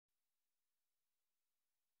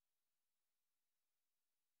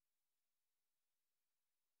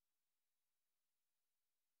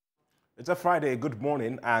It's a Friday. Good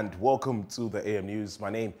morning and welcome to the AM News. My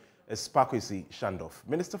name is Pakwesi Shandoff.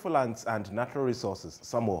 Minister for Lands and Natural Resources,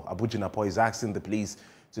 Samuel Abu-Baidoo, is asking the police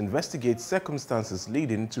to investigate circumstances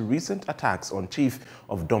leading to recent attacks on Chief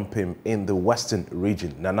of Dompim in the Western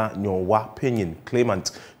region. Nana Nyonwa Pinyin,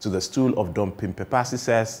 claimant to the stool of Dompim Pepasi,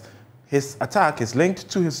 says his attack is linked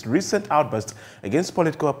to his recent outburst against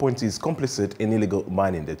political appointees complicit in illegal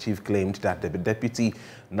mining. The chief claimed that the Deputy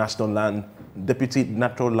Natural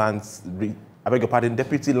Lands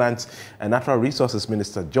and Natural Resources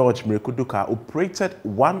Minister George Mirikuduka operated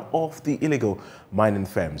one of the illegal mining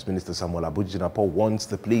firms. Minister Samuel Abu-Baidoo wants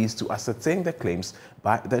the police to ascertain the claims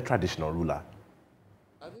by the traditional ruler.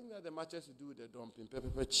 I think that the matters to do with the Dompim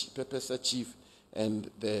Pepesa chief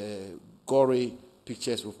and the gory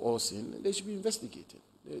pictures we've all seen, they should be investigated.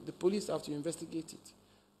 The police have to investigate it.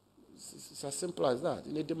 It's as simple as that.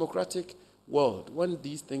 In a democratic world, when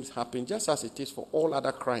these things happen, just as it is for all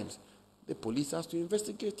other crimes, the police has to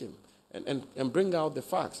investigate them and bring out the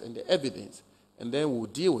facts and the evidence, and then we'll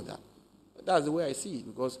deal with that. That's the way I see it,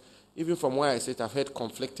 because even from where I sit, I've heard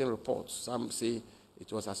conflicting reports. Some say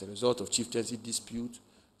it was as a result of chieftaincy dispute.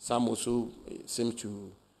 Some also seem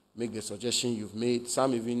to make the suggestion you've made.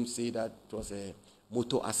 Some even say that it was a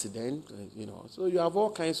motor accident, So you have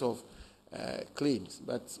all kinds of claims.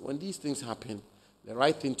 But when these things happen, the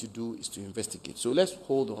right thing to do is to investigate. So let's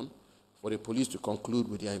hold on for the police to conclude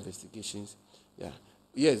with their investigations. Yeah.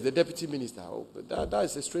 Yes, the deputy minister, that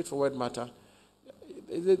is a straightforward matter.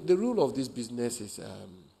 The rule of this business is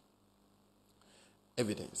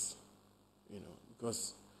evidence,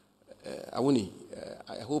 because Awuni,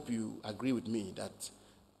 I hope you agree with me that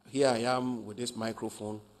here I am with this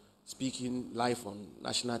microphone speaking live on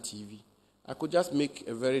national TV. I could just make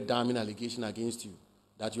a very damning allegation against you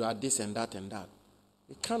that you are this and that and that.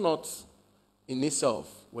 It cannot in itself,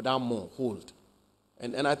 without more, hold.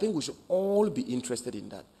 And I think we should all be interested in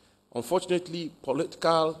that. Unfortunately,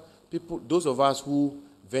 political people, those of us who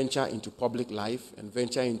venture into public life and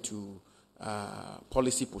venture into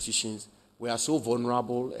policy positions, we are so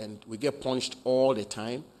vulnerable and we get punched all the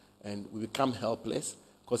time and we become helpless.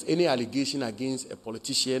 Because any allegation against a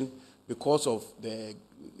politician, because of the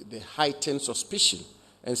heightened suspicion,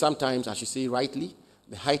 and sometimes, I should say rightly,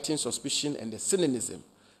 the heightened suspicion and the cynicism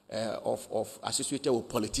of associated with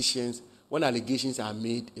politicians, when allegations are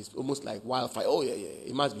made, it's almost like wildfire. Oh, yeah,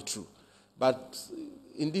 it must be true. But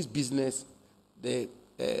in this business, the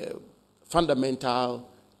fundamental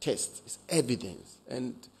test is evidence.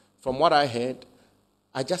 And from what I heard,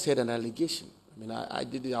 I just heard an allegation. I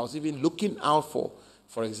was even looking out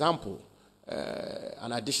for example,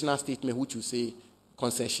 an additional statement which will say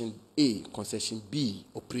concession A, concession B,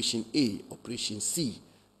 operation A, operation C.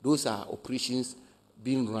 Those are operations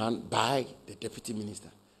being run by the deputy minister.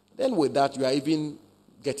 Then with that, you are even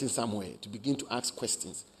getting somewhere to begin to ask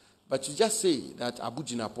questions. But you just say that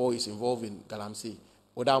Abu-Baidoo is involved in Galamsey,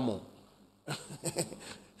 without more.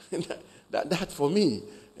 that for me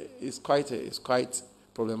is quite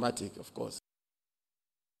problematic, of course.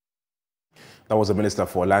 That was the Minister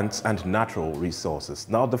for Lands and Natural Resources.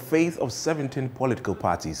 Now, the fate of 17 political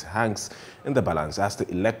parties hangs in the balance as the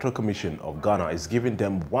Electoral Commission of Ghana is giving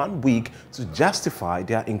them 1 week to justify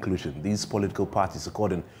their inclusion. These political parties,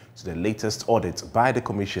 according to the latest audit by the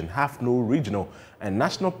Commission, have no regional and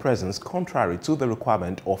national presence contrary to the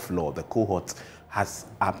requirement of law. The cohort has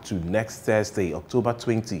up to next Thursday, October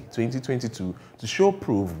 20, 2022, to show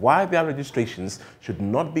proof why their registrations should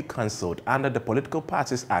not be cancelled under the Political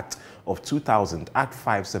Parties Act of 2000, Act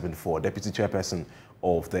 574. Deputy Chairperson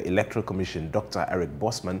of the Electoral Commission, Dr. Eric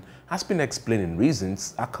Bosman, has been explaining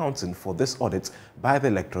reasons accounting for this audit by the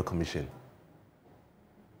Electoral Commission.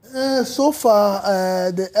 So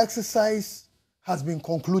far, the exercise has been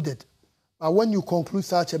concluded. But when you conclude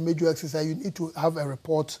such a major exercise, you need to have a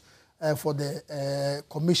report for the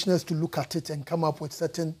commissioners to look at it and come up with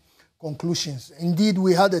certain conclusions. Indeed,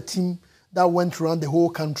 we had a team that went around the whole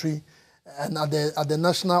country, and at the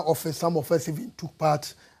national office, some of us even took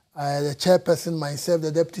part. The chairperson, myself,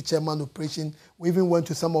 the deputy chairman operation, we even went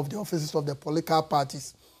to some of the offices of the political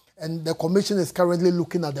parties. And the commission is currently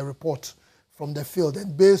looking at the report from the field.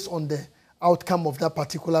 And based on the outcome of that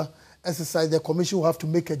particular exercise, the commission will have to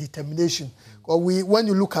make a determination. When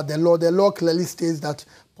you look at the law clearly states that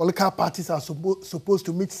political parties are supposed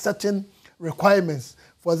to meet certain requirements.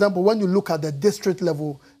 For example, when you look at the district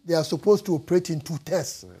level, they are supposed to operate in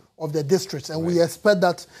 2/3 of the districts. And we expect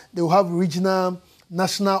that they will have regional,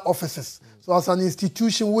 national offices. So as an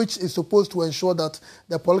institution which is supposed to ensure that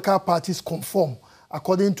the political parties conform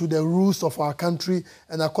according to the rules of our country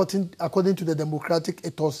and according to the democratic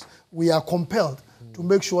ethos, we are compelled to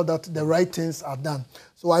make sure that the right things are done.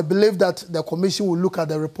 So I believe that the commission will look at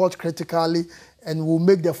the report critically and will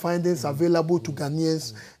make the findings available to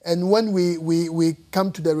Ghanaians. And when we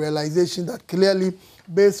come to the realization that clearly,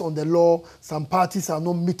 based on the law, some parties are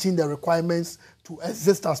not meeting the requirements to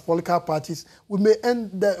exist as political parties, we may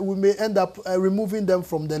end up removing them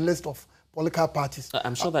from the list of political parties.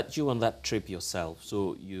 I'm sure that you on that trip yourself,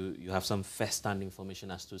 so you have some first-hand information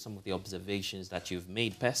as to some of the observations that you've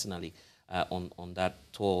made personally on that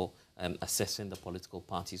tour, assessing the political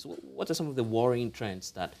parties. What are some of the worrying trends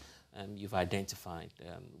that you've identified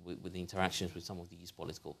with the interactions with some of these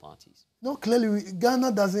political parties? No, clearly,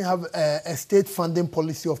 Ghana doesn't have a state funding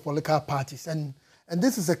policy of political parties. And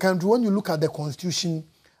this is a country, when you look at the constitution,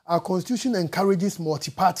 our constitution encourages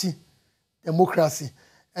multi-party democracy.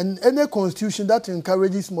 And any constitution that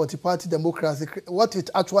encourages multi-party democracy, what it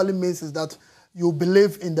actually means is that you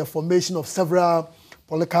believe in the formation of several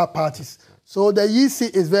political parties. So the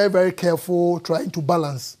EC is very, very careful trying to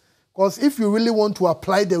balance. Because if you really want to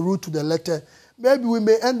apply the rule to the letter, maybe we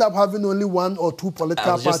may end up having only one or two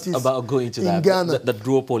political parties about going to in that, Ghana. The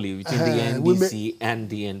duopoly between the NDC and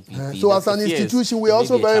the NPP. So as an institution, we are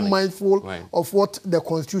also very mindful of what the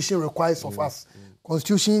Constitution requires of us.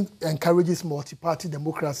 Constitution encourages multi-party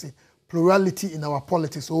democracy, plurality in our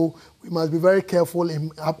politics. So we must be very careful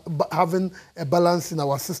in having a balance in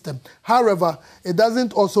our system. However, it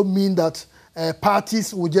doesn't also mean that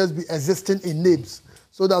parties will just be existing in names.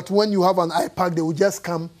 So that when you have an IPAC, they will just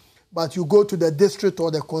come, but you go to the district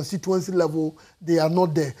or the constituency level, they are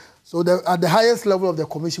not there. So at the highest level of the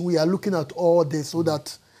commission, we are looking at all this so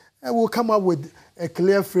that we'll come up with a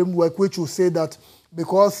clear framework which will say that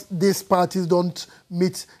because these parties don't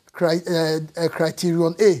meet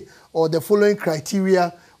criterion A or the following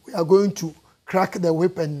criteria, we are going to crack the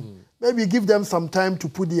whip and maybe give them some time to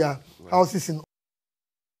put their houses in.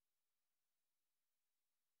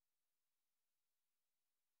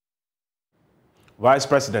 Vice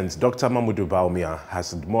President Dr. Mamudu Bawumia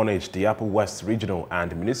has admonished the Upper West Regional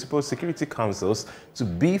and Municipal Security Councils to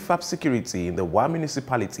beef up security in the Wa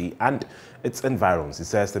municipality and its environs. He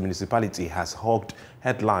says the municipality has hogged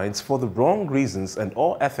headlines for the wrong reasons and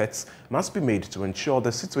all efforts must be made to ensure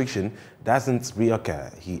the situation doesn't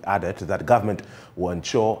reoccur. He added that government will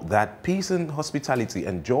ensure that peace and hospitality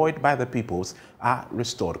enjoyed by the peoples are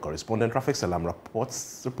restored. Correspondent Rafik Salam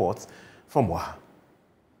reports from Wa.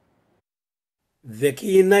 The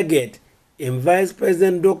key nugget in Vice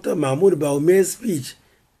President Dr. Mahmoud Bawumia's speech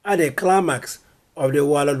at the climax of the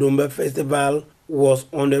Waladumba Festival was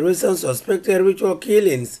on the recent suspected ritual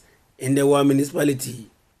killings in the Wa municipality.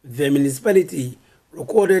 The municipality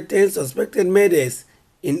recorded 10 suspected murders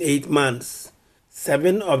in 8 months.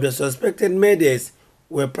 7 of the suspected murders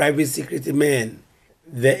were private security men.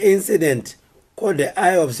 The incident caught the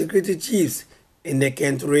eye of security chiefs in the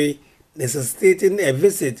country, necessitating a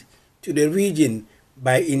visit to the region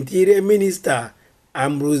by Interior Minister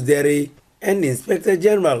Ambrose Derry and Inspector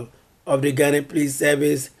General of the Ghana Police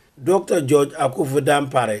Service, Dr. George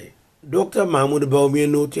Akufo-Dampare. Dr. Mahmoud Bawumia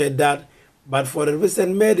noted that, but for the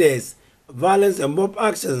recent murders, violence and mob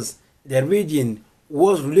actions, the region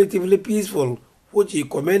was relatively peaceful, which he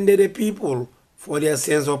commended the people for their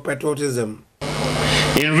sense of patriotism.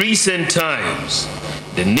 In recent times,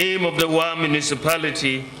 the name of the Wa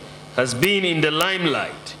municipality has been in the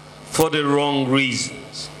limelight for the wrong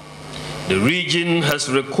reasons. The region has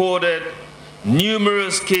recorded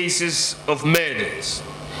numerous cases of murders,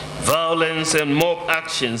 violence and mob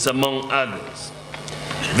actions among others.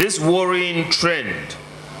 This worrying trend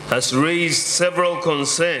has raised several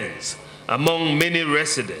concerns among many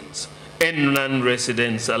residents and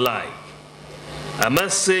non-residents alike. I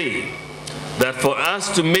must say that for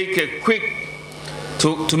us to make quick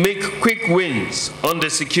wins on the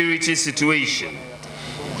security situation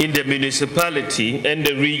in the municipality and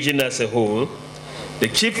the region as a whole, the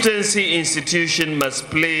chieftaincy institution must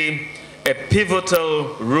play a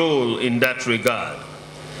pivotal role in that regard.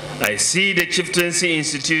 I see the chieftaincy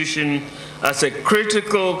institution as a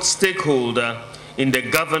critical stakeholder in the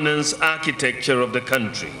governance architecture of the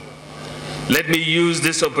country. Let me use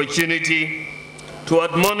this opportunity to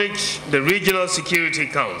admonish the Regional Security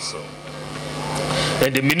Council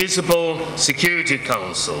and the Municipal Security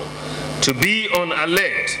Council to be on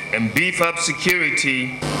alert and beef up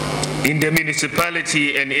security in the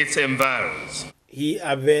municipality and its environs. He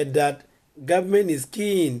averred that government is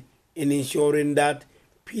keen in ensuring that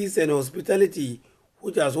peace and hospitality,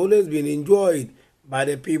 which has always been enjoyed by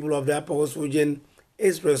the people of the Upper West region,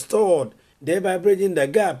 is restored, thereby bridging the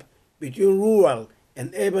gap between rural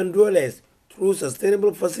and urban dwellers through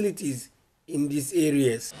sustainable facilities in these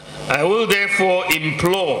areas. I will therefore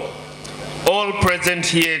implore all present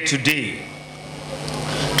here today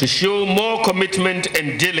to show more commitment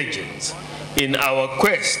and diligence in our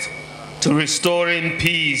quest to restoring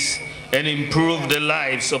peace and improve the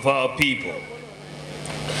lives of our people.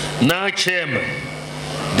 Now, Chairman,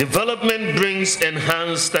 development brings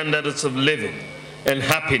enhanced standards of living and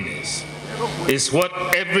happiness is what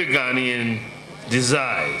every Ghanaian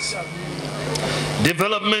desires.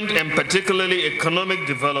 Development, and particularly economic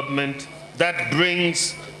development, that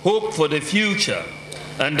brings hope for the future,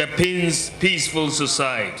 underpins peaceful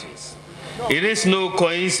societies. It is no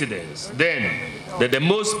coincidence, then, that the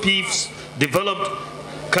most developed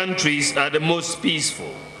countries are the most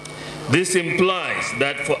peaceful. This implies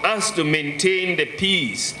that for us to maintain the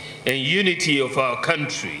peace and unity of our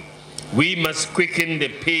country, we must quicken the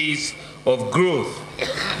pace of growth,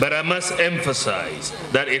 but I must emphasize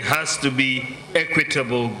that it has to be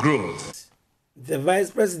equitable growth. The Vice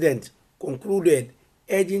President concluded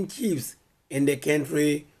urging chiefs in the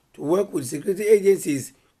country to work with security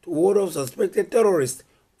agencies to ward off suspected terrorists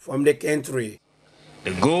from the country.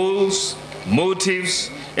 The goals,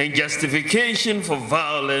 motives, and justification for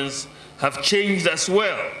violence have changed as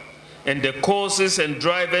well, and the causes and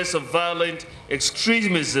drivers of violent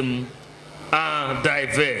extremism are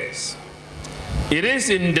diverse. It is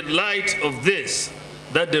in the light of this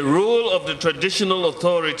that the role of the traditional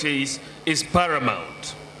authorities is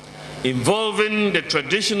paramount. Involving the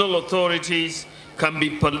traditional authorities can be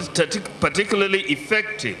particularly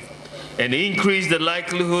effective and increase the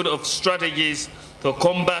likelihood of strategies for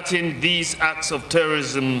combating these acts of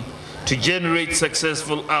terrorism to generate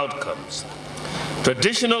successful outcomes.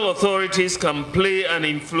 Traditional authorities can play an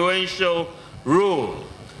influential role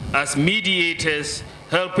as mediators,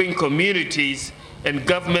 helping communities and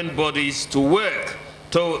government bodies to work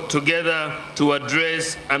together to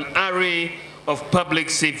address an array of public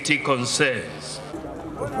safety concerns.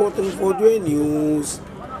 Reporting for Joy News,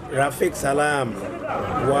 Rafik Salam.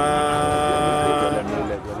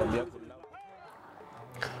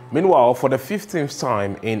 Meanwhile, for the 15th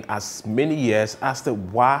time in as many years as the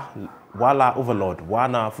Wala overlord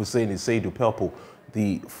Wana Hussein Saidu Pelpo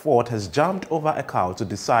the fourth has jumped over a cow to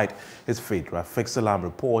decide his fate. Rafik Salam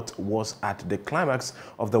report was at the climax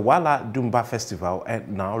of the Wala Dumba Festival and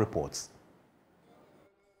now reports.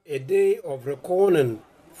 A day of reckoning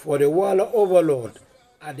for the Wala overlord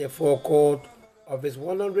at the forecourt of his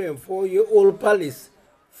 104-year-old palace,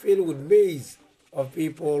 filled with maze of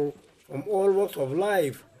people from all walks of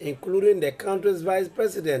life, including the country's vice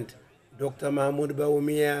president, Dr. Mahmoud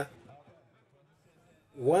Bawumia.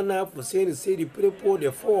 Wana Hussein Saidu Pelpo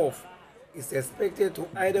the fourth is expected to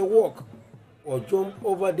either walk or jump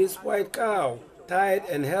over this white cow, tied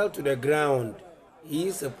and held to the ground. He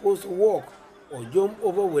is supposed to walk or jump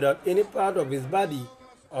over without any part of his body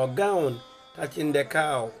or gown touching the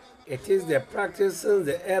cow. It is the practice since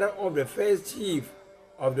the era of the first chief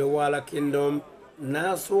of the Wala Kingdom,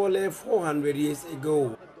 Nasole 400 years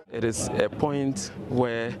ago. It is a point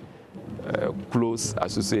where close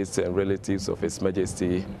associates and relatives of His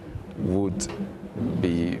Majesty would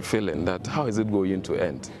be feeling that how is it going to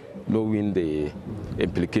end, knowing the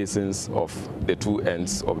implications of the two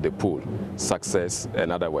ends of the pole, success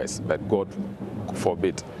and otherwise, but God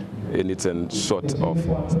forbid anything short of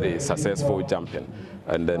a successful jumping.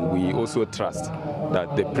 And then we also trust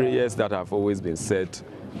that the prayers that have always been said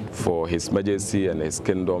for His Majesty and His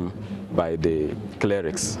kingdom by the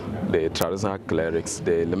clerics, the traditional clerics,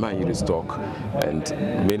 the Leman stock, and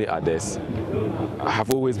many others have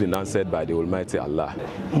always been answered by the Almighty Allah.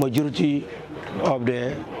 Majority of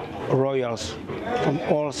the royals from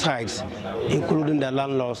all sides, including the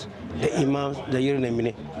landlords, the imams, the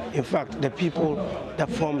Yerenemine. In fact, the people that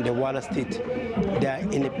form the Wala state, they are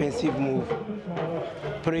in a pensive move,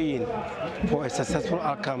 praying for a successful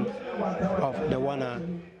outcome of the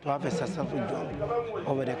Wana to have a successful jump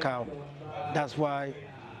over the cow. That's why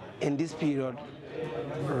in this period,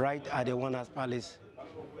 right at the Wana's palace,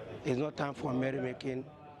 it's not time for merrymaking.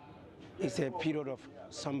 It's a period of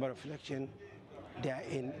somber reflection. They are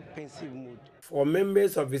in pensive mood. For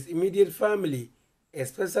members of his immediate family,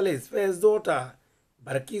 especially his first daughter,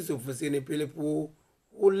 Bernice Pelpo,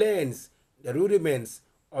 who learns the rudiments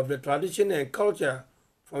of the tradition and culture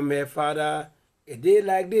from her father, a day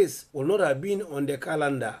like this will not have been on the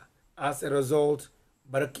calendar. As a result,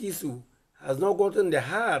 Bernice has not gotten the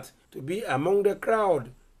heart to be among the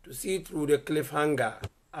crowd to see through the cliffhanger.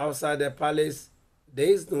 Outside the palace, there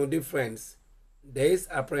is no difference. There is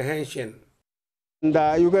apprehension. And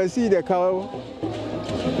you can see the cow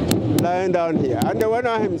lying down here, and the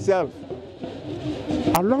Wana himself,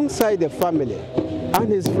 alongside the family and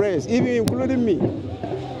his friends, even including me.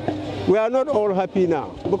 we are not all happy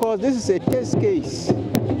now because this is a test case.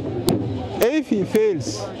 If he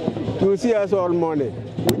fails, you will see us all mourning,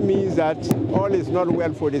 which means that all is not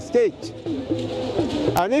well for the state.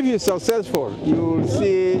 And if he's successful, you will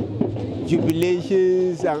see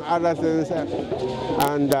jubilations and other things,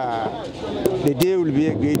 and the day will be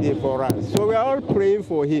a great day for us. So we are all praying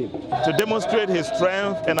for him. To demonstrate his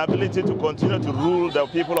strength and ability to continue to rule the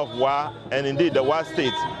people of Wa, and indeed the Wa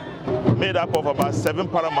state, made up of about 7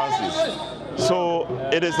 paramountcies. So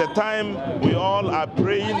it is a time we all are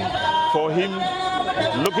praying for him,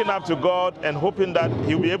 looking up to God and hoping that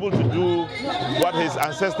he'll be able to do what his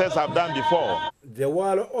ancestors have done before. The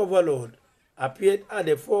Wala overlord appeared at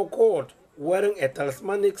the forecourt wearing a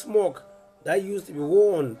talismanic smock that used to be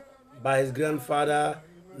worn by his grandfather,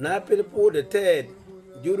 Napilpo III,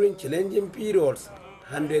 during challenging periods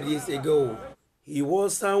 100 years ago. He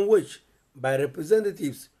was sandwiched by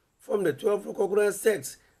representatives from the 12 recognized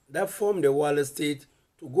sects that formed the Wala state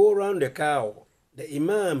to go around the cow. The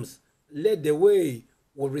imams led the way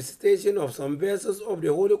with recitation of some verses of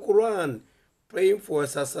the Holy Quran, praying for a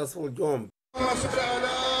successful jump.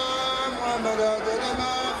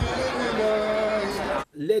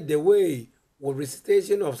 Led the way with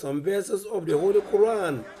recitation of some verses of the Holy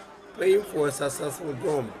Quran, praying for a successful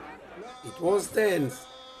jump. It was tense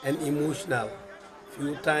and emotional.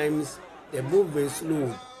 Few times the movement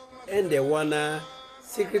slowed, and the Wana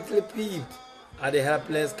secretly peeped at the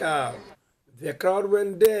helpless cow. The crowd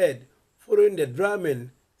went dead, following the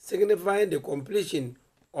drumming, signifying the completion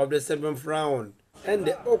of the 7th round, and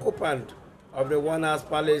the occupant of the Wana's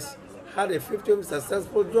palace had a 15th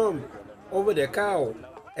successful jump over the cow,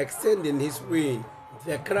 extending his reign.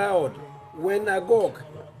 The crowd went agog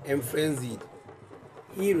and frenzied.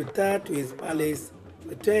 He retired to his palace,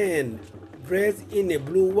 returned, dressed in a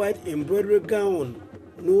blue-white embroidered gown,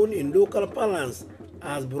 known in local parlance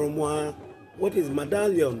as Bromwa, with his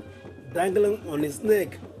medallion dangling on his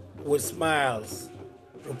neck with smiles.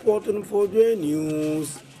 Reporting for Joy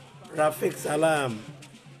News, Rafik Salam.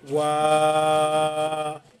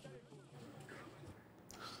 Wow.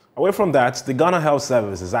 Away from that, the Ghana Health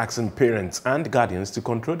Service is asking parents and guardians to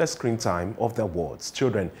control the screen time of their wards.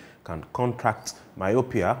 Children can contract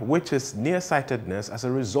myopia, which is nearsightedness as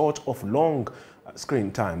a result of long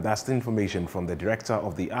screen time. That's the information from the director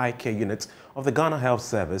of the eye care unit of the Ghana Health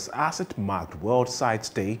Service as it marked World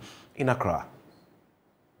Sight Day in Accra.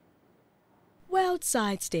 World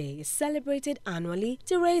Sight Day is celebrated annually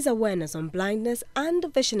to raise awareness on blindness and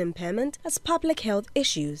vision impairment as public health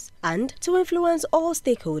issues and to influence all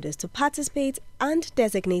stakeholders to participate and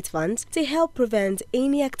designate funds to help prevent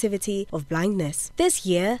any activity of blindness. This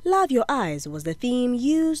year, Love Your Eyes was the theme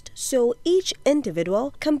used so each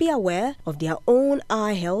individual can be aware of their own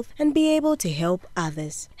eye health and be able to help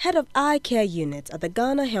others. Head of Eye Care Unit at the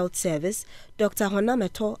Ghana Health Service, Dr.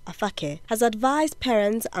 Honameto Afake, has advised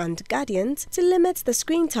parents and guardians to limit the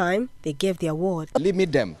screen time they give their ward.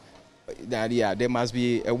 Limit them. There must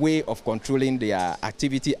be a way of controlling their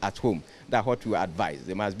activity at home. That's what we advise.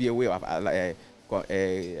 There must be a way of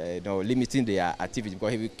limiting their activity,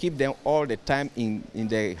 because if you keep them all the time in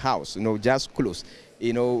the house, just close,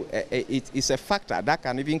 it's a factor that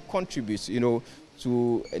can even contribute,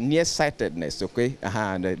 to nearsightedness, okay,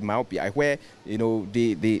 and myopia, where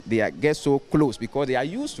they get so close because they are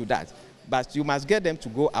used to that. But you must get them to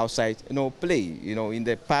go outside, play. In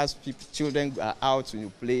the past, children are out,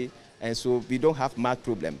 play, and so we don't have much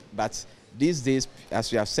problem. But these days,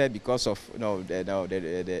 as we have said, because of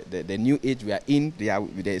the new age we are in, they are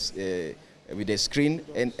with the screen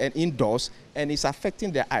and indoors, and it's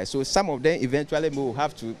affecting their eyes. So some of them eventually will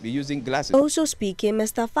have to be using glasses. Also speaking,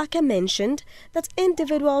 Mr. Faka mentioned that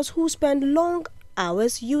individuals who spend long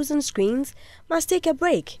hours using screens must take a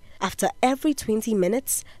break after every 20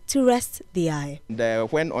 minutes to rest the eye.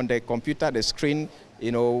 When on the computer, the screen,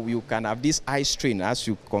 you can have this eye strain as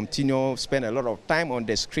you continue spend a lot of time on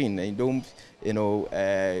the screen and don't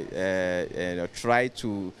try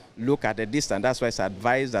to look at the distance. That's why it's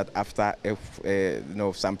advised that after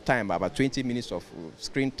some time, about 20 minutes of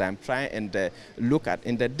screen time, try and look at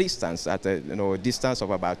in the distance at a distance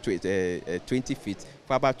of about 20 feet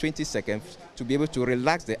for about 20 seconds to be able to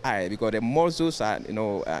relax the eye, because the muscles are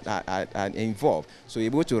are involved. So you're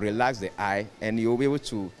able to relax the eye, and you'll be able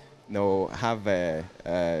to have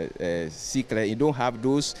see clear. You don't have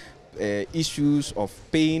those issues of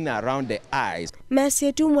pain around the eyes.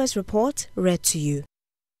 Mercy Dumwe's report read to you.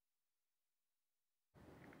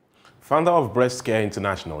 Founder of Breast Care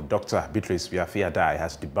International, Dr. Bernice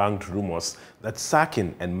has debunked rumors that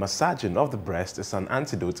sacking and massaging of the breast is an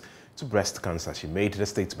antidote to breast cancer. She made the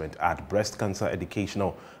statement at Breast Cancer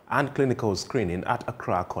Educational and clinical screening at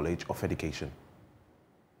Accra College of Education.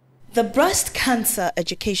 The Breast Cancer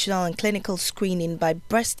Educational and Clinical Screening by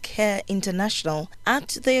Breast Care International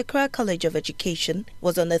at the Accra College of Education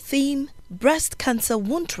was on the theme, Breast Cancer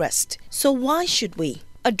Won't Rest, So Why Should We?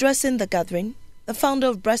 Addressing the gathering, the founder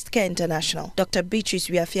of Breast Care International, Dr.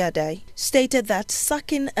 Bernice stated that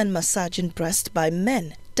sucking and massaging breast by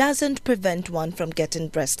men doesn't prevent one from getting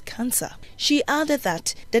breast cancer. She added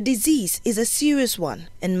that the disease is a serious one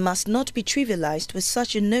and must not be trivialized with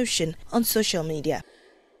such a notion on social media.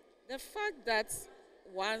 The fact that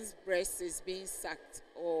one's breast is being sucked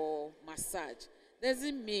or massaged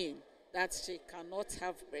doesn't mean that she cannot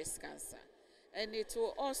have breast cancer. And it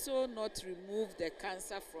will also not remove the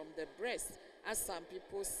cancer from the breast, as some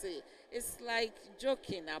people say. It's like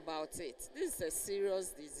joking about it. This is a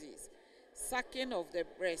serious disease. Sucking of the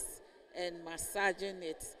breast and massaging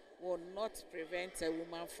it will not prevent a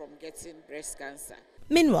woman from getting breast cancer.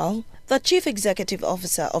 Meanwhile, the Chief Executive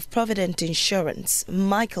Officer of Provident Insurance,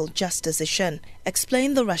 Michael Justice Eshen,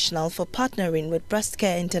 explained the rationale for partnering with Breast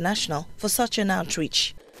Care International for such an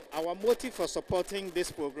outreach. Our motive for supporting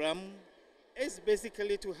this program is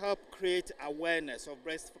basically to help create awareness of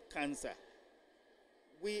breast cancer.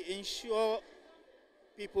 We insure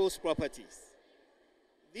people's properties.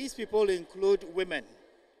 These people include women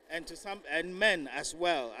and men as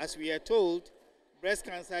well. As we are told, breast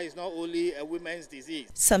cancer is not only a women's disease.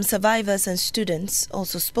 Some survivors and students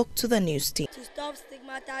also spoke to the news team. To stop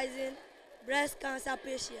stigmatizing breast cancer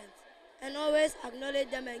patients and always acknowledge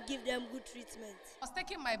them and give them good treatment. I was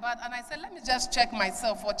taking my bath and I said, let me just check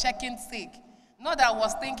myself for checking sake. Not that I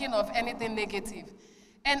was thinking of anything negative.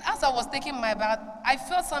 And as I was taking my bath, I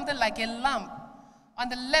felt something like a lump on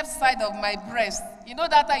the left side of my breast. You know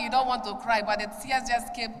that time you don't want to cry, but the tears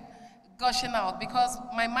just kept gushing out because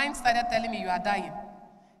my mind started telling me you are dying.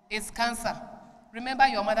 It's cancer. Remember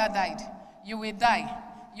your mother died. You will die.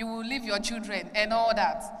 You will leave your children and all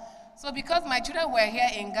that. So because my children were here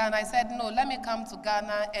in Ghana, I said, no, let me come to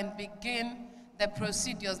Ghana and begin the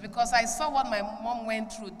procedures because I saw what my mom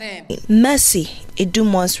went through then. Mercy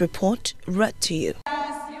Idumo's report read to you.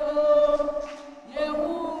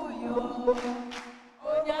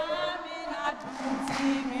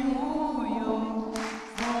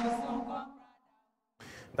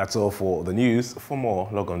 That's all for the news. For more,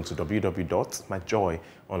 log on to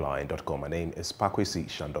www.myjoyonline.com. My name is Pakwesi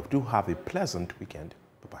Shandov. Do have a pleasant weekend.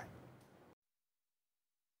 Bye-bye.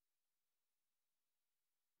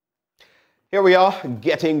 Here we are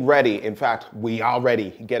getting ready. In fact, we are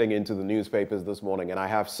ready getting into the newspapers this morning. And I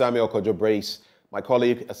have Samuel Kojo-Brace, my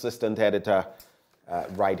colleague, assistant editor,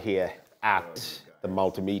 right here at the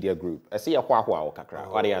Multimedia Group. I see a Hwahwa Okakra.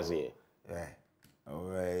 What do you see?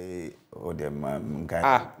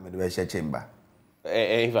 Chamber.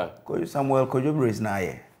 Eva. Samuel Kojo-Brace na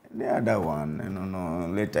ye. The other one, no,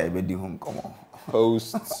 later I be home come on.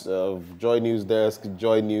 Hosts of Joy News Desk,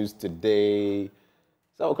 Joy News Today.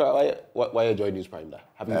 So, why are Joy News Prime there?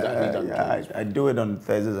 Have you done yeah, I do it on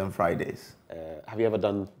Thursdays and Fridays. Have you ever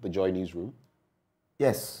done the Joy Newsroom?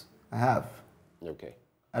 Yes, I have. Okay.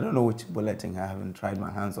 I don't know which bulletin I haven't tried my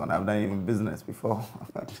hands on. I've done even business before.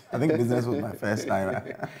 I think business was my first time.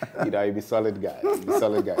 You'd be solid guy.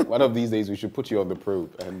 One of these days we should put you on the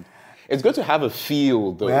probe. And it's good to have a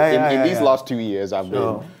feel though. In these last 2 years I've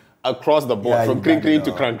been across the board from Clean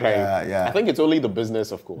to Crank. I think it's only the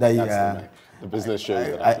business, of course. The business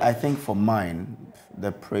shows that I think for mine,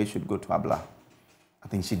 the praise should go to Abla. I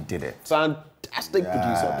think she did it. Fantastic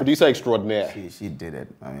producer extraordinaire. She did it.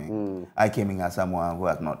 I mean, I came in as someone who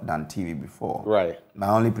has not done TV before. Right. My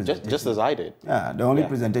only presentation, just as I did. Yeah, the only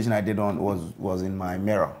presentation I did on was in my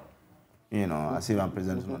mirror. You know, as if I'm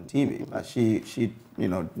presenting on TV. But she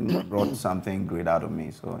brought something great out of me.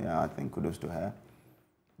 So yeah, I think kudos to her.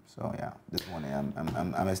 So yeah, this morning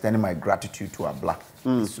I'm extending my gratitude to Abla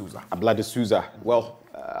de Souza. Abla de Souza. Well,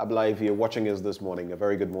 Abla, if you're watching us this morning, a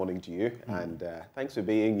very good morning to you, and thanks for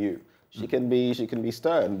being you. She can be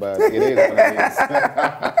stern, but it is what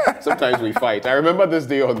it is. Sometimes we fight. I remember this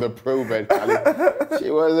day on the probe, and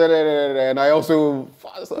she was, and I also,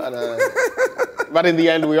 but in the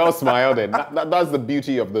end we all smiled, and that's the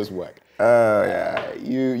beauty of this work.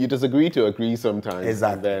 You disagree to agree sometimes.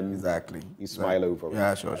 Exactly. And then you smile over it.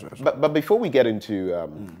 Yeah, sure. But before we get into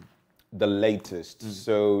the latest,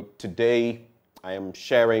 so today I am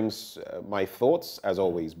sharing my thoughts, as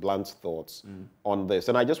always, blunt thoughts on this.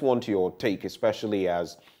 And I just want your take, especially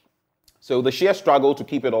as, so the sheer struggle to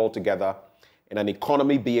keep it all together in an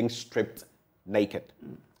economy being stripped naked.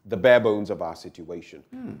 The bare bones of our situation.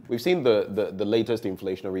 We've seen the latest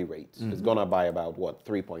inflationary rates. It's gone up by about,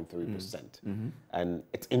 3.3%. And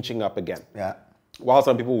it's inching up again. Yeah. while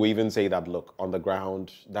some people will even say that, look, on the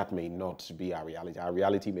ground, that may not be our reality. Our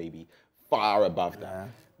reality may be far above that.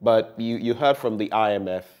 But you heard from the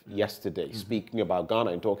IMF yesterday speaking about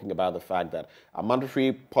Ghana and talking about the fact that our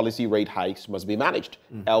monetary policy rate hikes must be managed.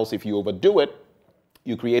 Else, if you overdo it,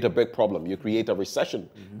 you create a big problem. You create a recession.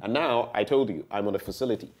 And now, I told you, I'm on a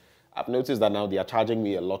facility. I've noticed that now they are charging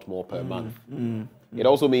me a lot more per month. It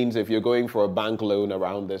also means if you're going for a bank loan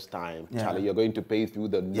around this time, Charlie, you're going to pay through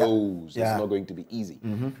the nose. It's not going to be easy.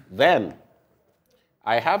 Then,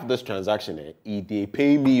 I have this transaction. They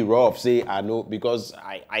pay me rough, say I know, because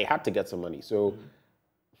I had to get some money. So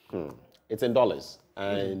it's in dollars.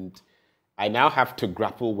 And I now have to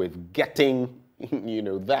grapple with getting,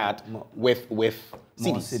 that with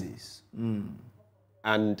CDs.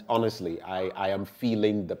 And honestly, I am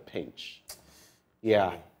feeling the pinch.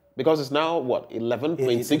 Yeah. Because it's now, what,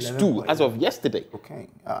 11.62 as of yesterday. Okay.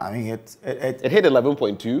 I mean, it hit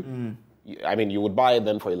 11.2. I mean, you would buy it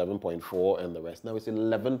then for 11.4 and the rest. Now it's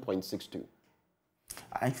 11.62.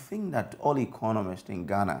 I think that all economists in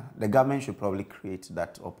Ghana, the government should probably create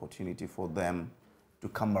that opportunity for them to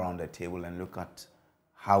come around the table and look at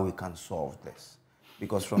how we can solve this.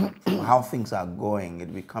 Because from how things are going,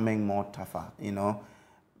 it's becoming more tougher,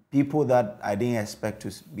 People that I didn't expect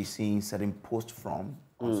to be seeing certain posts from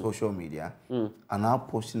on social media are now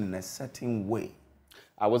posting in a certain way.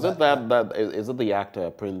 Was it is it the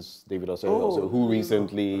actor Prince David Osei who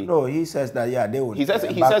recently? No, he says that they would. He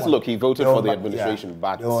says look, he voted for the administration,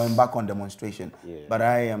 but they were back on demonstration. But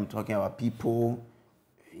I am talking about people,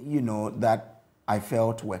 that I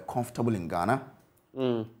felt were comfortable in Ghana.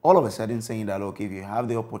 All of a sudden saying that, look, if you have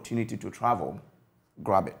the opportunity to travel,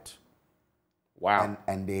 grab it. Wow.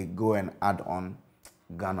 And they go and add on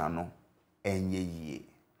Ghana no enye.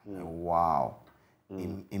 Wow.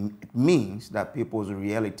 It means that people's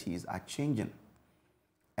realities are changing.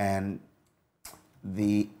 And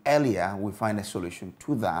the earlier we find a solution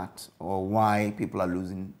to that, or why people are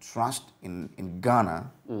losing trust in Ghana,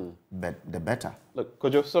 the better. Look,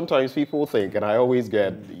 Kojo, sometimes people think, and I always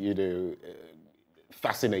get,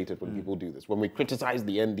 fascinated when people do this. When we criticize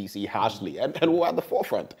the NDC harshly, and we're at the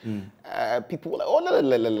forefront, people were like,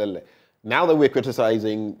 oh, now that we're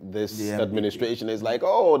criticizing this administration, it's like,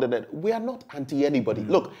 we are not anti-anybody.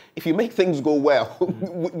 Look, if you make things go well,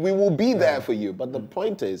 we will be there for you. But the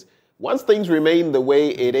point is, once things remain the way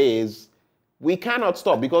it is, we cannot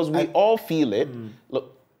stop because we all feel it.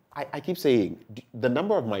 Look, I keep saying, the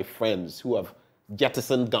number of my friends who have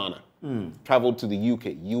jettisoned Ghana, traveled to the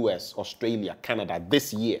UK, US, Australia, Canada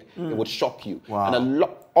this year, it would shock you. Wow. And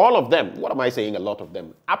all of them, what am I saying, a lot of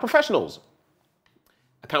them, are professionals.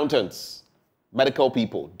 Accountants, medical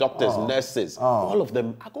people, doctors, nurses, all of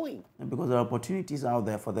them are going. Because there are opportunities out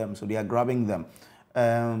there for them, so they are grabbing them.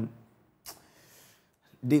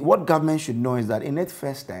 What government should know is that in its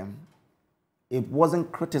first term, it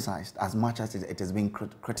wasn't criticized as much as it has been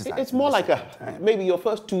criticized. It's more like maybe your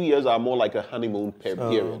first 2 years are more like a honeymoon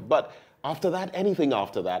period. But after that, anything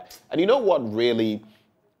after that. And you know what really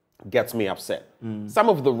gets me upset? Some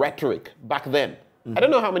of the rhetoric back then. I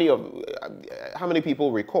don't know how many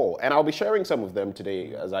people recall, and I'll be sharing some of them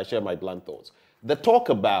today as I share my blunt thoughts. The talk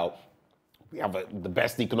about we have the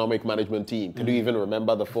best economic management team. Can you even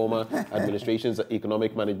remember the former administration's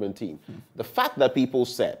economic management team? The fact that people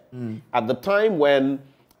said at the time when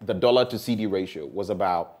the dollar to CD ratio was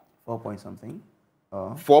about 4 point something,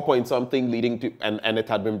 4 point something, leading to and it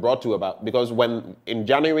had been brought to about, because when in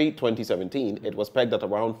January 2017 it was pegged at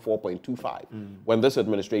around 4.25 when this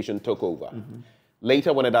administration took over.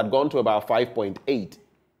 Later, when it had gone to about 5.8,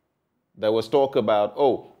 there was talk about,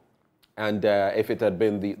 and if it had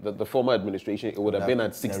been the former administration, it would have been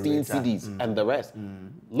at 16 CDs and the rest.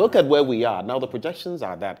 Look at where we are. Now the projections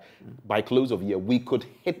are that by close of year, we could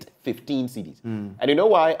hit 15 CDs. And you know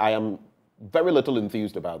why I am very little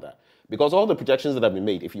enthused about that? Because all the projections that have been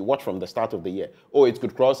made, if you watch from the start of the year, it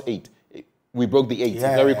could cross 8. We broke the 8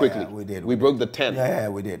 very quickly. We did. We broke the 10. Yeah,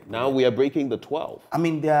 we did. Now we are breaking the 12. I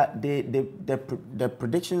mean, the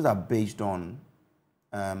predictions are based on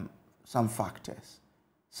some factors,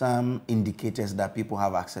 some indicators that people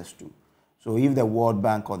have access to. So if the World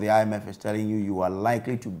Bank or the IMF is telling you you are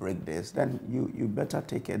likely to break this, then you better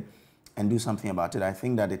take it and do something about it. I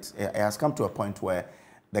think that it has come to a point where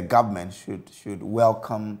the government should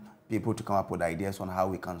welcome people to come up with ideas on how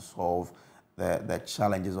we can solve the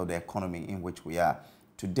challenges of the economy in which we are.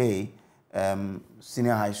 Today,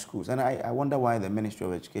 senior high schools, and I wonder why the Ministry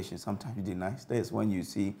of Education sometimes denies this when you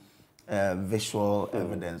see visual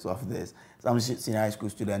evidence of this. Some senior high school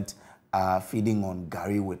students are feeding on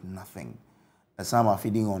gari with nothing. Some are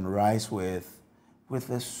feeding on rice with with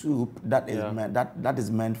a soup that is meant that is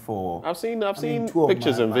meant for. I've seen two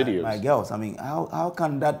pictures and videos. My girls. I mean, how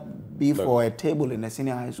can that be for a table in a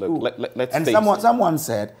senior high school? Let's and someone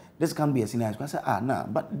said this can't be a senior high school. I said, no,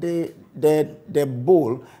 but the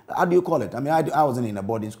bowl. How do you call it? I mean, I wasn't in a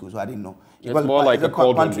boarding school, so I didn't know. It's more like a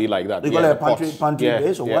cauldron, be like that. You call it a pantry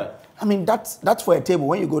base or what? I mean, that's for a table.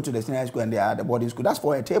 When you go to the senior high school and they are at the boarding school, that's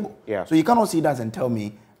for a table. Yeah. So you cannot see that and tell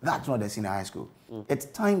me that's not the senior high school. It's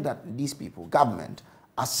time that these people, government,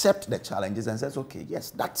 accept the challenges and says, okay, yes,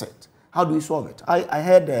 that's it. How do we solve it? I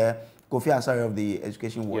heard Kofi Asare of the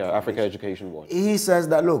Education Watch. Yeah, Africa Education Watch. He says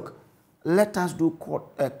that, look, let us do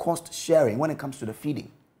cost sharing when it comes to the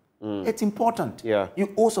feeding. It's important. Yeah.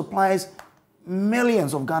 You owe suppliers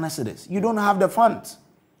millions of Ghana cedis. You don't have the funds.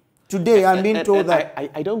 Today, I'm being told that...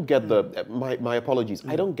 I don't get the... My apologies.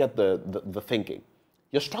 I don't get the thinking.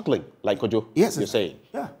 You're struggling, like Kojo, you're saying.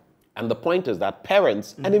 Yeah. And the point is that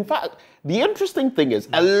parents, and in fact, the interesting thing is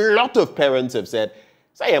a lot of parents have said,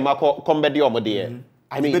 I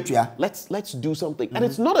mean, let's do something. And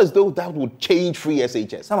it's not as though that would change free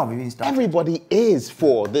SHS. Some have even started. Everybody is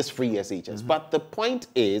for this free SHS. But the point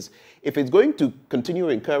is, if it's going to continue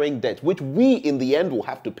incurring debt, which we in the end will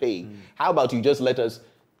have to pay, how about you just let us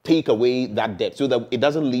take away that debt so that it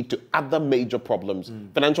doesn't lead to other major problems,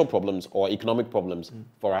 financial problems or economic problems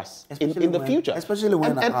for us in the future. Especially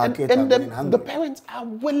when the parents are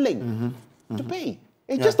willing to pay.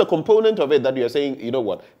 It's just a component of it that you're saying, you know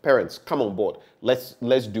what, parents, come on board. Let's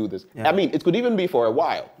do this. Yeah. I mean, it could even be for a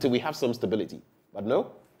while till we have some stability. But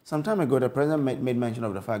no. Some time ago, the president made mention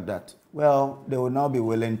of the fact that, well, they will now be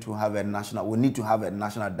willing to have we need to have a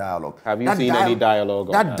national dialogue. Have you seen any dialogue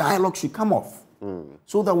on that? That dialogue should come off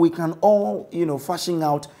so that we can all, fashion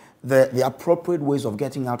out the appropriate ways of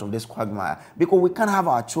getting out of this quagmire. Because we can't have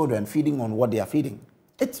our children feeding on what they are feeding.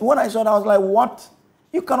 It's what I saw. I was like, what?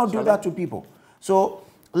 You cannot do that to people. So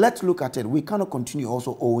let's look at it. We cannot continue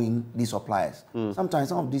also owing these suppliers. Sometimes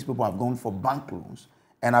some of these people have gone for bank loans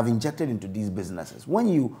and have injected into these businesses. When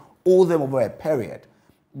you owe them over a period,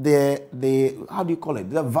 how do you call it?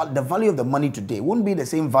 The value of the money today wouldn't be the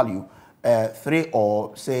same value 3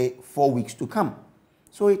 or say 4 weeks to come.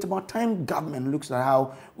 So it's about time government looks at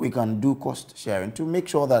how we can do cost sharing to make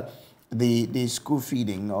sure that the school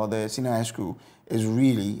feeding or the senior high school is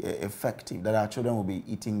really effective, that our children will be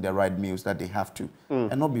eating the right meals that they have to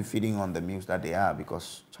and not be feeding on the meals that they are,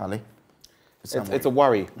 because, Charlie, it's a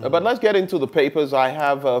worry. But let's get into the papers. I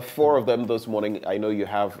have 4 of them this morning. I know you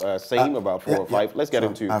have same about 4 or 5. Let's get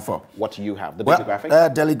into what you have. The Daily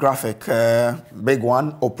Graphic? Daily Graphic, big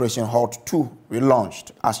one, Operation Hot 2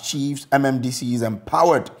 relaunched as chiefs, MMDCs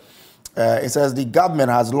empowered. It says the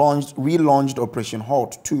government has relaunched Operation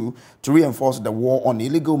Hot 2 to reinforce the war on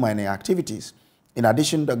illegal mining activities. In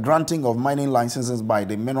addition, the granting of mining licenses by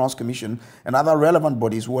the Minerals Commission and other relevant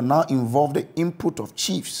bodies will now involve the input of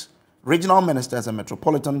chiefs, regional ministers, and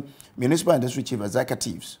metropolitan, municipal and district chief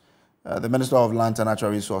executives. The Minister of Lands and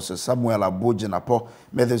Natural Resources, Samuel Abojenapo,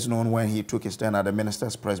 made this known when he took his turn at the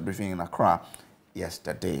minister's press briefing in Accra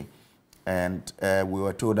yesterday. And we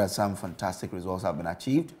were told that some fantastic results have been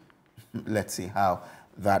achieved. Let's see how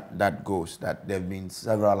that goes, that there have been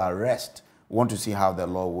several arrests. We want to see how the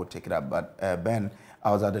law will take it up. But Ben,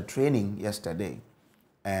 I was at the training yesterday,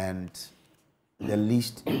 and the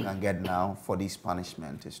least you can get now for this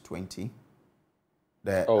punishment is 20.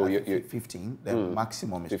 15. The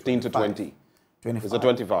maximum is 15 25. to 20. 25. Is it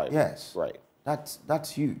 25? Yes. Right.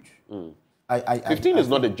 That's huge. 15 is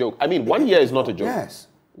not a joke. I mean, 1 year is not a joke. Yes.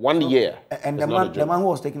 1 year. And the man who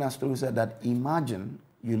was taking us through said that imagine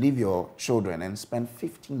you leave your children and spend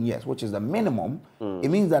 15 years, which is the minimum. It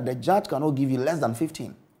means that the judge cannot give you less than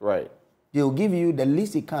 15. Right. They'll give you, the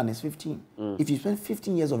least he can is 15. If you spend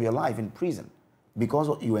 15 years of your life in prison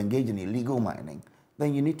because you engage in illegal mining,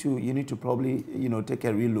 then you need to probably, take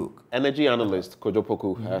a real look. Energy analyst Kojo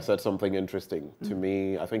Poku said something interesting to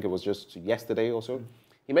me. I think it was just yesterday or so.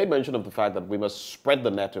 He made mention of the fact that we must spread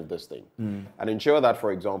the net of this thing and ensure that,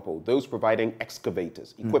 for example, those providing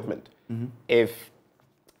excavators, equipment, if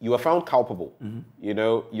you are found culpable,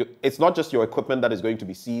 it's not just your equipment that is going to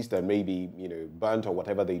be seized and maybe, burnt or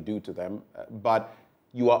whatever they do to them, but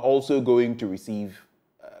you are also going to receive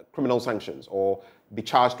criminal sanctions or be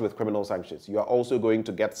charged with criminal sanctions. You are also going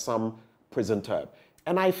to get some prison term.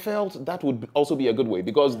 And I felt that would also be a good way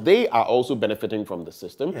because they are also benefiting from the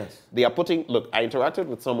system. Yes. They are look, I interacted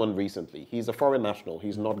with someone recently. He's a foreign national.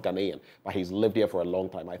 He's not Ghanaian, but he's lived here for a long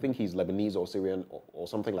time. I think he's Lebanese or Syrian or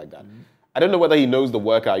something like that. I don't know whether he knows the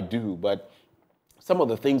work I do, but some of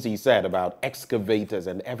the things he said about excavators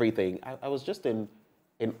and everything, I was just in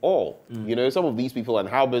in all. You know, some of these people and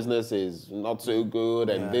how business is not so good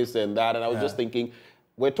and this and that. And I was just thinking,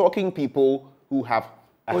 we're talking people who have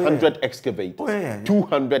 100 excavators,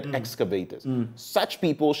 200 excavators. Such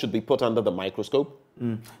people should be put under the microscope.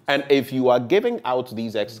 And if you are giving out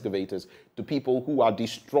these excavators to people who are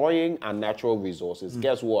destroying our natural resources,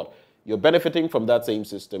 guess what? You're benefiting from that same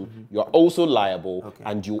system. You're also liable,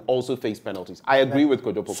 and you also face penalties. I agree with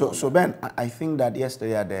Kojo. So Ben, I think that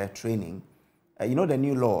yesterday at their training, you know the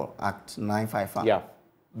new law, Act 955,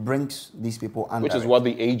 brings these people under. Which is what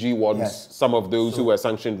the AG wants some of those who were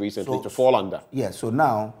sanctioned recently to fall under. Yeah, so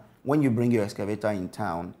now, when you bring your excavator in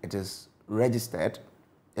town, it is registered.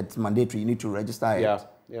 It's mandatory. You need to register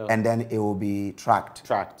it. And then it will be tracked.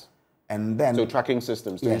 And then, so tracking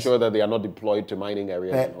systems to ensure that they are not deployed to mining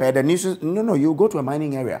areas. No, you go to a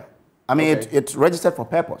mining area. I mean, it's registered for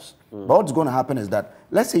purpose. But what's going to happen is that,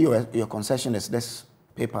 let's say your concession is this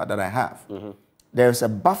paper that I have. There's a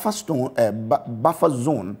buffer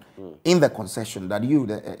zone in the concession that you,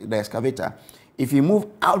 the excavator, if you move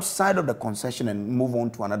outside of the concession and move on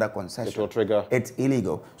to another concession, it will trigger. It's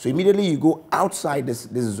illegal. So immediately you go outside this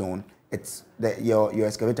zone, your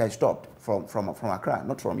excavator is stopped from Accra,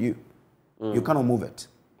 not from you. You cannot move it.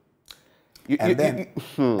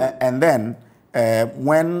 And then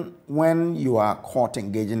when you are caught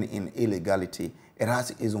engaging in illegality, it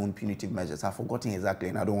has its own punitive measures. I've forgotten exactly,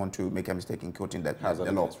 and I don't want to make a mistake in quoting the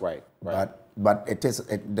law. Right. But it is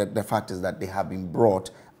the fact is that they have been brought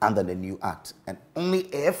under the new act, and only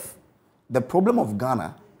if the problem of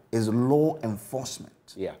Ghana is law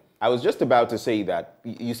enforcement. Yeah. I was just about to say that.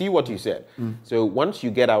 You see what you said. So once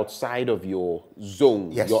you get outside of your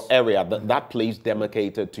zone, your area, that place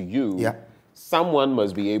demarcated to you, someone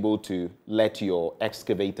must be able to let your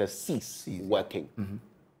excavator cease working.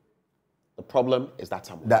 The problem is that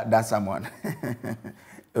someone. That's someone.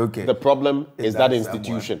 Okay. The problem is that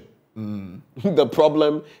institution. The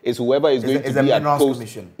problem is whoever is going to be at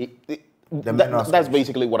post. That's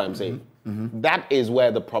basically what I'm saying. That is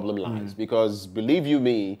where the problem lies. Because believe you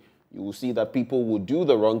me, you will see that people will do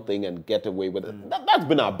the wrong thing and get away with it. That's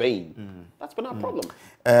been our bane. That's been our problem.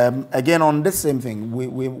 Again, on this same thing,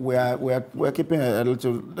 we're keeping a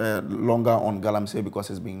little longer on Galamsey because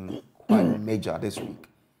it's been quite major this week.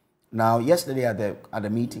 Now, yesterday at the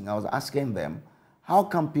meeting, I was asking them, how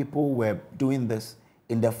come people were doing this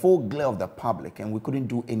in the full glare of the public and we couldn't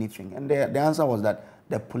do anything? And the answer was that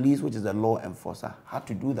the police, which is the law enforcer, had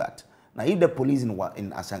to do that. Now, if the police in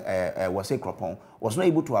Wase Kropon was not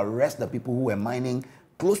able to arrest the people who were mining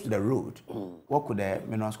close to the road, what could the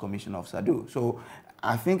Minerals Commission officer do? So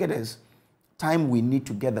I think it is time we need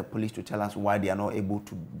to get the police to tell us why they are not able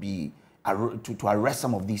to be to arrest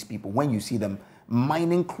some of these people when you see them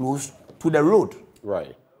mining close to the road.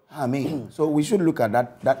 Right. I mean, so we should look at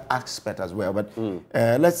that aspect as well. But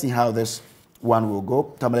let's see how this one will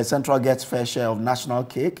go. Tamale Central gets fair share of national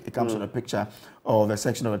cake. It comes with a picture of a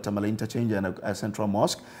section of a Tamale interchange and a central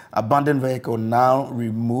mosque. Abandoned vehicle now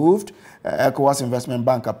removed. ECOWAS Investment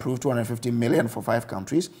Bank approved 250 million for 5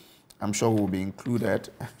 countries. I'm sure we'll be included.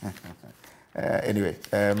 Anyway,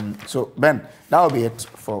 so Ben, that will be it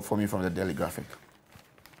for me from the Daily Graphic.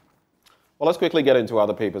 Well, let's quickly get into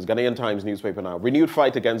other papers. Ghanaian Times newspaper now. Renewed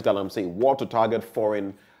fight against Galamsey. War to target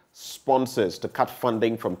foreign sponsors to cut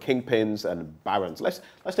funding from kingpins and barons. Let's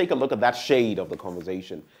take a look at that shade of the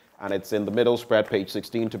conversation. And it's in the middle spread, page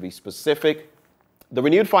 16 to be specific. The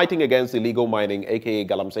renewed fighting against illegal mining, aka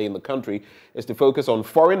Galamsey, in the country is to focus on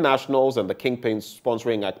foreign nationals and the kingpins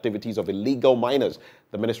sponsoring activities of illegal miners,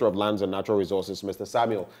 the Minister of Lands and Natural Resources, Mr.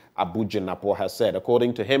 Samuel Abu-Baidoo, has said.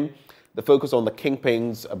 According to him, the focus on the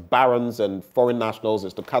kingpins, barons, and foreign nationals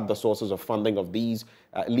is to cut the sources of funding of these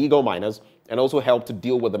illegal miners and also help to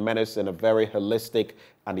deal with the menace in a very holistic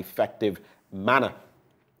and effective manner.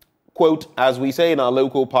 Quote, as we say in our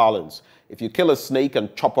local parlance, if you kill a snake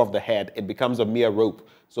and chop off the head, it becomes a mere rope.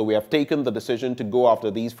 So we have taken the decision to go after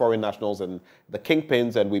these foreign nationals and the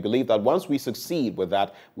kingpins, and we believe that once we succeed with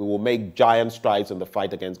that, we will make giant strides in the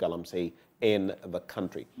fight against Galamsey in the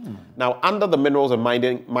country. Now, under the Minerals and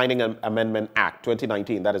Mining Amendment Act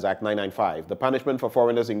 2019, that is Act 995, the punishment for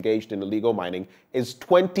foreigners engaged in illegal mining is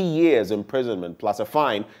 20 years imprisonment plus a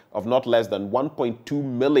fine of not less than 1.2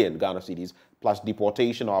 million Ghana cedis plus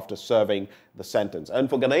deportation after serving the sentence. And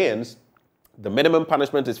for Ghanaians, the minimum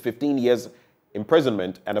punishment is 15 years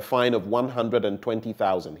imprisonment and a fine of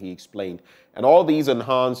 120,000, he explained. And all these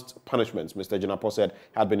enhanced punishments, Mr. Jinapo said,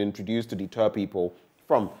 had been introduced to deter people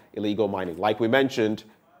from illegal mining. Like we mentioned,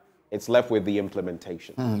 it's left with the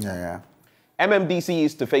implementation. MMDC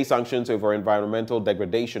is to face sanctions over environmental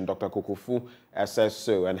degradation. Dr. Kokofu says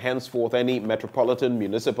so. And henceforth, any metropolitan,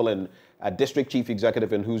 municipal, and district chief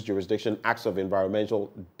executive in whose jurisdiction acts of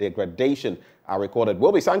environmental degradation are recorded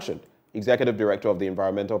will be sanctioned. Executive Director of the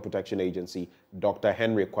Environmental Protection Agency, Dr.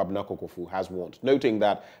 Henry Kwabena Kokofu, has warned, noting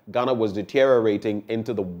that Ghana was deteriorating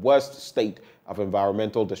into the worst state of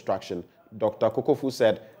environmental destruction. Dr. Kokofu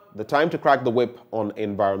said the time to crack the whip on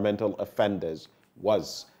environmental offenders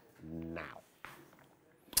was now.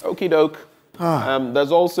 Okie doke.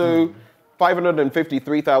 There's also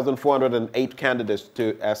 553,408 candidates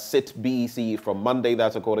to sit BEC from Monday.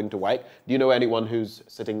 That's according to White. Do you know anyone who's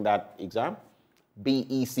sitting that exam?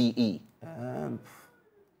 BECE.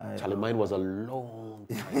 Charlie, mine was a long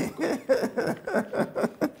time ago.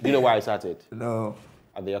 Do you know where I sat it? No.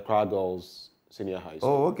 At the Accra Girls Senior High School.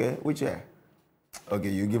 Oh, okay. Which year? Okay,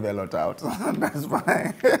 you give a lot out. That's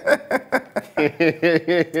fine.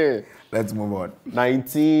 Let's move on.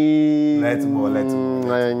 19. Let's move.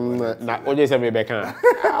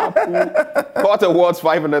 Court awards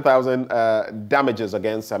 500,000 damages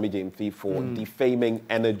against Sammy James for defaming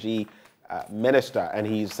energy minister, and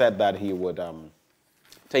he said that he would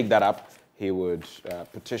take that up. He would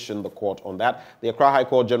petition the court on that. The Accra High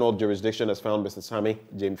Court General Jurisdiction has found Mr. Sammy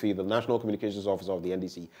James, the National Communications Officer of the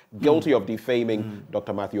NDC, guilty of defaming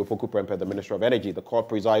Dr. Matthew Opoku-Prempeh, the Minister of Energy. The court,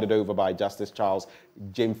 presided over by Justice Charles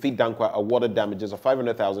James Dankwa, awarded damages of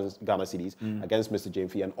 500,000 Ghana cedis against Mr.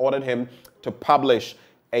 James and ordered him to publish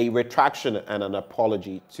a retraction and an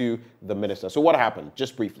apology to the minister. So what happened?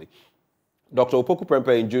 Just briefly. Dr.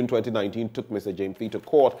 Opoku-Prempeh in June 2019 took Mr. James to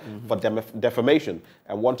court for defamation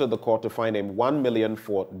and wanted the court to fine him $1 million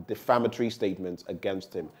for defamatory statements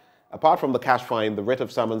against him. Apart from the cash fine, the writ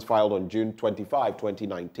of summons filed on June 25,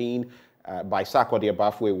 2019 by Sakwadi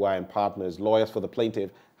Abafwewa and partners, lawyers for the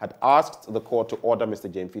plaintiff, had asked the court to order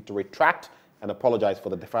Mr. James to retract and apologize for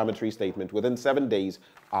the defamatory statement within 7 days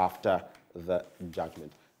after the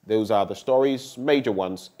judgment. Those are the stories, major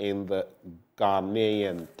ones, in the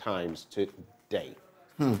Ghanaian Times today.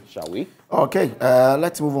 Shall we? Okay,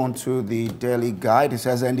 let's move on to the Daily Guide. It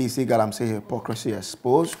says NDC Galamsey hypocrisy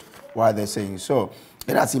exposed. Why they're saying so?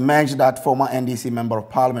 It has emerged that former NDC Member of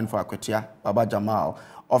Parliament for Akwetia, Baba Jamal,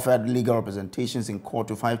 offered legal representations in court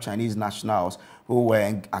to 5 Chinese nationals who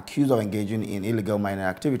were accused of engaging in illegal mining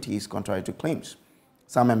activities contrary to claims.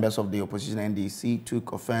 Some members of the opposition NDC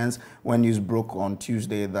took offense when news broke on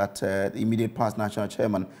Tuesday that the immediate past national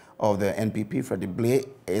chairman of the NPP, Freddie Blay,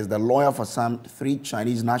 is the lawyer for some 3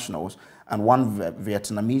 Chinese nationals and 1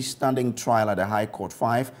 Vietnamese standing trial at the High Court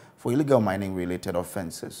 5 for illegal mining-related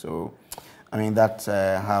offenses. So, I mean, that's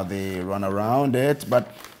how they run around it.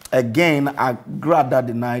 But again, Agrada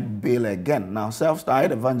denied bail again. Now,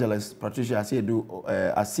 self-styled evangelist Patricia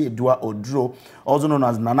Asiedua Odro, also known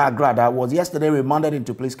as Nana Agrada, was yesterday remanded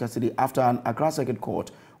into police custody after an Accra Circuit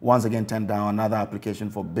Court once again turned down another application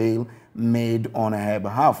for bail made on her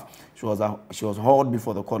behalf. She was hauled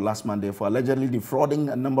before the court last Monday for allegedly defrauding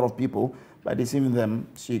a number of people by deceiving them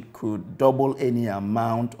she could double any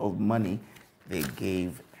amount of money they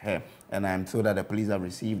gave her. And I'm told that the police have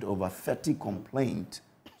received over 30 complaints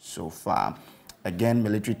so far. Again,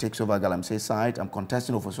 military takes over Galamsey site. I'm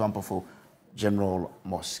contesting over Swampo for General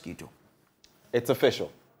Mosquito. It's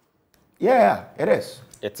official. Yeah, it is.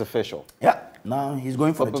 It's official. Yeah. Now he's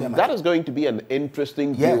going for the chairman. That is going to be an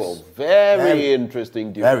interesting duel. Very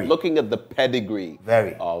interesting duel. Very. Looking at the pedigree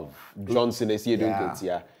of Johnson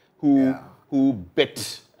Esiedunketia, who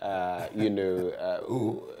bit,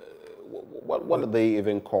 what do they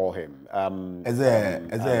even call him? What's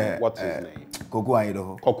his name? Koku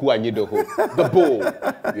Anyidoho. The bull,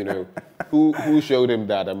 who showed him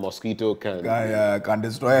that a mosquito can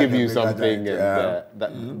destroy give you something,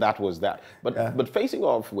 and that was that. But facing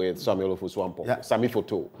off with Samuel Ofuswampo, Sami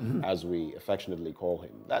Foto, as we affectionately call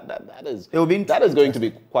him, that is going to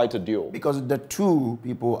be quite a duel. Because the 2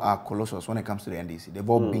 people are colossals when it comes to the NDC. They've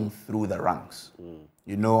all been through the ranks.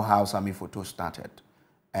 You know how Sami Foto started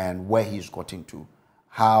and where he's gotten to.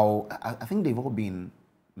 How I think they've all been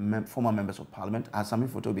former members of parliament. Has Sami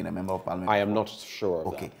Foto been a member of parliament? I am not sure.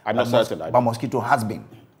 Okay. I'm not certain. But Mosquito has been.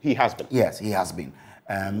 He has been. Yes, he has been.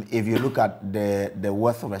 If you look at the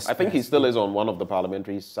worth of I think he still is on one of the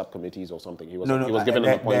parliamentary subcommittees or something. He was given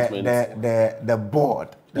an appointment. The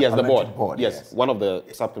board. Yes, the board. Yes, one of the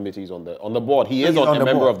subcommittees on the board. He is a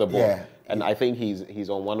member of the board. Yeah. And I think he's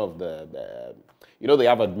on one of the they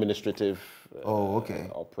have administrative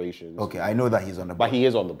operations. Okay, I know that he's on the board. But he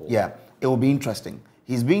is on the board. Yeah, it will be interesing.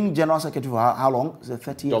 He's been general secretary for how long? Is it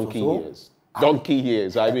 30 years Donkey years. Donkey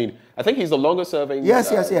years. I mean, I think he's the longest serving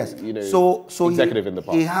yes. executive in the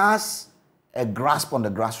party. He has a grasp on the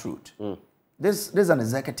grassroots. this is an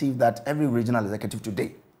executive that every regional executive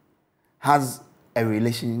today has a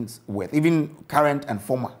relations with, even current and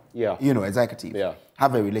former, executives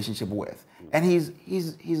have a relationship with, and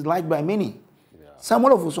he's liked by many.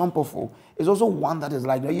 Samuel Ofosu-Ampofo is also one that is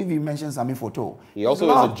like, you mentioned Sami Foto. He also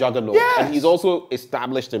is a juggernaut, and he's also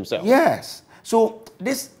established himself. Yes. So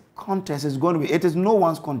this contest is going to be, it is no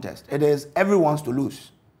one's contest. It is everyone's to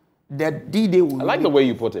lose. That D-Day will... I like the way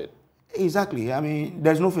you put it. Exactly. I mean,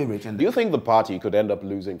 there's no favorite in there. Do you think the party could end up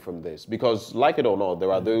losing from this? Because, like it or not,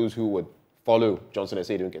 there are those who would follow Johnson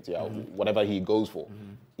Asiedu Nketia, whatever he goes for.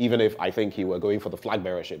 Even if I think he were going for the flag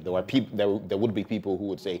bearership, there would be people who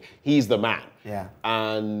would say, he's the man. Yeah.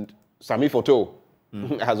 And Sami Foto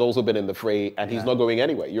has also been in the fray, and he's not going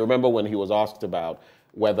anywhere. You remember when he was asked about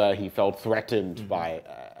whether he felt threatened by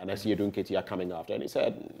an Asiedu Nketia coming after, and he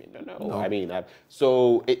said, no. I mean,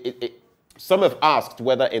 so some have asked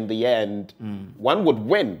whether in the end one would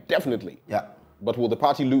win, definitely. Yeah. But will the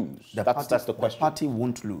party lose? That's the question. The party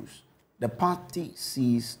won't lose. The party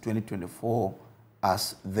sees 2024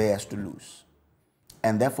 as theirs to lose.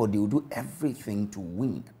 And therefore, they will do everything to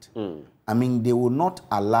win it. I mean, they will not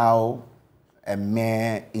allow a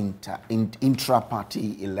mere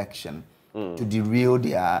intra-party election to derail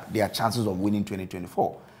their chances of winning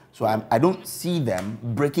 2024. So I don't see them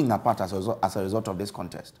breaking apart as a result of this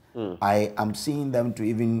contest. I am seeing them to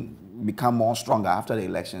even become more stronger after the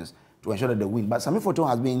elections to ensure that they win. But Sami Foto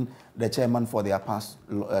has been the chairman for their past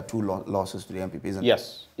 2 losses to the MPP, isn't it?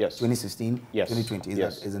 Yes. 2016, 2020,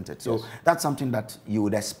 isn't it? So that's something that you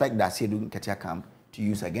would expect that Asiedu Nketia camp to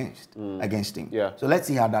use against him. Yeah. So let's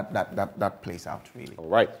see how that plays out, really. All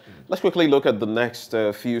right. Let's quickly look at the next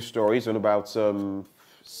few stories. In about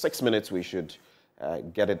 6 minutes, we should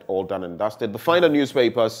get it all done and dusted. The Finder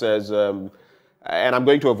newspaper says, and I'm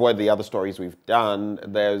going to avoid the other stories we've done,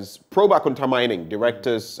 there's Probe Akunta Mining,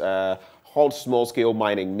 directors halt small-scale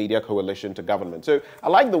mining media coalition to government. So I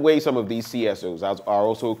like the way some of these CSOs are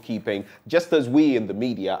also keeping, just as we in the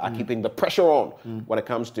media are keeping the pressure on when it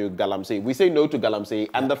comes to Galamsey. We say no to Galamsey,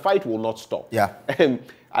 and the fight will not stop. Yeah.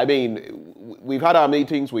 I mean, we've had our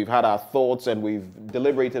meetings, we've had our thoughts, and we've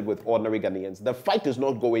deliberated with ordinary Ghanaians. The fight is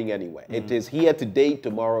not going anywhere. It is here today,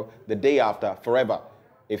 tomorrow, the day after, forever,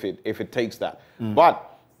 if it takes that. But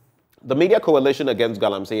the Media Coalition Against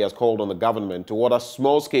Galamsey has called on the government to order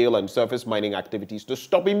small-scale and surface mining activities to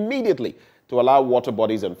stop immediately to allow water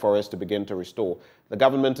bodies and forests to begin to restore. The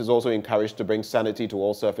government is also encouraged to bring sanity to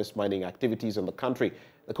all surface mining activities in the country.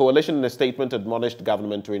 The coalition in a statement admonished the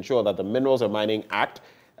government to ensure that the Minerals and Mining Act,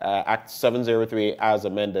 Act 703 as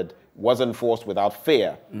amended, was enforced without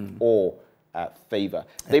fear or favor.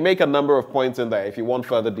 They make a number of points in there. If you want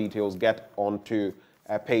further details, get onto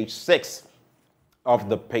page 6 of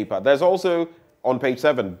the paper. There's also, on page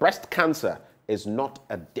 7, breast cancer is not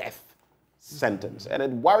a death sentence. And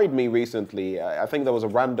it worried me recently. I think there was a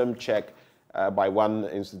random check by one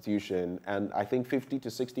institution, and I think 50 to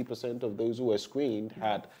 60% of those who were screened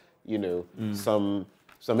had, some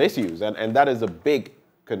issues. And that is a big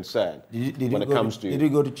concern when it comes to... Did you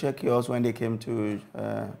go to check yours when they came to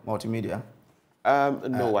multimedia?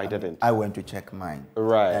 No, I didn't. I went to check mine.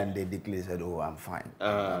 Right. And they declared, said, oh, I'm fine.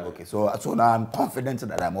 I'm okay. So now I'm confident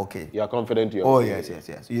that I'm okay. You're confident you're okay? Oh,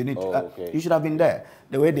 yes. You need to, you should have been there.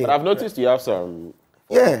 The way they... But I've noticed you have some...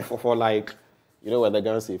 For like, when they're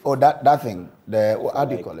going to say... Oh, that thing. How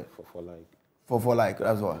do you call it? For like,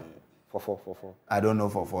 that's what? For. I don't know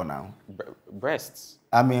for now. Breasts.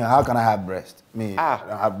 I mean, how can I have breast? I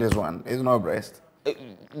don't have this one. It's not breast.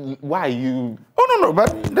 Why you? Oh no,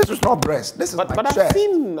 but this is not breast. This is my chest.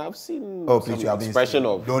 I've seen. Oh please, you haven't expression seen,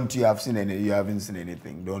 of. Don't you have seen any? You haven't seen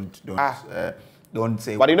anything. Don't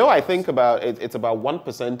say. But I think about it. It's about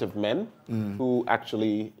 1% of men who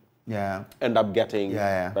actually end up getting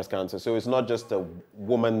breast cancer. So it's not just a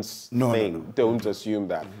woman's thing. No. Don't assume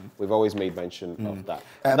that. We've always made mention of that.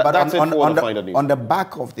 But that's on the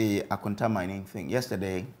back of the Akunta mining thing,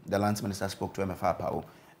 yesterday the Lands Minister spoke to MFR Pao.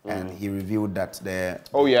 And he revealed that the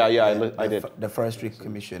Forestry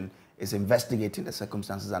Commission is investigating the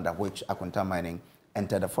circumstances under which Akunta mining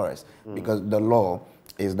entered the forest. Because the law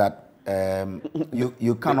is that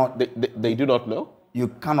you cannot... They do not know? You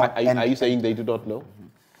cannot... Are you saying they do not know?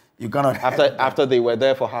 You cannot... After they were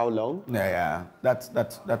there for how long? Yeah.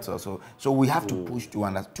 That's also... So we have to push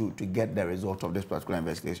to get the result of this particular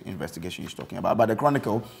investigation he's talking about. But the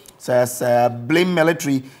Chronicle says, blame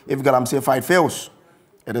military if Galamsey fight fails.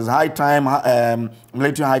 It is high time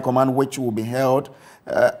military high command which will be held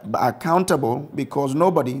accountable because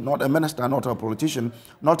nobody, not a minister, not a politician,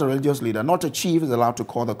 not a religious leader, not a chief is allowed to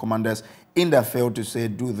call the commanders in their field to say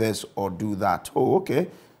do this or do that. Oh, okay.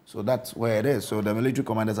 So that's where it is. So the military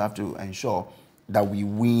commanders have to ensure that we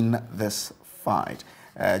win this fight.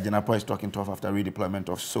 General Paul is talking tough after redeployment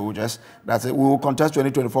of soldiers. That's it. We will contest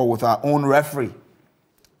 2024 with our own referee,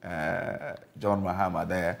 John Mahama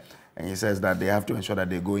there. And he says that they have to ensure that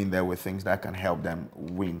they go in there with things that can help them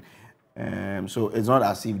win. So it's not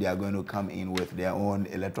as if they are going to come in with their own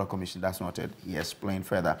electoral commission. That's not it. He explained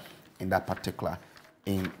further in that particular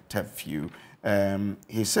interview.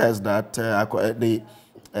 He says that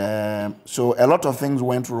so a lot of things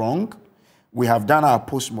went wrong. We have done our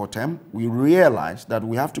post-mortem. We realized that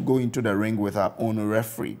we have to go into the ring with our own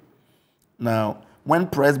referee. Now, when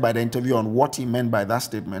pressed by the interviewer on what he meant by that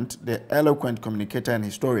statement, the eloquent communicator and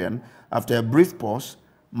historian, after a brief pause,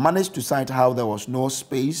 managed to cite how there was no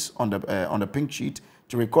space on the pink sheet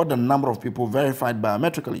to record the number of people verified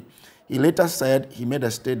biometrically. He later said he made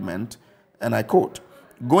a statement, and I quote,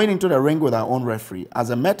 "Going into the ring with our own referee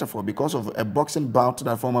as a metaphor because of a boxing bout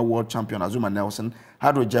that former world champion Azuma Nelson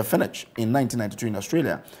had with Jeff Finich in 1992 in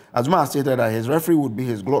Australia. Azuma stated that his referee would be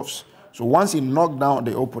his gloves. So once he knocked down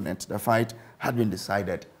the opponent, the fight had been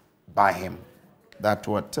decided by him." That's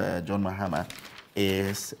what John Mahama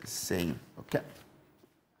is saying. Okay.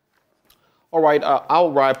 All right,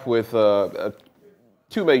 I'll wrap with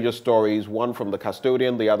two major stories, one from the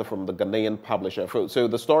custodian, the other from the Ghanaian publisher. So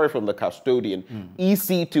the story from the custodian,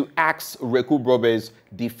 EC to axe Reku Brobe's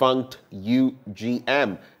defunct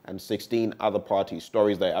UGM and 16 other parties.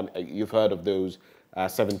 Stories there, you've heard of those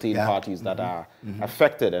 17 parties that are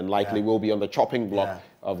affected and likely will be on the chopping block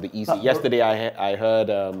of the EC. Yesterday I heard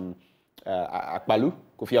Akbalu,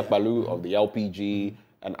 Kofi Akbalu of the LPG,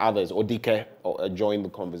 and others, Odike, join the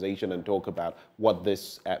conversation and talk about what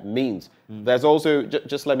this means. There's also,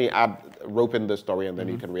 just let me rope in this story and then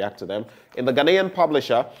you can react to them. In the Ghanaian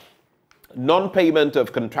publisher, non-payment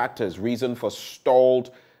of contractors, reason for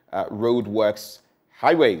stalled road works,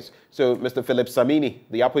 highways. So Mr. Philip Samini,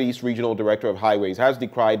 the Upper East Regional Director of Highways, has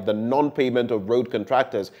decried the non-payment of road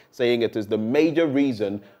contractors, saying it is the major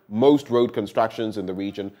reason most road constructions in the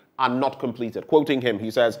region are not completed. Quoting him,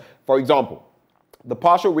 he says, for example, the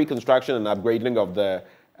partial reconstruction and upgrading of the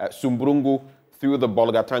Sumbrungu through the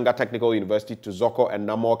Bolgatanga Technical University to Zoko and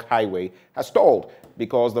Namok Highway has stalled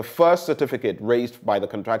because the first certificate raised by the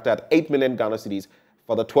contractor at 8 million Ghana cedis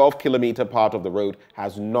for the 12-kilometer part of the road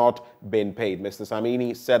has not been paid. Mr.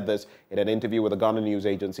 Samini said this in an interview with the Ghana News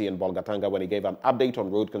Agency in Bolgatanga when he gave an update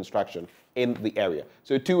on road construction in the area.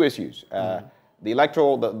 So two issues, the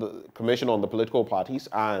electoral, the commission on the political parties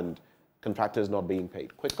and contractors not being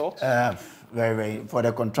paid. Quick thoughts? For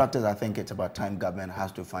the contractors, I think it's about time government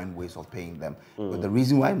has to find ways of paying them. But the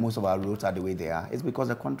reason why most of our roads are the way they are is because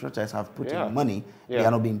the contractors have put in money, they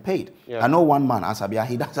are not being paid. I know one man, Asabia,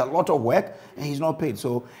 he does a lot of work and he's not paid.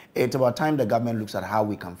 So it's about time the government looks at how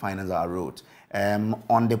we can finance our roads.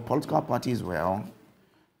 On the political parties, well,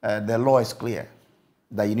 the law is clear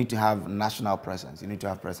that you need to have national presence. You need to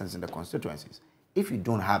have presence in the constituencies. If you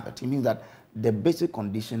don't have it, it means that the basic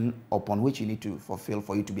condition upon which you need to fulfill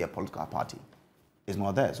for you to be a political party is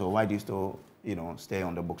not there. So why do you still, stay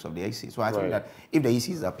on the books of the EC? So I think that if the EC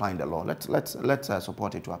is applying the law, let's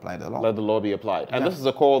support it to apply the law. Let the law be applied. And this is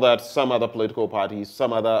a call that some other political parties,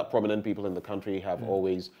 some other prominent people in the country have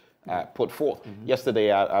always put forth.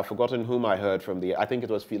 Yesterday, I've forgotten whom I heard from I think it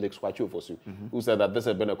was Felix Kwachufosu, who said that this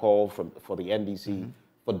had been a call for the NDC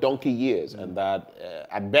for donkey years, and that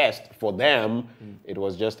at best for them it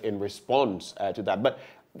was just in response to that. But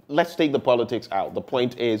let's take the politics out. The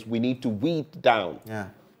point is we need to weed down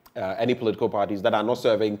any political parties that are not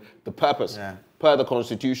serving the purpose per the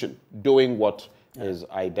Constitution, doing what is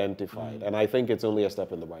identified. And I think it's only a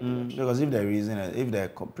step in the right direction. Because if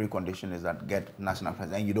the precondition is that get national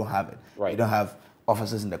presence and you don't have it, you don't have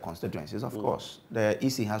officers in the constituencies, of course, the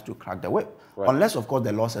EC has to crack the whip. Unless, of course,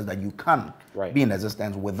 the law says that you can be in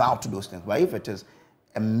existence without those things. But if it is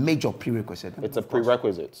a major prerequisite. It's a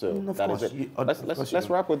prerequisite, so that is it. Let's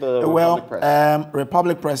wrap with the Republic Press.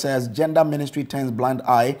 Republic Press says, gender ministry turns blind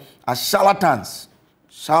eye as charlatans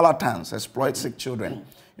exploit sick children.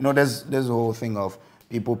 There's a whole thing of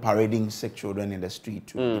people parading sick children in the street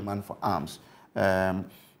to demand for arms. The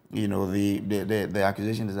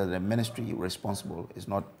accusation is that the ministry responsible is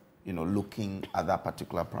not, looking at that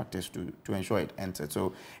particular practice to ensure it ends it.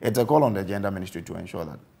 So it's a call on the gender ministry to ensure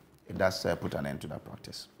that it does put an end to that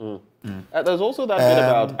practice. There's also that bit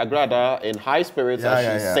about Agrada in high spirits as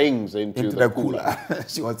she sings into the cooler.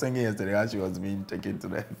 She was singing yesterday as she was being taken to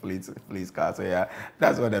the police car. So yeah,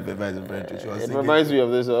 that's what the paper is referring to. She was it reminds me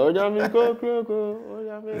of this. So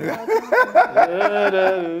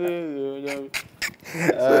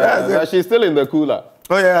she's still in the cooler.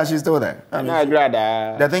 Oh yeah, she's still there. I mean,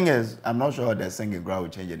 The thing is, I'm not sure that singing ground will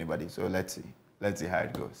change anybody. So let's see. Let's see how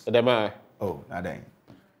it goes. Oh, not dang.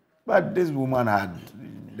 But this woman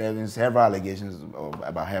there been several allegations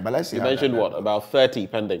about her. But let's see. You mentioned what? About 30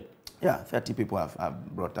 pending. Yeah, 30 people have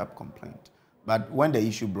brought up complaint. But when the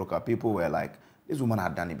issue broke up, people were like, this woman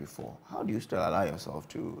had done it before. How do you still allow yourself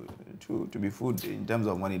to be fooled in terms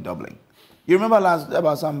of money doubling? You remember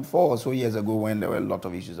about some 4 or so years ago when there were a lot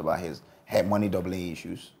of issues about her money doubling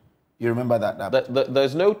issues? You remember that?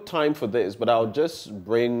 There's no time for this, but I'll just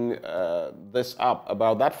bring this up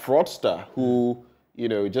about that fraudster who, you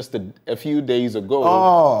know, just a few days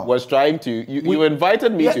ago was trying to. You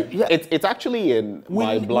invited me to. Yeah. It's actually in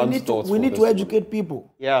my blunt thoughts. We need to educate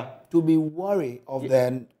people. Yeah. To be worried of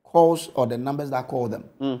the calls or the numbers that call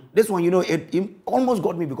them. This one, you know, it almost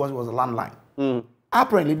got me because it was a landline.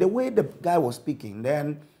 Apparently, the way the guy was speaking,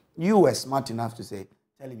 then you were smart enough to say,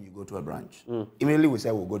 tell him you go to a branch. Immediately we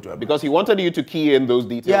said we'll go to a branch. Because he wanted you to key in those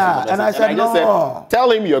details. Yeah, and I said, no. Said, tell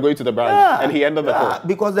him you're going to the branch. And he ended the call.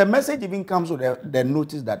 Because the message even comes with the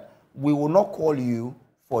notice that we will not call you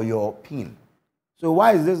for your PIN. So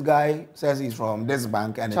why is this guy says he's from this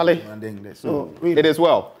bank and he's doing this? So really, it is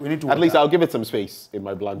well. We need to at least I'll give it some space in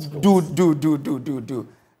my blunt thoughts. Do.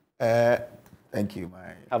 Thank you,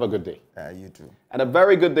 Have a good day. You too. And a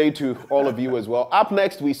very good day to all of you as well. Up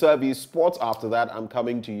next, we serve you sports. After that, I'm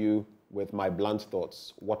coming to you with my blunt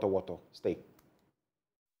thoughts. Water. Stay.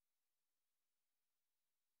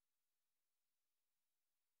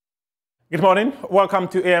 Good morning. Welcome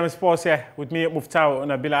to AM Sports here with me, Muftau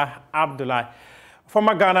Nabila Abdullah.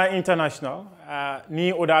 Former Ghana international,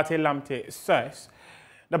 Ni Odate Lamte, says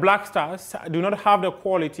the Black Stars do not have the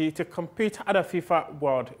quality to compete at the FIFA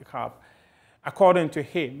World Cup. According to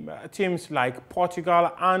him, teams like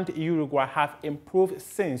Portugal and Uruguay have improved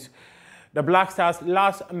since the Black Stars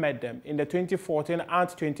last met them in the 2014 and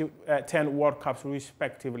 2010 World Cups,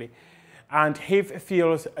 respectively. And he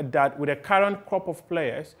feels that with the current crop of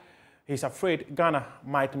players, he's afraid Ghana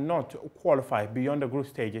might not qualify beyond the group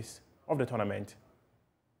stages of the tournament.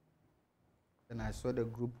 When I saw the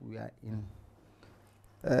group we are in,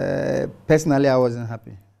 personally, I wasn't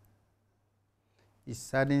happy. It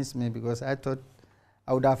saddens me because I thought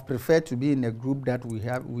I would have preferred to be in a group that we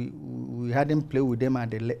hadn't played with them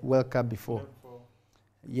at the World Cup before.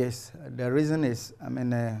 Yes, the reason is, I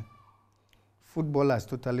mean, football has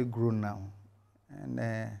totally grown now. And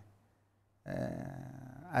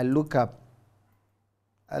I look at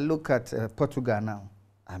Portugal now.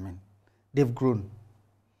 I mean, they've grown.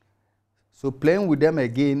 So playing with them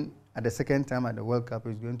again at the second time at the World Cup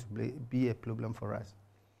is going to be a problem for us.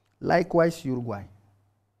 Likewise, Uruguay.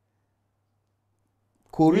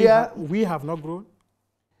 Korea. We have not grown.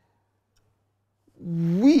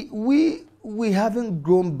 We haven't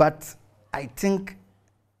grown, but I think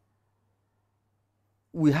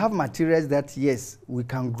we have materials that yes, we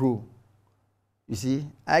can grow. You see,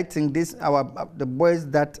 I think the boys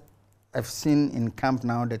that I've seen in camp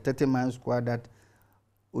now, the 30-man squad that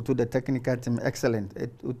to the technical team, excellent.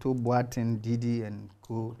 Uto, Boateng, Didi, and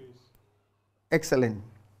Co. Excellent.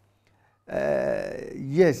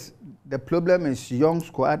 Yes, the problem is young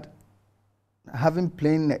squad having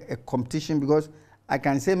played a competition, because I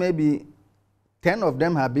can say maybe 10 of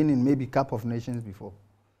them have been in maybe Cup of Nations before.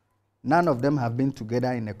 None of them have been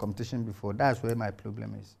together in a competition before. That's where my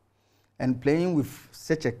problem is. And playing with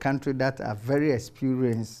such a country that are very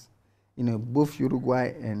experienced, you know, both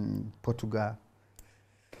Uruguay and Portugal,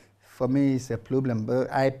 for me, it's a problem. But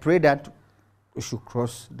I pray that we should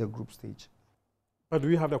cross the group stage. But do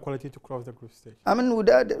we have the quality to cross the group stage? I mean,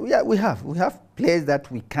 we have players that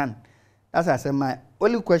we can. As I said, my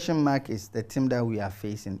only question mark is the team that we are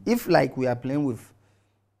facing. If, like, we are playing with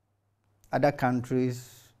other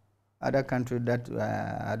countries that,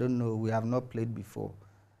 I don't know, we have not played before,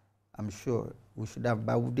 I'm sure we should have.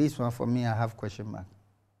 But with this one, for me, I have question mark.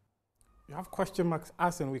 You have question marks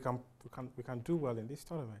as in we can do well in this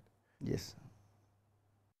tournament? Yes.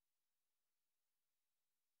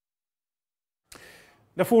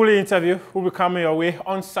 The full interview will be coming your way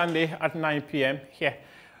on Sunday at 9 p.m. here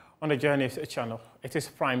on the Journeys channel. It is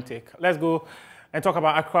Prime Take. Let's go and talk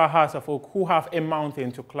about Accra Hearts of Oak, who have a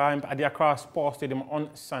mountain to climb at the Accra Sports Stadium on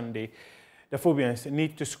Sunday. The Phobians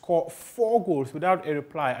need to score 4 goals without a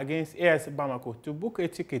reply against AS Bamako to book a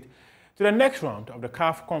ticket to the next round of the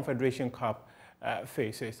CAF Confederation Cup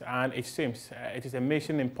phases. And it seems it is a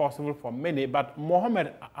mission impossible for many, but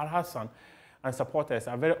Mohamed Al-Hassan and supporters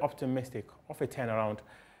are very optimistic of a turnaround.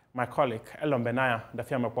 My colleague, Elon Benaya, the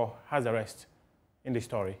Fiamapo, has the rest in the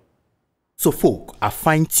story. So folk are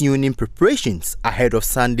fine-tuning preparations ahead of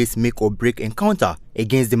Sunday's make-or-break encounter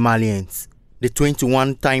against the Malians. The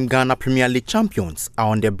 21-time Ghana Premier League champions are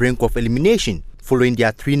on the brink of elimination following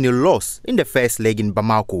their 3-0 loss in the first leg in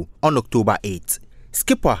Bamako on October 8.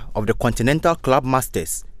 Skipper of the Continental Club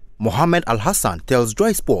Masters, Mohamed Al-Hassan, tells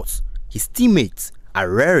Joy Sports his teammates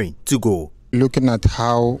are raring to go. Looking at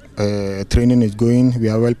how training is going, we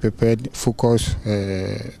are well prepared, focused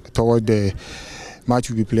towards the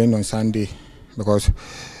match we'll be playing on Sunday. Because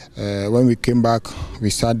when we came back,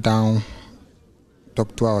 we sat down,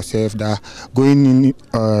 talked to ourselves that going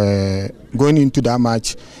into that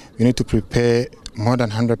match, we need to prepare more than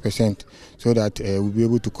 100% so that we'll be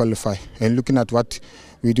able to qualify. And looking at what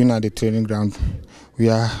we're doing at the training ground, we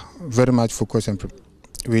are very much focused and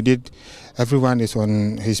everyone is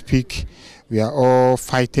on his peak. We are all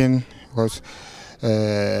fighting because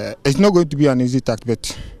it's not going to be an easy task,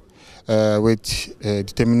 but with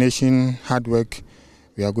determination, hard work,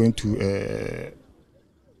 we are going to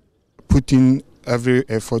put in every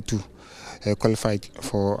effort to qualify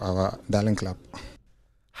for our darling club.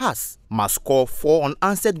 Hearts must score 4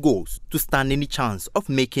 unanswered goals to stand any chance of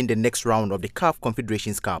making the next round of the CAF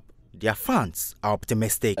Confederations Cup. Their fans are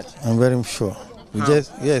optimistic. I'm very sure.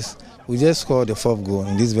 We just scored the 4th goal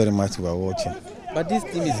in this very match we are watching. But this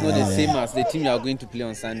team is not the same as the team you are going to play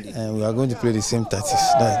on Sunday. And we are going to play the same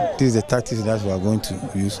tactics. This is the tactics that we are going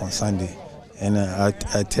to use on Sunday. And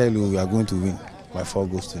I tell you, we are going to win by 4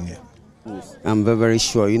 goals to 0. I'm very, very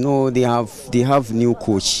sure. You know, they have new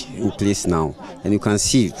coach in place now, and you can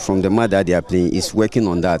see from the match that they are playing, is working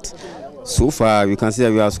on that. So far, you can see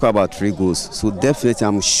that we have scored about 3 goals. So definitely,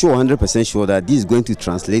 I'm sure, 100% sure that this is going to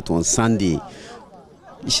translate on Sunday.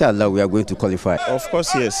 Inshallah, we are going to qualify. Of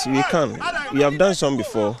course, yes, we can. We have done some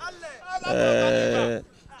before.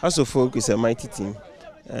 House of Folk is a mighty team.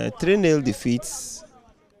 3-0 defeats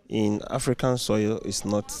in African soil is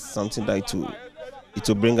not something that it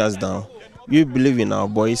will bring us down. We believe in our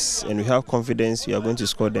boys and we have confidence we are going to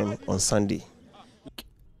score them on Sunday.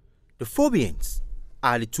 The Phobians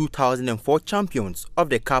are the 2004 champions of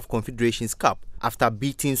the CAF Confederations Cup after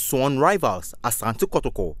beating sworn rivals Asante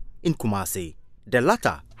Kotoko in Kumasi. The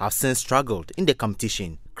latter have since struggled in the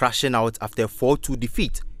competition, crashing out after a 4-2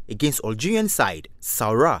 defeat against Algerian side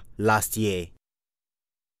Saoura last year.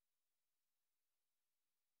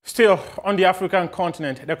 Still on the African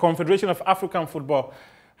continent, the Confederation of African Football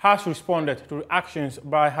has responded to reactions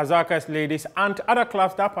by Hazaka's ladies and other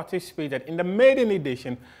clubs that participated in the maiden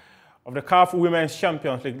edition of the CAF Women's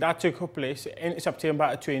Champions League that took place in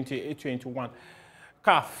September 2021.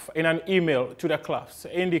 CAF, in an email to the clubs,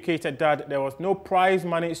 indicated that there was no prize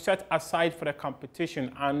money set aside for the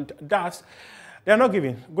competition and thus they are not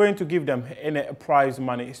going to give them any prize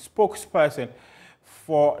money. Spokesperson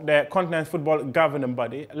for the Continent Football Governing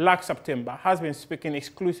Body, last September, has been speaking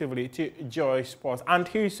exclusively to Joy Sports, and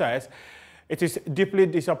he says it is deeply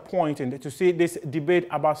disappointing to see this debate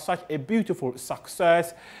about such a beautiful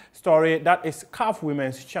success story that is CAF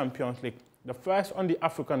Women's Champions League, the first on the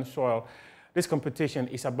African soil. This competition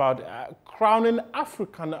is about crowning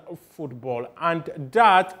African football, and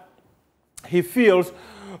that he feels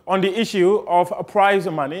on the issue of prize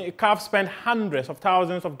money. CAF spent hundreds of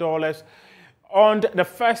thousands of dollars on the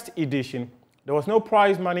first edition. There was no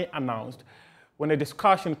prize money announced. When the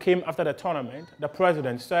discussion came after the tournament, the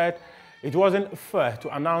president said it wasn't fair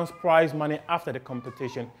to announce prize money after the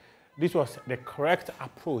competition. This was the correct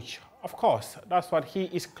approach. Of course, that's what he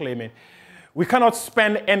is claiming. We cannot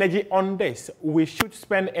spend energy on this. We should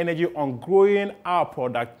spend energy on growing our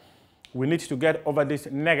product. We need to get over this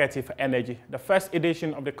negative energy. The first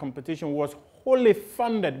edition of the competition was wholly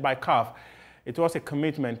funded by CAF. It was a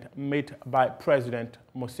commitment made by President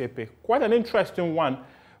Mosepe. Quite an interesting one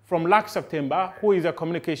from last September, who is the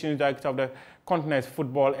communications director of the Continent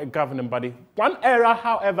Football Governing Body. One area,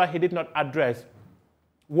 however, he did not address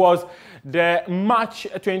was the March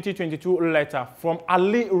 2022 letter from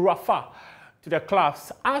Ali Rafa to the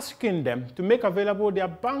clubs asking them to make available their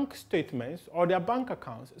bank statements or their bank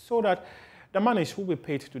accounts so that the monies will be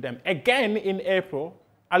paid to them. Again, in April,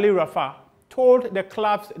 Ali Rafa told the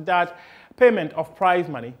clubs that payment of prize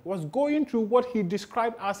money was going through what he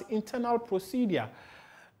described as internal procedure.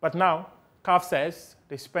 But now, CAF says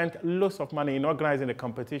they spent lots of money in organizing the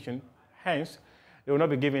competition, hence, they will not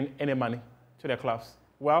be giving any money to the clubs.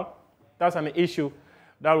 Well, that's an issue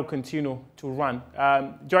that will continue to run.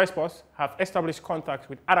 Joy Sports have established contacts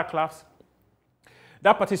with other clubs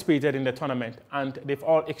that participated in the tournament, and they've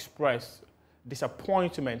all expressed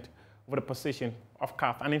disappointment over the position of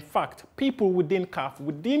CAF. And in fact, people within CAF,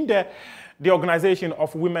 within the organization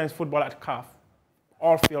of women's football at CAF,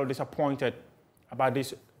 all feel disappointed about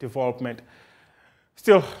this development.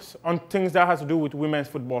 Still, on things that has to do with women's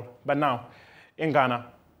football, but now in Ghana,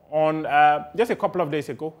 On just a couple of days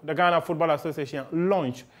ago, the Ghana Football Association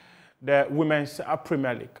launched the Women's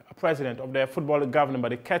Premier League. President of the football government,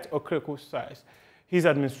 the Ket Okreku, says his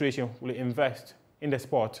administration will invest in the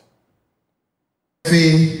sport.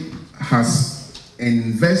 FA has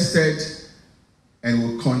invested and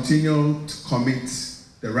will continue to commit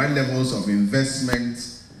the right levels of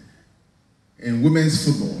investment in women's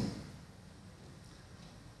football.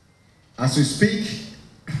 As we speak,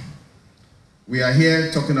 we are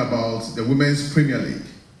here talking about the Women's Premier League.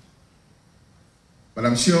 But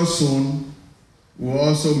I'm sure soon we'll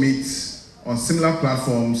also meet on similar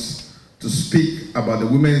platforms to speak about the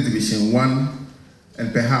Women's Division 1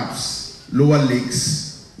 and perhaps lower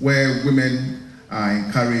leagues where women are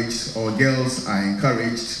encouraged or girls are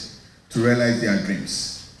encouraged to realize their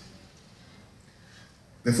dreams.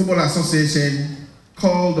 The Football Association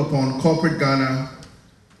called upon corporate Ghana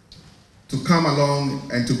to come along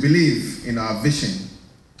and to believe in our vision,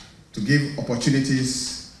 to give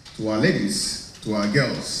opportunities to our ladies, to our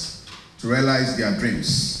girls, to realize their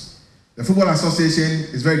dreams. The Football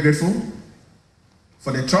Association is very grateful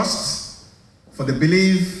for the trust, for the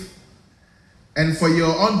belief, and for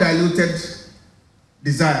your undiluted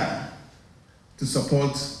desire to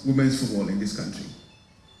support women's football in this country.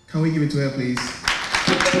 Can we give it to her, please?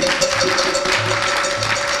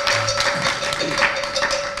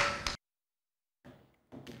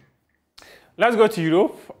 Let's go to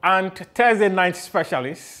Europe, and Thursday night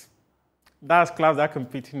specialists, that's clubs that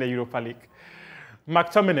compete in the Europa League.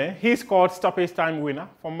 McTominay, he scored stoppage time winner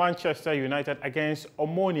for Manchester United against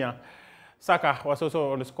Omonia. Saka was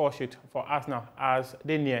also on the score sheet for Arsenal as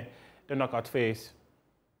they near the knockout phase.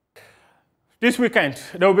 This weekend,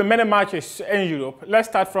 there will be many matches in Europe. Let's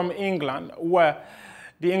start from England, where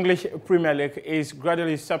the English Premier League is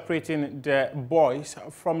gradually separating the boys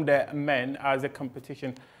from the men as the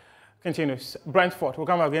competition continues. Brentford will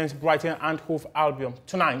come against Brighton and Hove Albion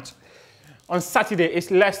tonight. On Saturday, it's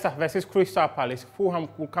Leicester versus Crystal Palace. Fulham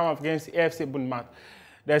will come up against AFC Bournemouth.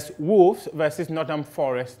 There's Wolves versus Nottingham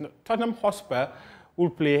Forest. Tottenham Hotspur will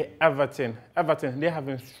play Everton. Everton, they have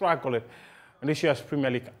been struggling in this year's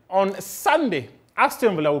Premier League. On Sunday,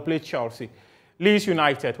 Aston Villa will play Chelsea. Leeds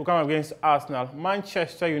United will come up against Arsenal.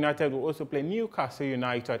 Manchester United will also play Newcastle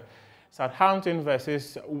United. Southampton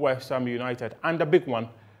versus West Ham United. And the big one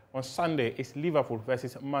on Sunday is Liverpool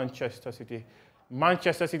versus Manchester City.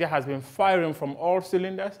 Manchester City has been firing from all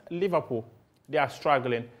cylinders. Liverpool, they are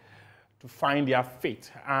struggling to find their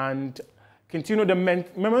feet and continue the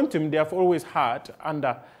momentum they have always had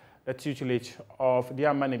under the tutelage of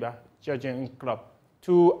their manager, Jurgen Klopp.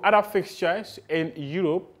 To other fixtures in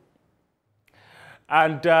Europe,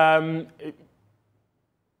 and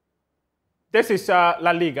this is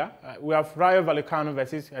La Liga. We have Rayo Vallecano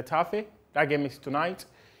versus Getafe. That game is tonight.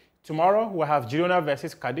 Tomorrow, we have Girona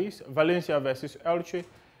versus Cadiz, Valencia versus Elche,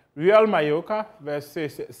 Real Mallorca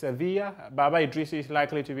versus Sevilla. Baba Idrissi is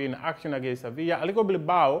likely to be in action against Sevilla. Atletico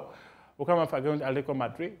Bilbao will come up against Atletico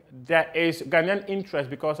Madrid. There is Ghanaian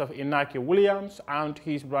interest because of Inaki Williams and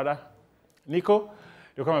his brother Nico.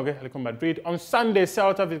 They'll come up against Atletico Madrid. On Sunday,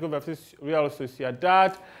 Celta Vigo versus Real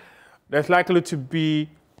Sociedad. There's likely to be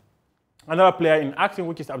another player in action,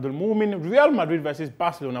 which is Abdul Mumin. Real Madrid versus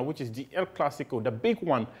Barcelona, which is the El Clasico, the big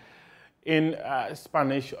one in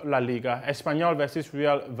Spanish La Liga. Espanyol versus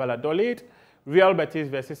Real Valladolid, Real Betis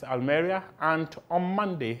versus Almeria, and on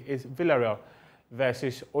Monday is Villarreal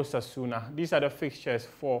versus Osasuna. These are the fixtures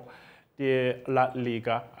for the La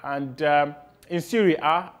Liga. And in Serie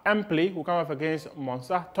A, Empoli will come up against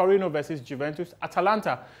Monza, Torino versus Juventus,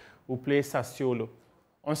 Atalanta will play Sassuolo.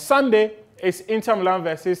 On Sunday, it's Inter Milan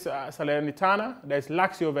versus Salernitana, there's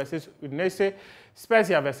Lazio versus Udinese,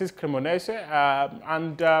 Spezia versus Cremonese,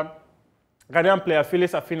 and Ghanaian player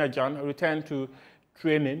Phyllis Afina-Jan returned to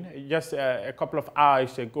training just a couple of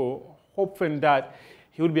hours ago, hoping that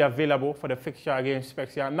he would be available for the fixture against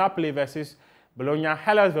Spezia. Napoli versus Bologna.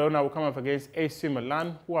 Hellas Verona will come up against AC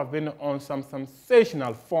Milan, who have been on some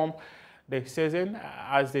sensational form this season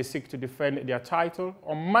as they seek to defend their title.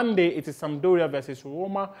 On Monday, it is Sampdoria versus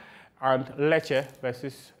Roma and Lecce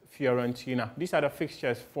versus Fiorentina. These are the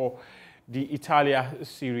fixtures for the Italia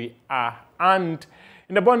Serie A. And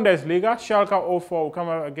in the Bundesliga, Schalke 04 will come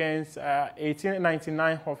up against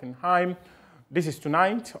 1899 Hoffenheim. This is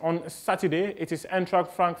tonight. On Saturday, it is Eintracht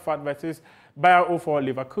Frankfurt versus Bayer 04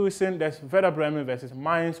 Leverkusen. There's Werder Bremen versus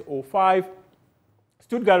Mainz 05.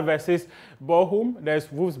 Stuttgart versus Bochum. There's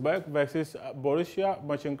Wolfsburg versus Borussia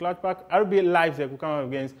Mönchengladbach. RB Leipzig will come up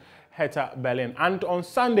against Hertha Berlin. And on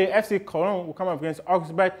Sunday, FC Cologne will come up against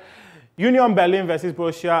Augsburg. Union Berlin versus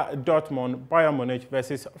Borussia Dortmund. Bayern Munich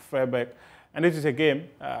versus Freiburg. And this is a game.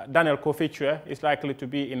 Daniel Kofi is likely to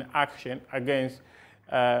be in action against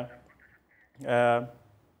Bayern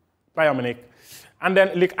Munich. And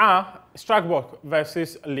then Ligue 1, Strasbourg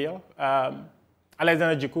versus Lille.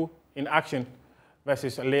 Alexander Djikou in action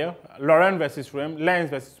versus Lille. Lorient versus Reims. Lens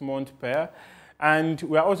versus Montpellier. And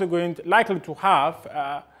we are also likely to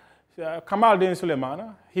have Kamaldeen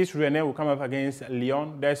Sulemana. His Rennes will come up against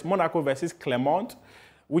Lyon. There's Monaco versus Clermont,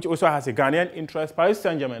 which also has a Ghanaian interest. Paris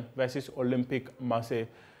Saint-Germain versus Olympique Marseille.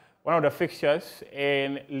 One of the fixtures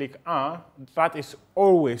in Ligue 1 that is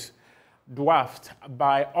always dwarfed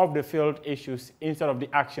by off-the-field issues instead of the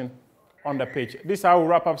action on the pitch. This is how we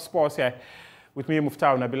wrap up sports here. With me,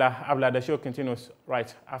 Muftau Nabila Abla. The show continues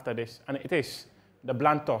right after this. And it is the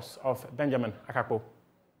blunt toss of Benjamin Akakpo.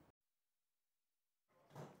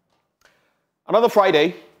 Another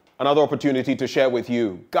Friday, another opportunity to share with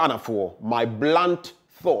you Ghana for my blunt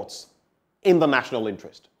thoughts in the national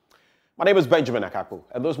interest. My name is Benjamin Akakpo,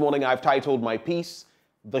 and this morning I've titled my piece,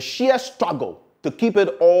 The Sheer Struggle to Keep It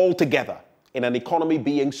All Together in an Economy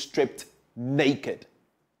Being Stripped Naked.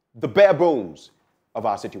 The bare bones of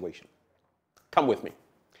our situation. Come with me.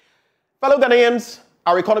 Fellow Ghanaians,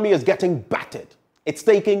 our economy is getting battered. It's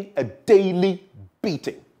taking a daily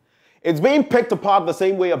beating. It's being picked apart the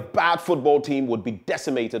same way a bad football team would be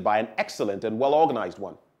decimated by an excellent and well-organized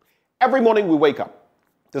one. Every morning we wake up,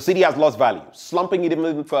 the cedi has lost value, slumping it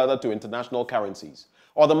even further to international currencies.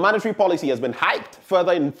 Or the monetary policy has been hiked,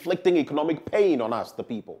 further inflicting economic pain on us, the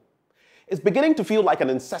people. It's beginning to feel like an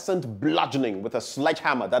incessant bludgeoning with a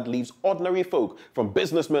sledgehammer that leaves ordinary folk, from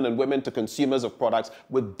businessmen and women to consumers of products,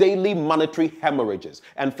 with daily monetary hemorrhages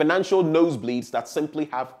and financial nosebleeds that simply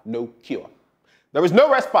have no cure. There is no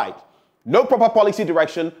respite, no proper policy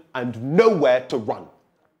direction, and nowhere to run.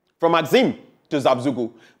 From Maxim to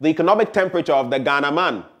Zabzugu, the economic temperature of the Ghana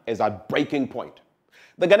man is at breaking point.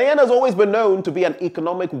 The Ghanaian has always been known to be an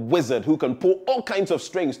economic wizard who can pull all kinds of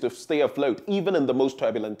strings to stay afloat, even in the most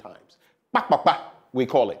turbulent times. Bah, bah, bah, we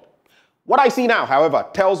call it. What I see now, however,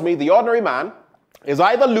 tells me the ordinary man is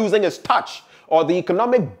either losing his touch or the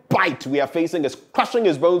economic bite we are facing is crushing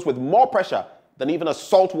his bones with more pressure than even a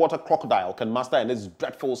saltwater crocodile can muster in its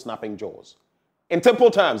dreadful snapping jaws. In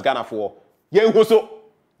simple terms, Ghana for,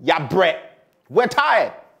 we're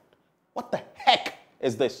tired. What the heck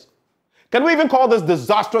is this? Can we even call this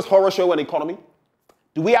disastrous horror show an economy?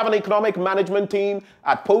 Do we have an economic management team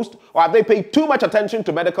at post, or have they paid too much attention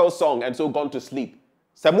to medical song and so gone to sleep?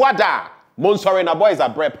 Semwada, Monsore na boys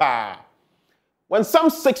are brepa. When some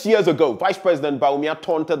 6 years ago, Vice President Bawumia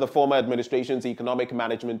taunted the former administration's economic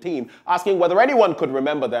management team, asking whether anyone could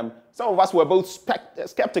remember them, some of us were both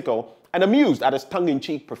skeptical and amused at his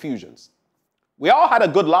tongue-in-cheek profusions. We all had a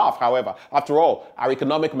good laugh, however. After all, our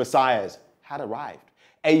economic messiahs had arrived.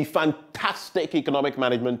 A fantastic economic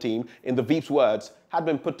management team, in the Veep's words, had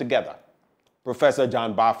been put together. Professor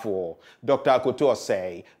John Bafo, Dr. Akoto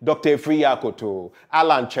Osei, Dr. Efria Akoto,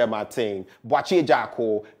 Alan Chemating, Boachi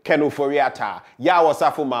Jako, Ken Oforiata, Yawo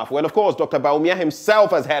Safo-Mafo, and of course, Dr. Bawumia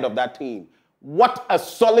himself as head of that team. What a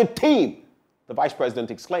solid team, the Vice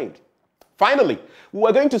President exclaimed. Finally, we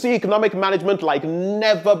are going to see economic management like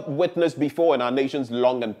never witnessed before in our nation's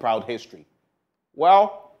long and proud history.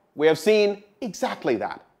 Well, we have seen exactly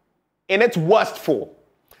that, in its worst form.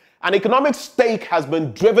 An economic stake has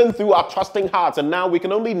been driven through our trusting hearts, and now we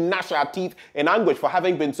can only gnash our teeth in anguish for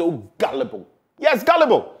having been so gullible. Yes,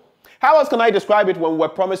 gullible. How else can I describe it when we're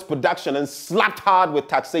promised production and slapped hard with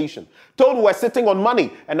taxation? Told we're sitting on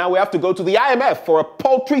money, and now we have to go to the IMF for a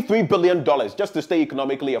paltry $3 billion just to stay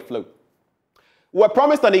economically afloat. We're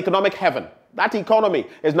promised an economic heaven. That economy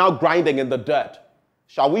is now grinding in the dirt.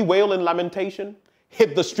 Shall we wail in lamentation?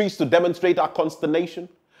 Hit the streets to demonstrate our consternation?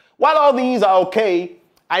 While all these are okay,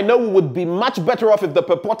 I know we would be much better off if the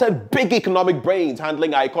purported big economic brains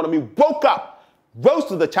handling our economy woke up, rose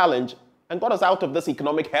to the challenge, and got us out of this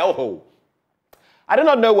economic hellhole. I do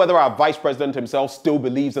not know whether our Vice President himself still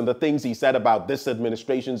believes in the things he said about this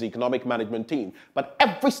administration's economic management team, but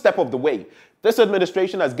every step of the way, this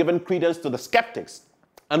administration has given credence to the skeptics,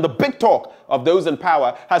 and the big talk of those in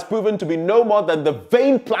power has proven to be no more than the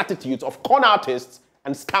vain platitudes of con artists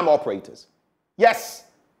and scam operators. Yes,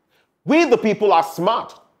 we the people are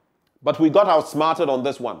smart, but we got outsmarted on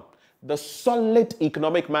this one. The solid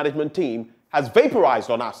economic management team has vaporized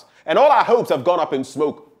on us, and all our hopes have gone up in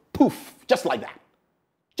smoke. Poof, just like that.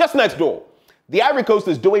 Just next door, the Ivory Coast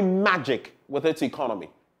is doing magic with its economy.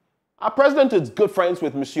 Our president is good friends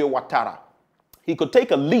with Monsieur Ouattara. He could take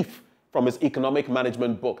a leaf from his economic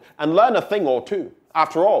management book and learn a thing or two.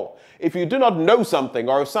 After all, if you do not know something,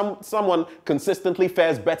 or if someone consistently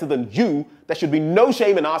fares better than you, there should be no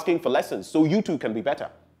shame in asking for lessons so you too can be better.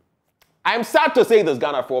 I am sad to say this,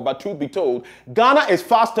 Ghana, but truth be told, Ghana is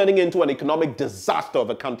fast turning into an economic disaster of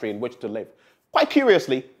a country in which to live. Quite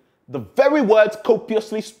curiously, the very words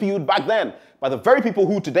copiously spewed back then by the very people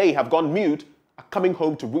who today have gone mute are coming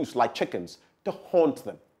home to roost like chickens to haunt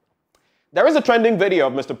them. There is a trending video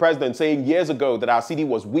of Mr. President saying years ago that our cedi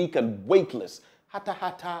was weak and weightless, hata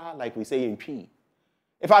hata, like we say in P.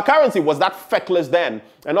 If our currency was that feckless then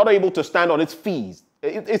and not able to stand on its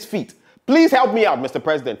feet, please help me out, Mr.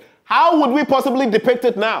 President. How would we possibly depict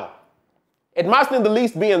it now? It must in the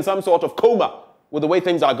least be in some sort of coma with the way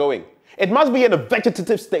things are going. It must be in a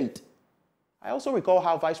vegetative state. I also recall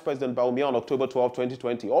how Vice President Bawumia on October 12,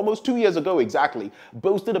 2020, almost 2 years ago exactly,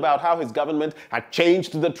 boasted about how his government had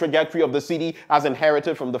changed the trajectory of the cedi as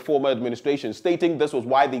inherited from the former administration, stating this was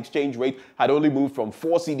why the exchange rate had only moved from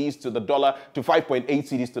 4 cedis to the dollar to 5.8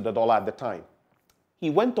 cedis to the dollar at the time.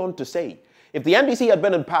 He went on to say, if the NDC had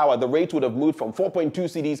been in power, the rate would have moved from 4.2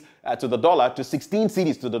 cedis to the dollar to 16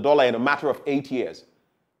 cedis to the dollar in a matter of 8 years.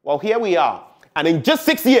 Well, here we are. And in just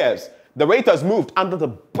 6 years, the rate has moved under the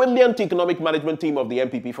brilliant economic management team of the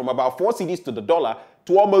MPP from about 4 cedis to the dollar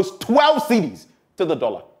to almost 12 cedis to the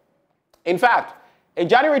dollar. In fact, in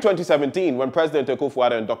January 2017, when President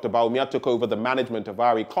Akakpo and Dr. Bawumia took over the management of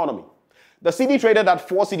our economy, the cedi traded at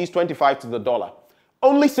 4 cedis 25 to the dollar.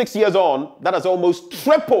 Only 6 years on, that has almost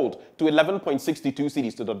tripled to 11.62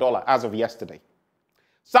 cedis to the dollar as of yesterday.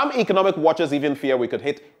 Some economic watchers even fear we could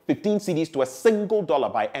hit 15 cedis to a single dollar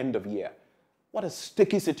by end of year. What a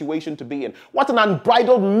sticky situation to be in. What an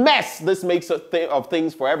unbridled mess this makes of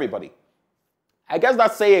things for everybody. I guess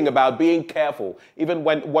that saying about being careful, even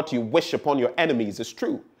when what you wish upon your enemies is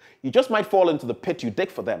true. You just might fall into the pit you dig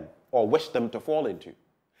for them or wish them to fall into.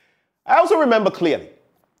 I also remember clearly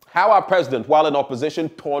how our president, while in opposition,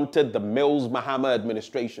 taunted the Mills Mahama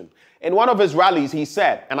administration. In one of his rallies, he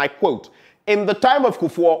said, and I quote, "In the time of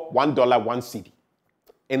Kufuor, $1, 1 cedi.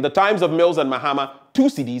 In the times of Mills and Mahama, 2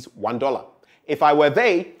 cedis, $1. If I were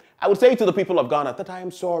they, I would say to the people of Ghana that I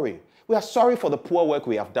am sorry. We are sorry for the poor work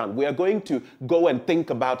we have done. We are going to go and think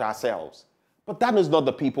about ourselves. But that is not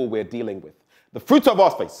the people we're dealing with. The fruits of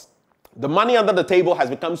office, the money under the table has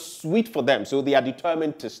become sweet for them, so they are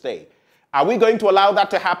determined to stay. Are we going to allow that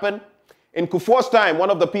to happen? In Kufuor's time,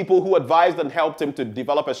 one of the people who advised and helped him to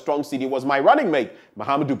develop a strong cedi was my running mate,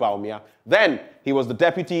 Mahamudu Bawumia. Then, he was the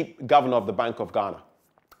deputy governor of the Bank of Ghana.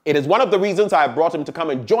 It is one of the reasons I have brought him to come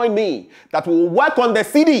and join me, that we will work on the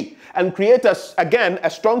cedi and create, again, a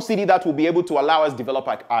strong cedi that will be able to allow us to develop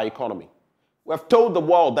our economy. We have told the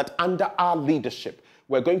world that under our leadership,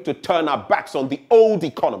 we're going to turn our backs on the old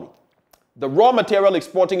economy, the raw material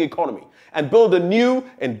exporting economy, and build a new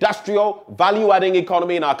industrial value-adding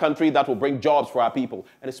economy in our country that will bring jobs for our people,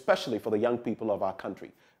 and especially for the young people of our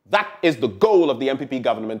country. That is the goal of the MPP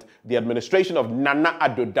government, the administration of Nana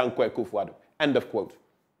Addo Dankwa Akufo-Addo. End of quote.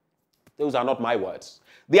 Those are not my words.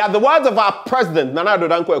 They are the words of our president, Nana Addo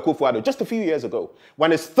Dankwa Akufo-Addo, just a few years ago,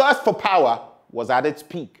 when his thirst for power was at its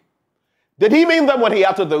peak. Did he mean them when he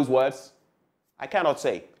uttered those words? I cannot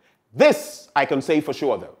say. This I can say for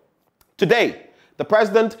sure, though. Today, the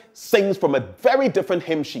president sings from a very different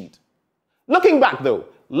hymn sheet. Looking back, though,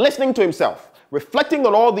 listening to himself, reflecting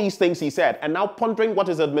on all these things he said, and now pondering what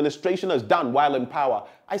his administration has done while in power,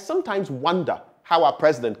 I sometimes wonder how our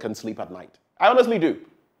president can sleep at night. I honestly do.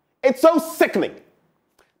 It's so sickening.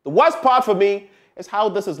 The worst part for me is how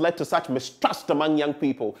this has led to such mistrust among young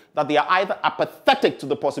people that they are either apathetic to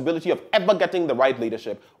the possibility of ever getting the right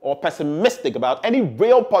leadership or pessimistic about any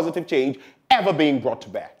real positive change ever being brought to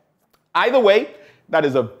bear. Either way, that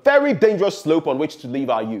is a very dangerous slope on which to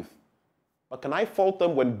leave our youth. But can I fault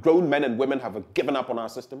them when grown men and women have given up on our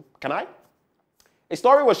system? Can I? A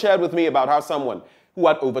story was shared with me about how someone who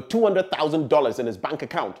had over $200,000 in his bank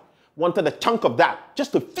account wanted a chunk of that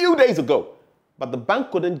just a few days ago, but the bank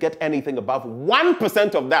couldn't get anything above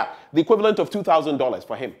 1% of that, the equivalent of $2,000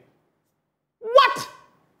 for him. What?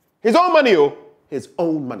 His own money, oh, his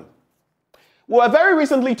own money. We were very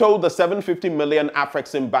recently told the $750 million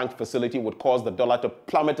Afrexim Bank facility would cause the dollar to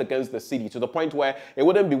plummet against the cedi to the point where it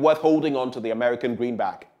wouldn't be worth holding on to the American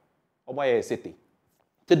greenback. Obaye City.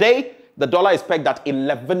 Today, the dollar is pegged at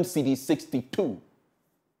 11 cedi 62.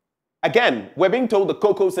 Again, we're being told the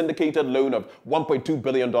cocoa syndicated loan of $1.2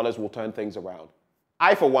 billion will turn things around.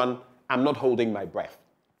 I, for one, am not holding my breath.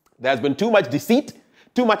 There's been too much deceit,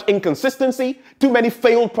 too much inconsistency, too many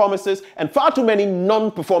failed promises, and far too many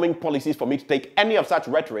non-performing policies for me to take any of such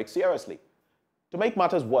rhetoric seriously. To make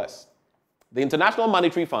matters worse, the International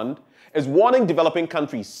Monetary Fund is warning developing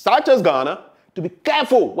countries such as Ghana to be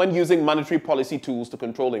careful when using monetary policy tools to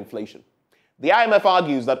control inflation. The IMF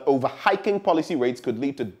argues that over-hiking policy rates could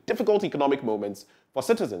lead to difficult economic moments for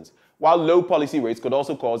citizens, while low policy rates could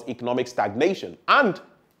also cause economic stagnation and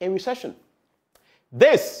a recession.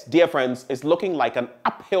 This, dear friends, is looking like an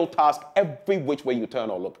uphill task every which way you turn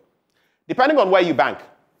or look. Depending on where you bank,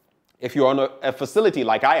 if you're on a facility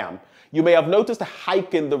like I am, you may have noticed a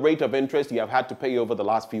hike in the rate of interest you have had to pay over the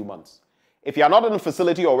last few months. If you are not in a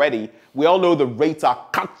facility already, we all know the rates are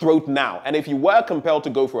cutthroat now. And if you were compelled to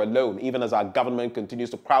go for a loan, even as our government continues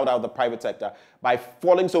to crowd out the private sector by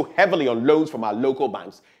falling so heavily on loans from our local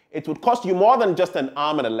banks, it would cost you more than just an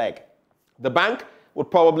arm and a leg. The bank would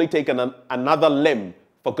probably take another limb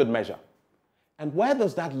for good measure. And where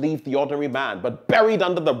does that leave the ordinary man but buried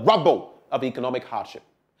under the rubble of economic hardship?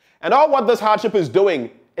 And all what this hardship is doing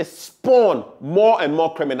is spawn more and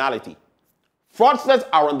more criminality. Fraudsters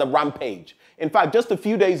are on the rampage. In fact, just a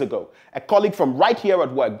few days ago, a colleague from right here at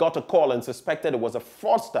work got a call and suspected it was a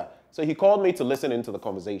fraudster, so he called me to listen into the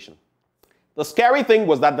conversation. The scary thing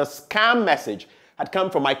was that the scam message had come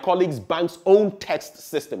from my colleague's bank's own text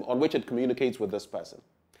system on which it communicates with this person.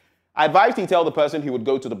 I advised he tell the person he would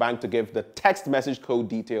go to the bank to give the text message code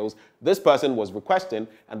details this person was requesting,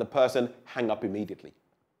 and the person hung up immediately.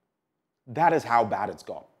 That is how bad it's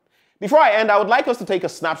got. Before I end, I would like us to take a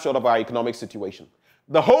snapshot of our economic situation,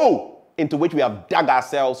 the hole into which we have dug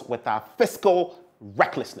ourselves with our fiscal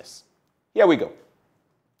recklessness. Here we go.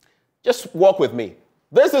 Just walk with me.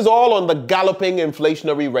 This is all on the galloping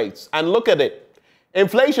inflationary rates. And look at it.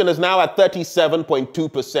 Inflation is now at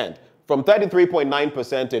 37.2% from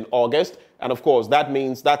 33.9% in August. And of course, that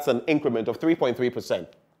means that's an increment of 3.3%.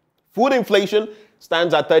 Food inflation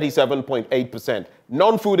stands at 37.8%.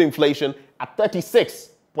 Non-food inflation at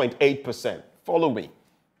 36.8%. Follow me.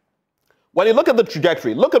 When you look at the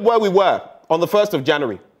trajectory, look at where we were on the 1st of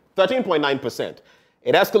January, 13.9%.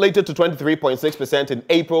 It escalated to 23.6% in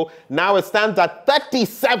April. Now it stands at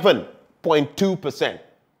 37.2%.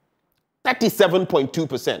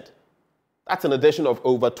 37.2%. That's an addition of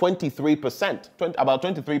over 23%, about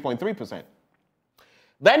 23.3%.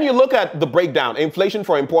 Then you look at the breakdown. Inflation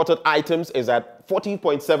for imported items is at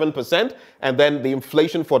 14.7%, and then the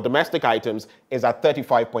inflation for domestic items is at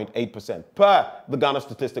 35.8% per the Ghana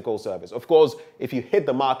Statistical Service. Of course, if you hit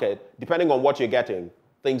the market, depending on what you're getting,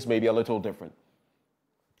 things may be a little different.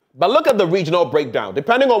 But look at the regional breakdown,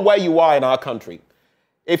 depending on where you are in our country.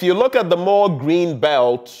 If you look at the more green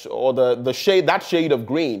belt or that shade of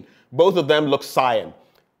green, both of them look cyan.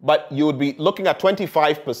 But you would be looking at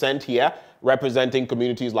 25% here, representing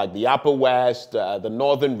communities like the Upper West, the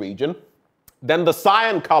northern region. Then the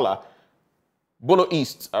cyan color, Bono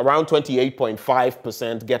East, around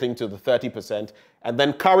 28.5%, getting to the 30%. And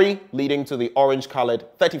then Curry, leading to the orange-colored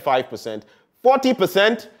 35%.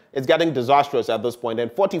 40% is getting disastrous at this point,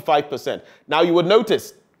 and 45%. Now you would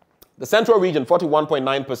notice the central region,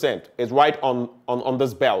 41.9%, is right on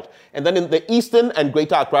this belt. And then in the eastern and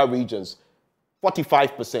greater Accra regions,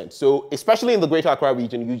 45%. So especially in the Greater Accra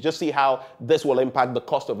region, you just see how this will impact the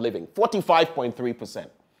cost of living. 45.3%.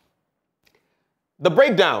 The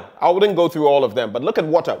breakdown, I wouldn't go through all of them, but look at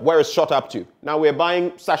water, where it's shot up to. Now we're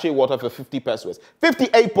buying sachet water for 50 pesos.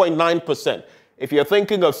 58.9%. If you're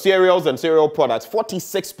thinking of cereals and cereal products,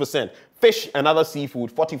 46%. Fish and other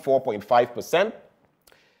seafood, 44.5%.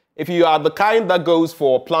 If you are the kind that goes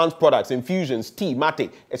for plant products, infusions, tea,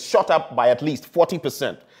 mate, it's shot up by at least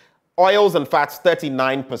 40%. Oils and fats,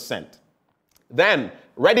 39%. Then,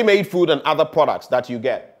 ready-made food and other products that you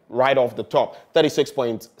get right off the top,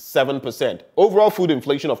 36.7%. Overall food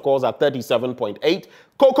inflation, of course, at 37.8%.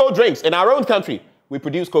 Cocoa drinks. In our own country, we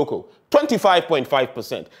produce cocoa,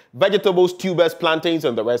 25.5%. Vegetables, tubers, plantains,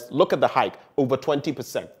 and the rest, look at the hike, over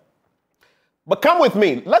 20%. But come with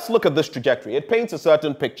me, let's look at this trajectory. It paints a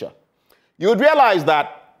certain picture. You would realize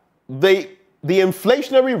that the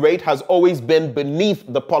inflationary rate has always been beneath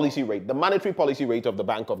the policy rate, the monetary policy rate of the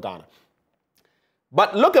Bank of Ghana.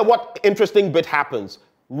 But look at what interesting bit happens.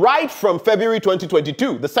 Right from February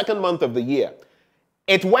 2022, the second month of the year,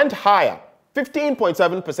 it went higher,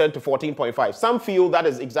 15.7% to 14.5%. Some feel that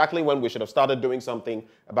is exactly when we should have started doing something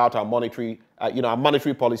about our monetary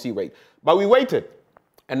policy rate. But we waited,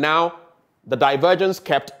 and now the divergence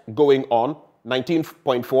kept going on,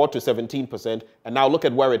 19.4% to 17%, and now look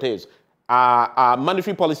at where it is. Our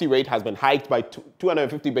monetary policy rate has been hiked by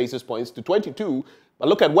 250 basis points to 22, but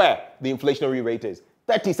look at where the inflationary rate is,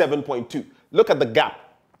 37.2. Look at the gap,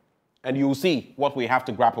 and you'll see what we have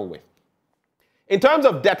to grapple with. In terms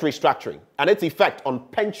of debt restructuring and its effect on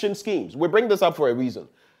pension schemes, we bring this up for a reason.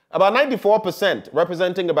 About 94%,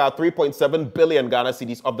 representing about 3.7 billion Ghana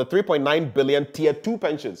cedis of the 3.9 billion Tier 2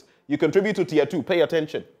 pensions. You contribute to Tier 2, pay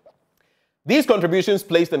attention. These contributions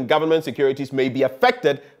placed in government securities may be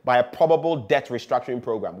affected by a probable debt restructuring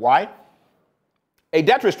program. Why? A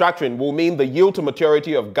debt restructuring will mean the yield to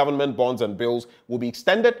maturity of government bonds and bills will be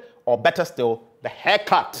extended, or better still, the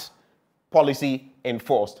haircut policy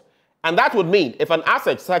enforced. And that would mean if an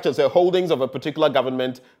asset such as the holdings of a particular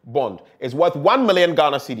government bond is worth 1 million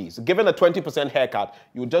Ghana cedis, given a 20% haircut,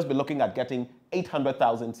 you would just be looking at getting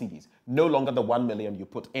 800,000 cedis, no longer the 1 million you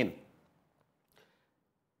put in.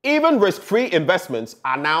 Even risk-free investments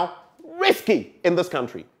are now risky in this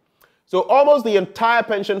country. So almost the entire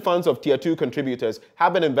pension funds of Tier 2 contributors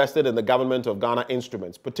have been invested in the government of Ghana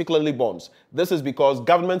instruments, particularly bonds. This is because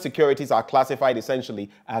government securities are classified essentially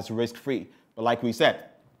as risk-free. But like we said,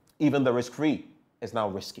 even the risk-free is now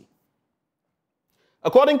risky.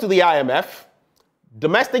 According to the IMF,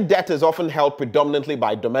 domestic debt is often held predominantly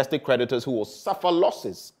by domestic creditors who will suffer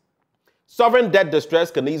losses. Sovereign debt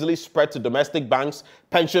distress can easily spread to domestic banks,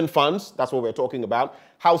 pension funds, that's what we're talking about,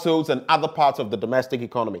 households and other parts of the domestic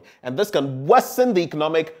economy. And this can worsen the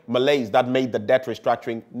economic malaise that made the debt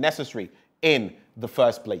restructuring necessary in the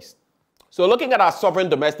first place. So looking at our sovereign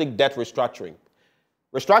domestic debt restructuring,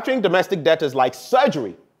 restructuring domestic debt is like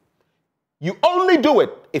surgery. You only do it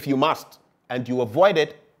if you must, and you avoid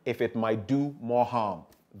it if it might do more harm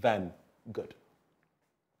than good.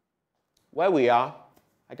 Where we are,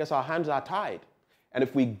 I guess our hands are tied. And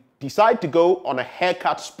if we decide to go on a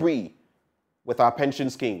haircut spree with our pension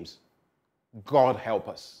schemes, God help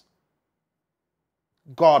us.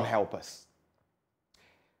 God help us.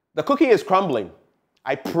 The cookie is crumbling.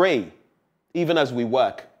 I pray, even as we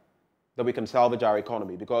work, that we can salvage our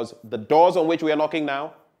economy, because the doors on which we are knocking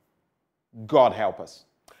now, God help us.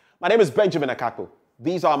 My name is Benjamin Akakpo.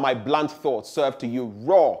 These are my blunt thoughts served to you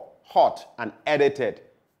raw, hot, and edited,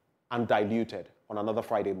 and diluted on another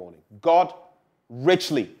Friday morning. God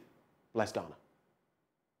richly bless Ghana.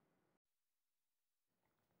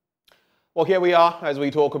 Well, here we are as we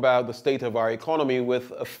talk about the state of our economy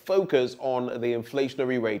with a focus on the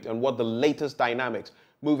inflationary rate and what the latest dynamics,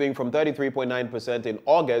 moving from 33.9% in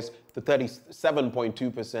August to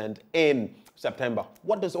 37.2% in September.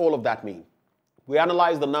 What does all of that mean? We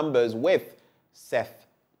analyze the numbers with Seth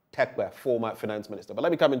Tekwe, former finance minister. But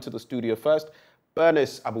let me come into the studio first.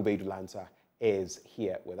 Bernice Abu-Baidoo Lansah is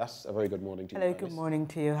here with us. A very good morning to you. Hello, good morning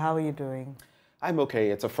to you. How are you doing? I'm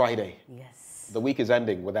okay. It's a Friday. Yes. The week is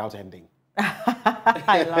ending without ending.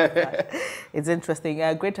 I love that. It's interesting.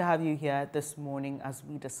 Great to have you here this morning as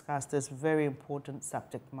we discuss this very important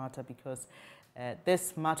subject matter, because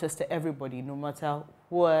this matters to everybody, no matter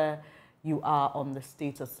where you are on the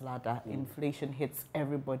status ladder. Inflation hits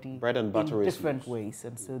everybody Bread and butter in different ways.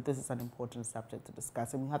 And so this is an important subject to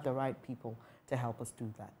discuss, and we have the right people to help us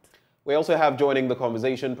do that. We also have joining the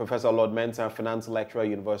conversation Professor Lord Mensah, finance lecturer,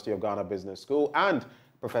 University of Ghana Business School, and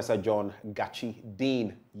Professor John Gachi,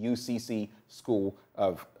 Dean, UCC School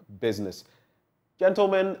of Business.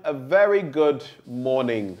 Gentlemen, a very good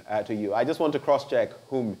morning to you. I just want to cross-check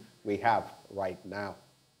whom we have right now.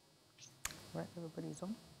 Right, everybody's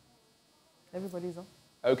on. Everybody's on.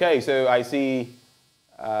 Okay, so I see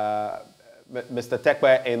Mr.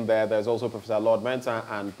 Tekwe in there. There's also Professor Lord Mensah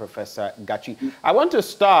and Professor Gachi. I want to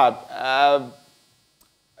start,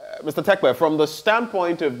 Mr. Tekwe, from the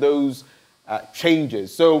standpoint of those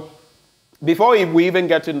changes. So before we even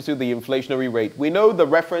get into the inflationary rate, we know the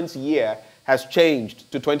reference year has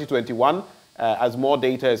changed to 2021 as more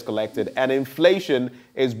data is collected, and inflation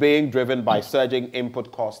is being driven by surging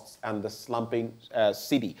input costs and the slumping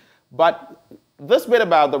cedi. But this bit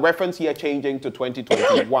about the reference year changing to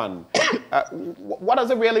 2021, what does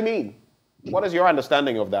it really mean? What is your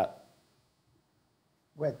understanding of that?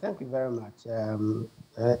 Well, thank you very much.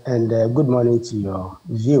 And good morning to your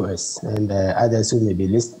viewers and others who may be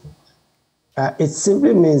listening. It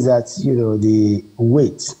simply means that, you know, the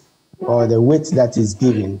weight or the weight that is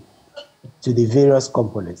given to the various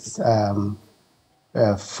components,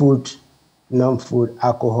 food, non-food,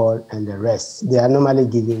 alcohol, and the rest, they are normally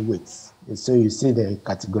given weights. And so you see the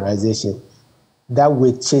categorization. That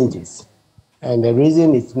weight changes. And the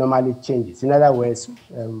reason it normally changes, in other words,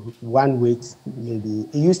 one weight, maybe,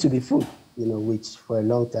 it used to be food, you know, which for a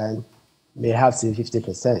long time may have, say,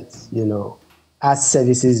 50%, you know, as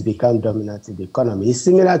services become dominant in the economy. It's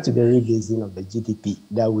similar to the rebasing of the GDP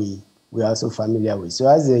that we are also familiar with. So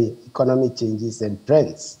as the economy changes and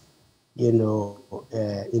trends, you know,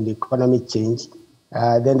 in the economic change,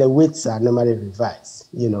 then the weights are normally revised,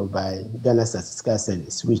 you know, by Ghana Statistical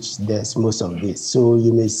Service, which does most of this. So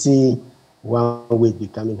you may see one weight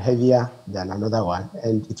becoming heavier than another one,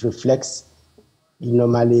 and it reflects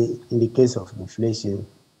normally, in the case of inflation,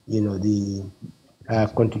 you know, the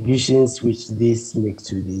contributions which this makes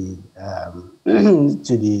to the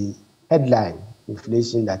to the headline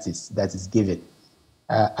inflation that is given.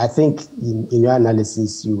 I think in your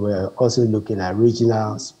analysis, you were also looking at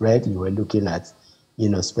regional spread. You were looking at,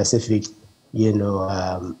 specific,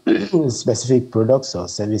 specific products or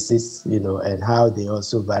services, and how they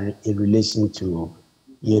also vary in relation to,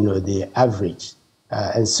 the average.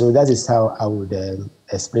 And so that is how I would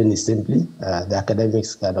explain it simply. The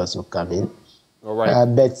academics can also come in. All right.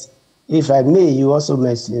 But if I may, you also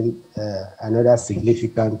mentioned another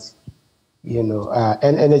significant, and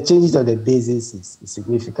the changes of the basis is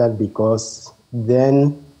significant because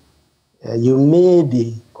then you may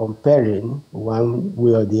be comparing one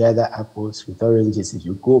way or the other apples with oranges if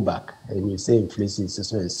you go back and you say inflation is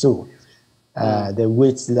so and so. The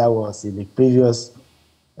weight that was in the previous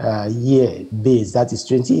year base, that is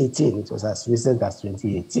 2018, it was as recent as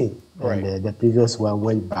 2018, right. And the previous one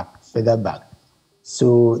went back, further back.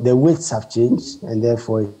 So the weights have changed, and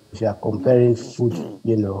therefore, if you are comparing food,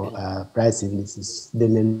 price indices, they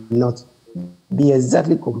may not be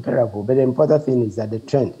exactly comparable. But the important thing is that the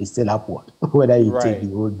trend is still upward, whether you take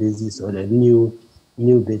the old basis or the new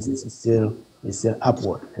basis, is still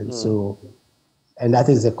upward, and so, and that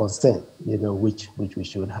is a concern, which we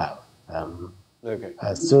should have. Okay.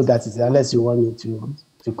 So that is, unless you want me to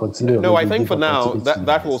continue. No, I think for now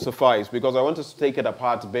that will suffice, because I want us to take it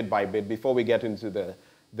apart bit by bit before we get into the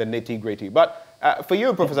nitty-gritty. But for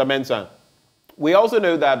you, Professor Mensah, we also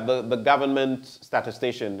know that the government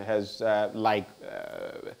statistician has, like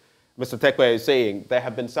Mr. Tekwe is saying, there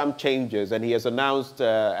have been some changes, and he has announced,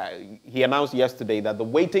 yesterday that the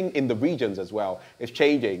weighting in the regions as well is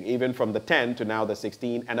changing, even from the 10 to now the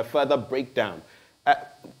 16, and a further breakdown.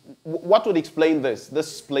 What would explain this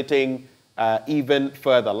splitting even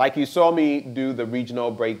further? Like you saw me do the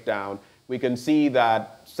regional breakdown, we can see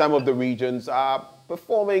that some of the regions are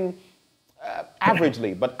performing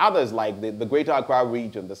averagely, but others like the Greater Accra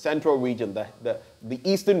region, the Central region, the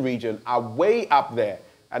Eastern region are way up there.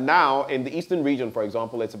 And now in the Eastern region, for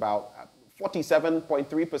example, it's about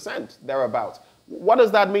 47.3%, thereabouts. What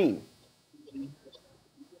does that mean?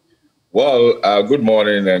 Well, good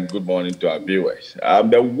morning and good morning to our viewers.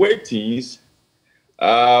 The weightings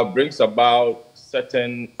brings about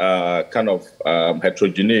certain kind of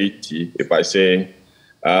heterogeneity, if I say,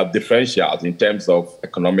 differentials in terms of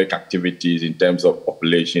economic activities, in terms of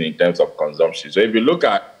population, in terms of consumption. So if you look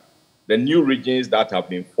at the new regions that have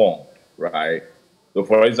been formed, right? So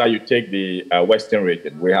for example, you take the Western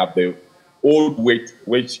region, we have the old weight,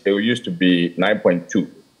 which it used to be 9.2.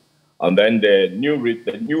 And then the new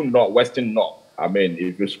North, Western North. I mean,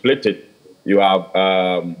 if you split it, you have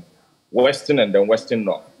Western and then Western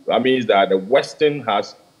North. That means that the Western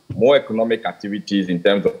has more economic activities in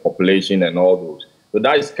terms of population and all those. So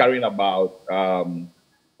that is carrying about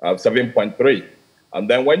 7.3. And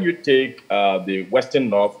then when you take the Western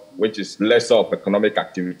North, which is lesser of economic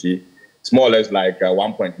activity, it's more or less like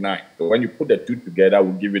 1.9. So when you put the two together,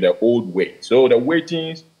 we'll give you the old weight. So the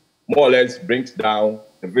weightings more or less brings down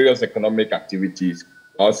the various economic activities.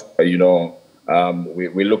 Us, we're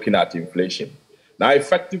looking at inflation. Now,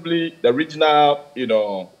 effectively, the regional,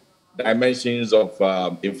 dimensions of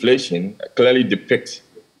inflation clearly depict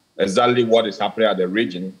exactly what is happening at the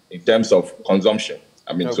region in terms of consumption.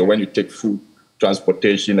 I mean, so when you take food,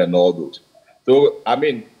 transportation, and all those. So, I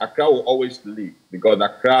mean, Accra will always lead because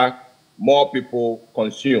Accra, more people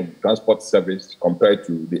consume transport service compared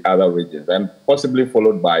to the other regions, and possibly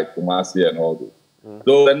followed by Kumasi and all those.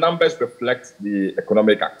 So the numbers reflect the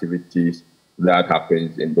economic activities that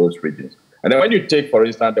happens in those regions. And then when you take, for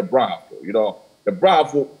instance, the Bravo, the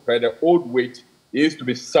Bravo, where the old weight used to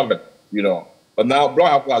be 7, but now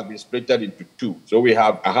Bravo has been split into 2. So we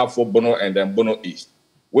have Ahafo, Bono, and then Bono East,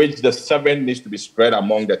 which the 7 needs to be spread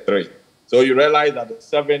among the 3. So you realize that the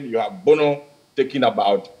 7, you have Bono taking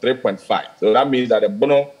about 3.5. So that means that the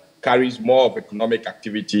Bono carries more of economic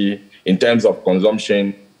activity in terms of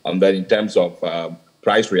consumption and then in terms of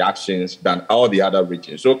price reactions than all the other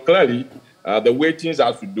regions. So clearly, the weightings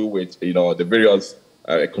has to do with, the various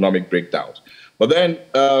economic breakdowns. But then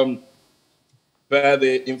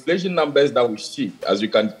the inflation numbers that we see, as you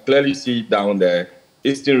can clearly see down there,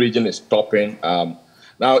 Eastern region is topping.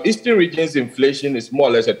 Now, Eastern region's inflation is more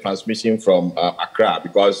or less a transmission from Accra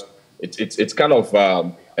because it's kind of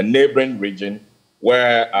a neighboring region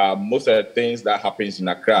where most of the things that happens in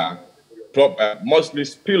Accra mostly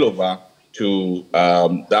spill over to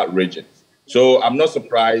that region. So I'm not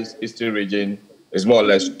surprised Eastern region is more or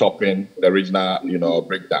less topping the regional,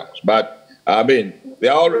 breakdowns. But I mean, they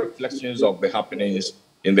are all reflections of the happenings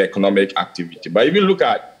in the economic activity. But if you look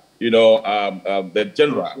at, the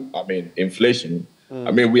general, inflation,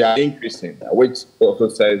 I mean, we are increasing, which also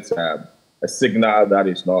sends a signal that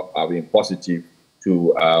is not being positive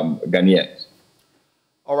to Ghanaians.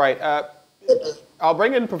 All right. I'll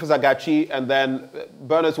bring in Professor Gachi, and then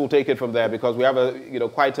Bernice will take it from there, because we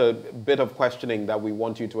have quite a bit of questioning that we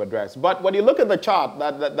want you to address. But when you look at the chart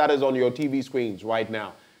that is on your TV screens right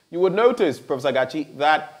now, you would notice, Professor Gachi,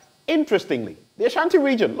 that interestingly, the Ashanti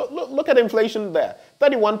region, look at inflation there,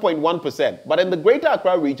 31.1%. But in the Greater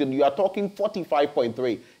Accra region, you are talking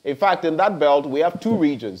 45.3%. In fact, in that belt, we have two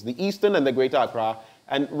regions, the Eastern and the Greater Accra,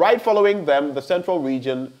 and right following them, the Central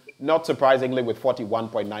region, not surprisingly, with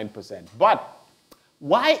 41.9%. But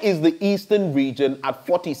why is the Eastern region at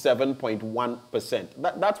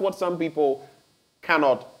 47.1%? That's what some people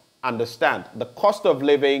cannot understand. The cost of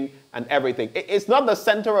living and everything. It's not the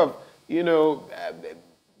center of,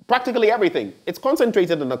 practically everything. It's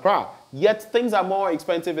concentrated in Accra, yet things are more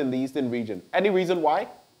expensive in the Eastern region. Any reason why?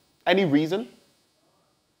 Any reason?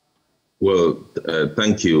 Well,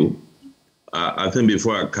 thank you. I think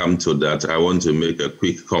before I come to that, I want to make a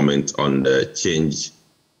quick comment on the change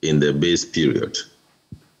in the base period.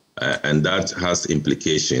 And that has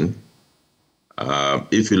implication.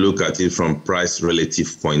 If you look at it from price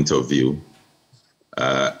relative point of view,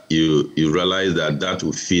 you realize that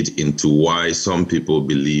will feed into why some people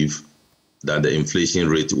believe that the inflation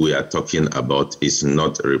rate we are talking about is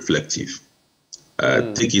not reflective.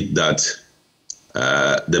 Take it that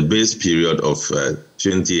the base period of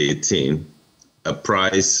 2018, a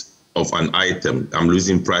price of an item, I'm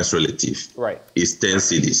losing price relative, right, is 10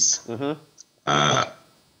 cedis.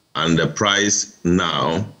 And the price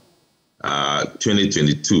now,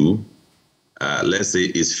 2022, let's say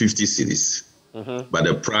is 50 cedis. But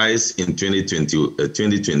the price in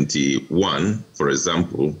 2021, for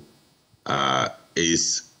example,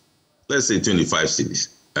 is, let's say 25 cedis.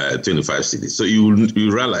 25 cedis. So you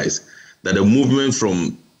realize that the movement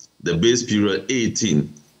from the base period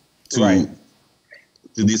 18 to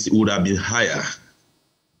this would have been higher.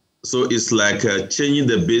 So it's like changing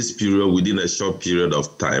the base period within a short period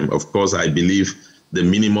of time. Of course, I believe the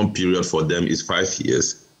minimum period for them is 5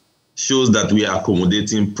 years. Shows that we are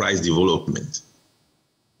accommodating price development.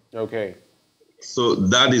 Okay. So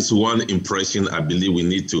that is one impression I believe we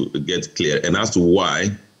need to get clear. And as to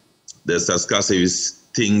why the Statistical Service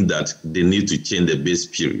think that they need to change the base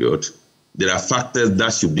period, there are factors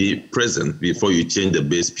that should be present before you change the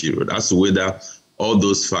base period, as to whether all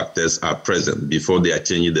those factors are present before they are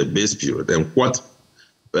changing the base period, and what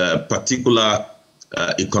particular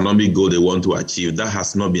economic goal they want to achieve. That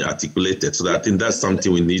has not been articulated. So I think that's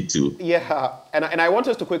something we need to. Yeah, and I want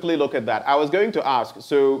us to quickly look at that. I was going to ask,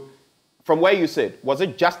 so from where you sit, was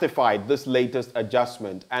it justified, this latest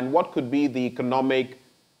adjustment? And what could be the economic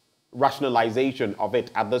rationalization of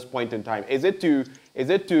it at this point in time? Is it to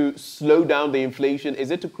slow down the inflation?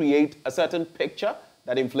 Is it to create a certain picture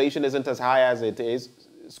that inflation isn't as high as it is?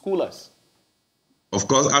 School us. Of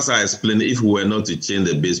course, as I explained, if we were not to change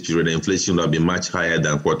the base period, the inflation would have been much higher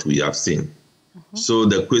than what we have seen. So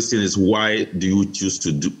the question is, why do you choose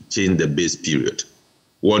to change the base period?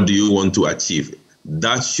 What do you want to achieve?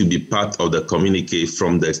 That should be part of the communique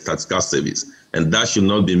from the Statistical Service, and that should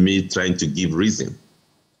not be me trying to give reason.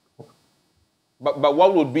 But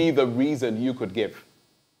what would be the reason you could give?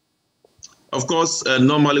 Of course,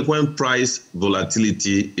 normally when price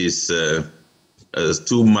volatility is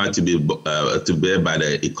too much to bear by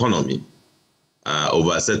the economy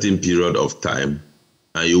over a certain period of time,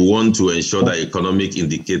 and you want to ensure that economic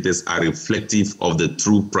indicators are reflective of the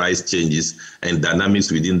true price changes and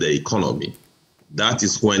dynamics within the economy, that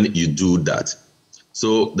is when you do that.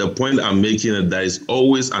 So the point I'm making is there is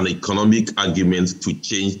always an economic argument to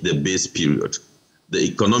change the base period. The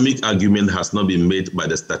economic argument has not been made by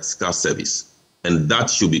the Statistical Service, and that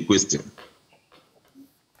should be questioned.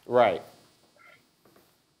 Right.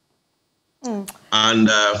 And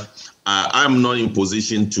I'm not in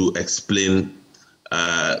position to explain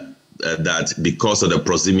that because of the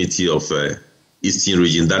proximity of Eastern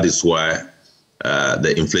region, that is why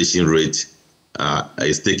the inflation rate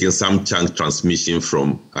is taking some chunk transmission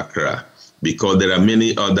from Accra, because there are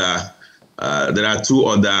many other. There are two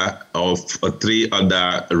other or three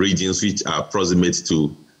other regions which are proximate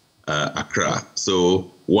to Accra.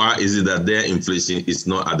 So why is it that their inflation is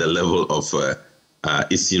not at the level of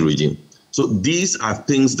Eastern region? So these are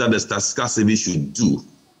things that the Statistical Service should do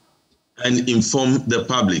and inform the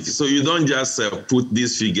public. So you don't just put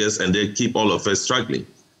these figures and then keep all of us struggling.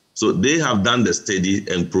 So they have done the study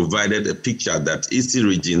and provided a picture that Eastern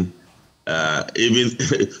region, even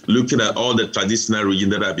looking at all the traditional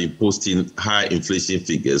regions that have been posting high inflation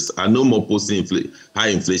figures, are no more posting high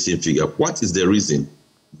inflation figure. What is the reason?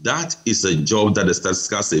 That is a job that the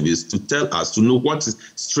statistical service to tell us, to know what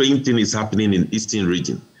strange thing is happening in Eastern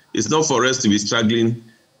region. It's not for us to be struggling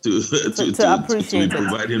to be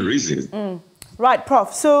providing reasons. Right,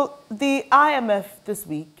 Prof. So the IMF this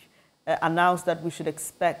week announced that we should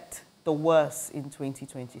expect the worst in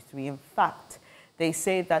 2023. In fact, they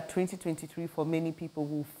say that 2023 for many people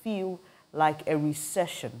will feel like a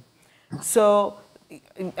recession. So,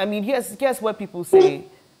 I mean, here's where people say,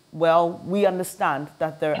 well, we understand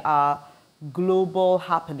that there are global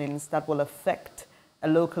happenings that will affect a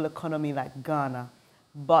local economy like Ghana.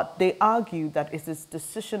 But they argue that it is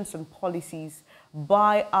decisions and policies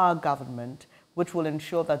by our government which will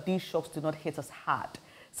ensure that these shocks do not hit us hard.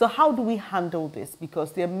 So how do we handle this?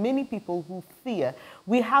 Because there are many people who fear.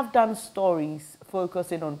 We have done stories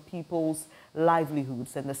focusing on people's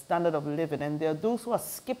livelihoods and the standard of living, and there are those who are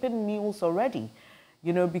skipping meals already,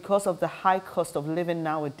 you know, because of the high cost of living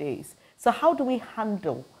nowadays. So how do we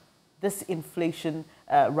handle this inflation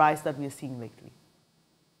rise that we are seeing lately?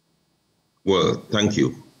 Well, thank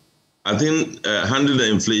you. I think handling the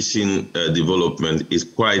inflation development is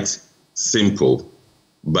quite simple,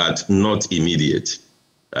 but not immediate.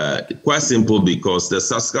 Quite simple because the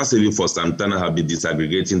statistical service for some time have been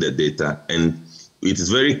disaggregating the data, and it is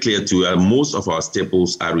very clear to us most of our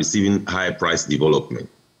staples are receiving high price development.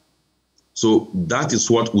 So that is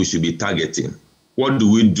what we should be targeting. What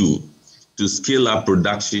do we do to scale up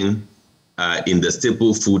production in the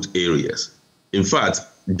staple food areas? In fact,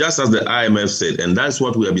 just as the IMF said, and that's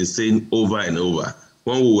what we have been saying over and over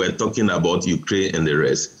when we were talking about Ukraine and the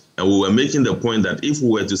rest, and we were making the point that if we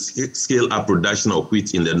were to scale up production of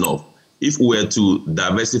wheat in the north, if we were to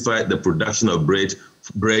diversify the production of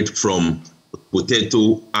bread from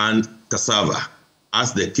potato and cassava,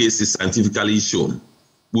 as the case is scientifically shown,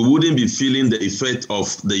 we wouldn't be feeling the effect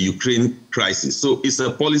of the Ukraine crisis. So it's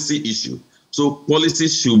a policy issue. So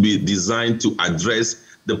policies should be designed to address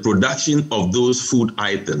the production of those food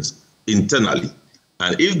items internally.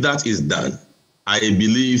 And if that is done, I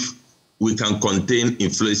believe we can contain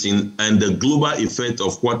inflation, and the global effect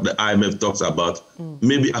of what the IMF talks about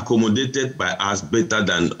may be accommodated by us better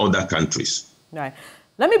than other countries. Right.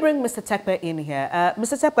 Let me bring Mr. Tekpe in here.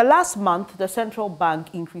 Mr. Tekpe, last month, the central bank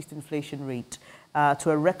increased inflation rate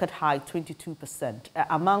to a record high 22%,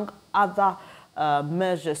 among other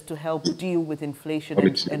measures to help deal with inflation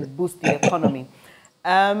and boost the economy.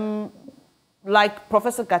 Like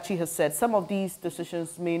Professor Gachi has said, some of these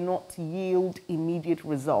decisions may not yield immediate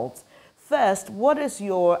results. First, what is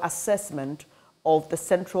your assessment of the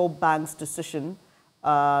central bank's decision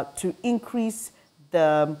to increase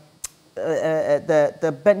the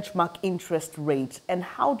benchmark interest rate, and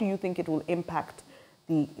how do you think it will impact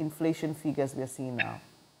the inflation figures we are seeing now?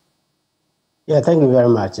 Yeah, thank you very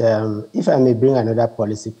much. If I may bring another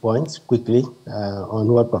policy point quickly on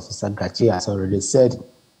what Professor Gachi has already said,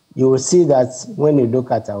 you will see that when you look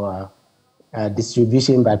at our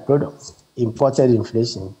distribution by products, imported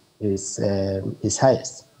inflation is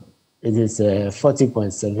highest. It is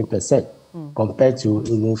 40.7% compared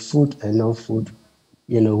to food and non-food,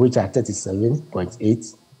 which are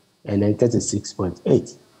 37.8 and then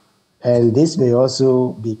 36.8. And this may also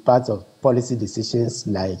be part of policy decisions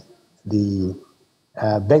like the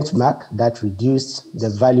benchmark that reduced the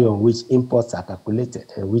value on which imports are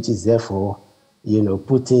calculated, and which is therefore,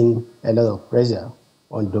 putting a lot of pressure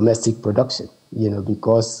on domestic production,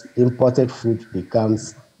 because imported food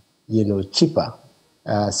becomes, cheaper.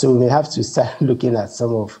 So we may have to start looking at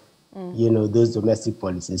some of, those domestic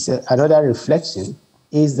policies. So another reflection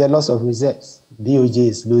is the loss of reserves. BOG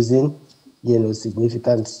is losing,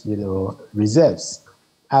 significant, reserves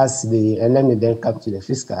and let me then come to the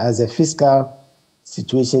fiscal. As the fiscal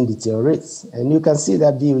situation deteriorates, and you can see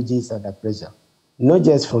that BOG is under pressure, not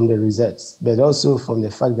just from the reserves, but also from the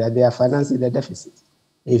fact that they are financing the deficit.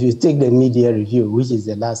 If you take the media review, which is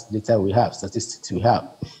the last data we have, statistics we have,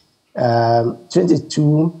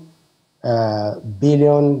 22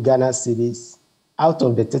 billion Ghana cedis out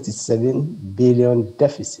of the 37 billion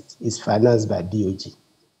deficit is financed by BOG.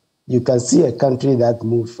 You can see a country that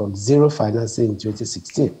moved from zero financing in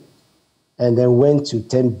 2016 and then went to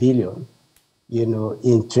 10 billion, in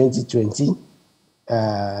 2020,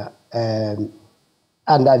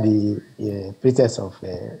 under the pretext of,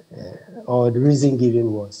 or the reason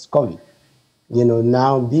given was COVID.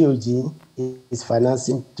 Now BOG is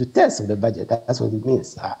financing 2/3 of the budget. That's what it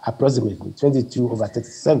means, approximately 22 over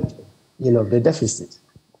 37, the deficit.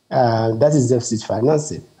 That is deficit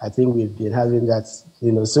financing. I think we've been having that,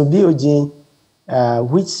 So BOG,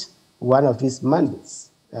 which one of its mandates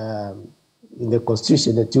in the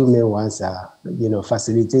Constitution, the two main ones are,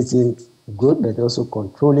 facilitating growth, but also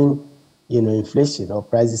controlling, inflation or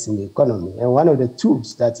prices in the economy. And one of the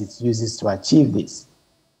tools that it uses to achieve this,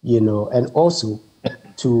 and also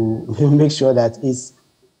to make sure that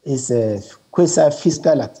it's a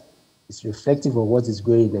quasi-fiscal act, it's reflective of what is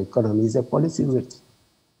going in the economy, is a policy rate.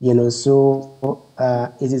 So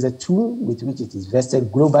it is a tool with which it is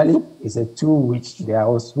vested globally. It's a tool which are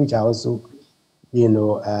also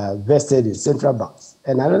vested in central banks.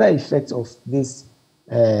 And another effect of this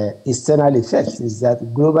external effects is that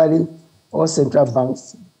globally, all central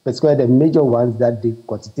banks, particularly the major ones that did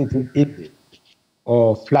quantitative easing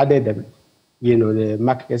or flooded them, the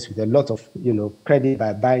markets with a lot of, credit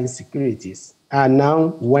by buying securities, are now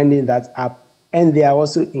winding that up, and they are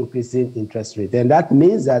also increasing interest rate. And that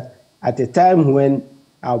means that at a time when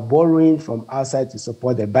our borrowing from outside to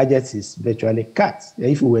support the budget is virtually cut,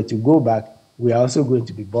 if we were to go back, we are also going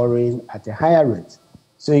to be borrowing at a higher rate.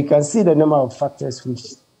 So you can see the number of factors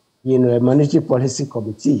which, a monetary policy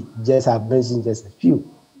committee just have mentioned just a few,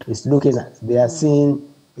 is looking at. They are seeing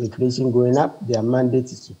inflation going up. Their mandate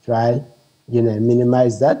is to try,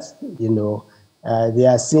 minimize that. They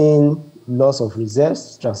are seeing loss of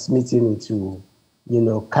reserves transmitting into,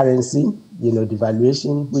 currency,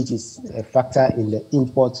 devaluation, which is a factor in the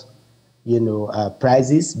import,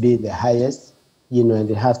 prices being the highest, and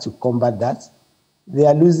they have to combat that. They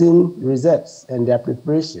are losing reserves, and their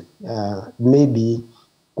preparation may be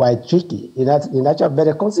quite tricky. In actual, but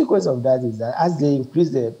the consequence of that is that as they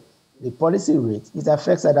increase the policy rate, it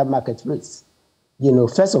affects other market rates.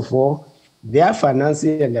 First of all, their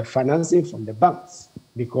financing and the financing from the banks,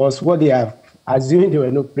 because what they have, assuming they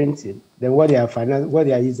were not printing, then what they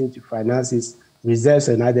are using to finance is reserves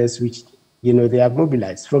and others which they have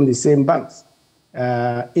mobilized from the same banks.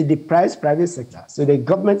 It deprives private sector. So the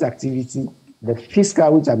government activity, the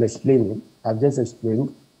fiscal, which I've just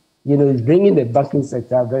explained, is bringing the banking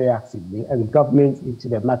sector very actively and government into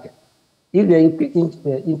the market. If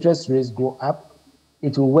the interest rates go up,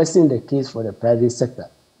 it will worsen the case for the private sector.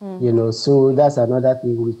 So that's another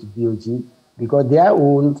thing with BOG, because their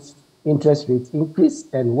own interest rates increase,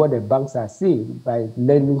 and what the banks are seeing by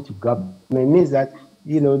lending to government means that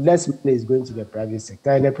less money is going to the private sector,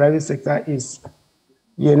 and the private sector is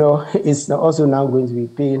it's also now going to be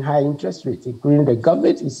paying high interest rates, including the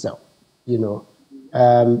government itself.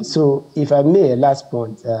 So if I may, a last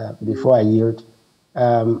point before I yield,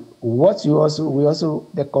 the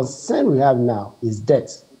concern we have now is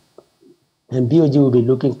debt. And BOG will be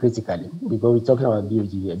looking critically, because we're talking about BOG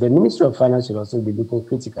here. The Ministry of Finance should also be looking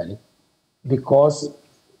critically, because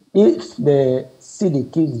if the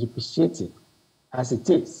cedi keeps depreciating as it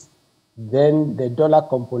is, then the dollar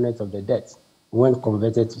component of the debt, when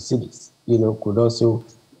converted to cedis, could also,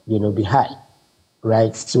 be high,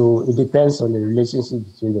 right? So it depends on the relationship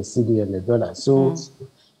between the cedi and the dollar. So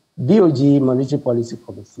BOG, Monetary Policy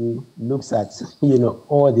Committee, looks at,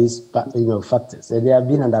 all these, factors. And they have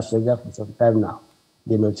been under pressure for some time now,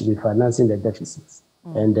 to be financing the deficits.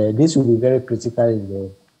 And this will be very critical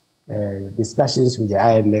in the discussions with the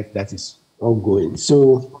IMF that is ongoing.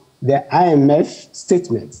 So the IMF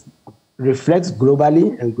statement reflects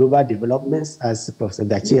globally and global developments, as Professor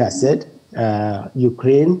Dachi has said.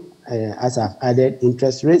 Ukraine, as I've added,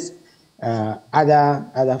 interest rates,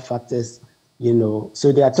 other factors,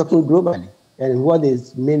 so they are talking globally. And what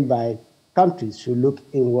is meant by countries should look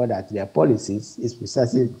inward at their policies is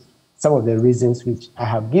precisely some of the reasons which I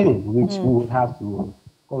have given, which we would have to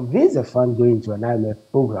convince the fund going to an IMF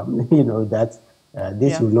program, that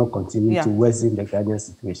this will not continue to worsen the Ghanaian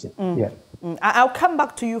situation. I'll come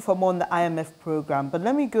back to you for more on the IMF program, but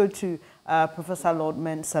let me go to Professor Lord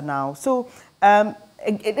Mensah now. So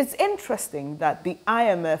it's interesting that the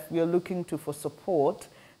IMF we are looking to for support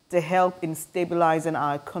to help in stabilizing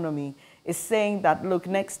our economy is saying that, look,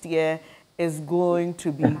 next year is going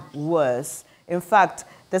to be worse. In fact,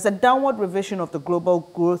 there's a downward revision of the global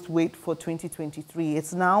growth rate for 2023.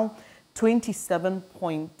 It's now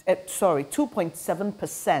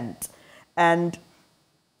 2.7%. And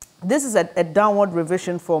this is a downward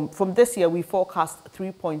revision from this year. We forecast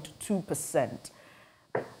 3.2%.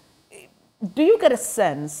 Do you get a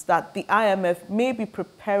sense that the IMF may be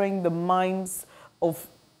preparing the minds of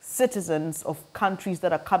citizens of countries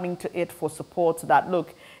that are coming to it for support, that,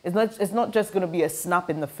 look, it's not just going to be a snap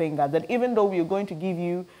in the finger, that even though we're going to give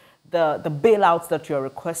you the bailouts that you're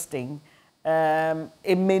requesting,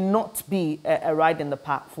 it may not be a ride in the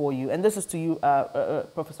park for you? And this is to you,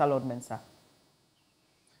 Professor Lord Mensah.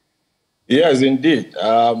 Yes, indeed.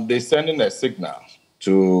 They're sending a signal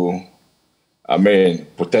to,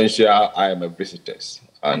 potential IMF visitors,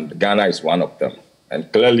 and Ghana is one of them.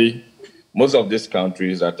 And clearly, most of these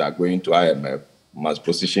countries that are going to IMF must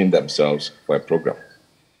position themselves for a program.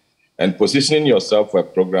 And positioning yourself for a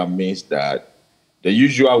program means that the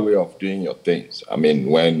usual way of doing your things. I mean,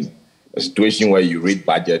 when a situation where you read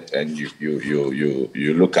budget and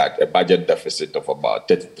you look at a budget deficit of about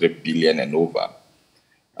 33 billion and over,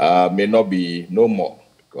 may not be no more,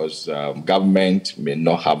 because government may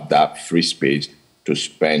not have that free space to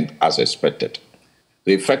spend as expected.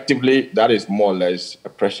 So effectively, that is more or less a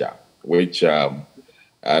pressure, which a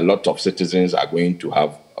lot of citizens are going to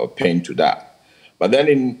have a pain to that. But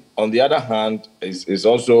then, on the other hand, it's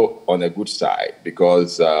also on a good side,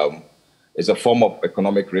 because it's a form of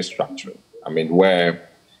economic restructuring. I mean, where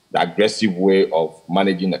the aggressive way of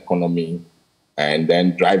managing the economy and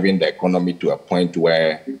then driving the economy to a point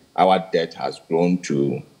where our debt has grown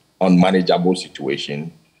to unmanageable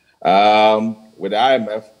situation. With the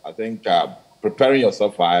IMF, I think preparing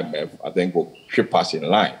yourself for IMF, I think will keep us in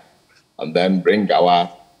line, and then bring our,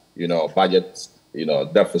 budget,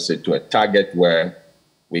 deficit to a target where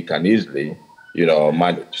we can easily,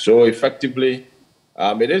 manage. So effectively,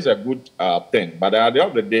 it is a good thing. But at the end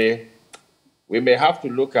of the day, we may have to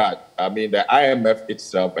look at, the IMF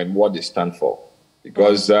itself and what they stand for.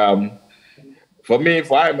 Because for me,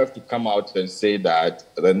 for IMF to come out and say that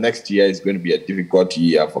the next year is going to be a difficult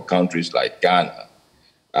year for countries like Ghana,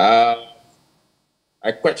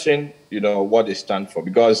 I question, what they stand for.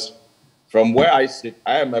 Because from where I sit,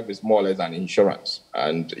 IMF is more or less an insurance.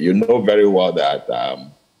 And you know very well that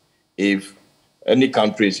if any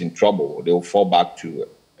country is in trouble, they will fall back to,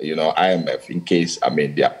 IMF in case,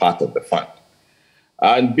 they are part of the fund.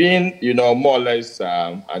 And being, more or less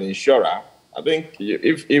an insurer, I think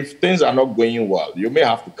if things are not going well, you may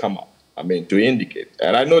have to come up, to indicate.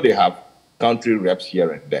 And I know they have country reps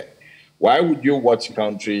here and there. Why would you watch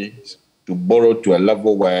countries to borrow to a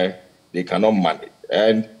level where they cannot manage?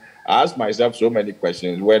 And I ask myself so many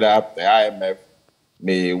questions, whether the IMF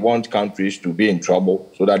may want countries to be in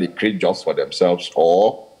trouble so that they create jobs for themselves,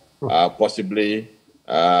 or possibly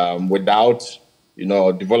without,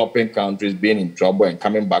 developing countries being in trouble and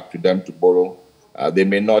coming back to them to borrow, they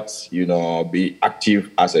may not, be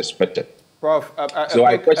active as expected. Prof,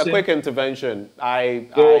 a quick intervention.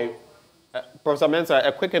 Professor Mensah,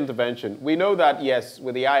 a quick intervention. We know that, yes,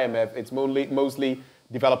 with the IMF, it's mostly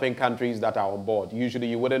developing countries that are on board. Usually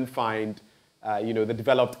you wouldn't find, the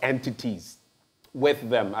developed entities with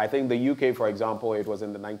them. I think the UK, for example, it was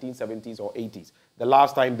in the 1970s or 80s, the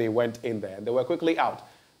last time they went in there, and they were quickly out.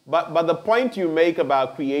 But the point you make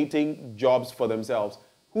about creating jobs for themselves,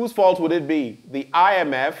 whose fault would it be? The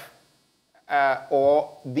IMF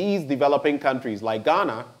or these developing countries like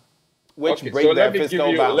Ghana, which break their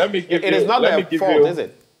fiscal balance? It is not their fault, is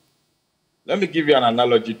it? Let me give you an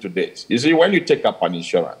analogy to this. You see, when you take up an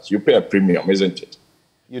insurance, you pay a premium, isn't it?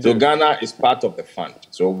 So Ghana is part of the fund.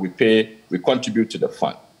 So we contribute to the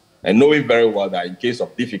fund. And knowing very well that in case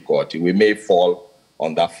of difficulty, we may fall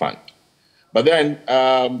on that fund. But then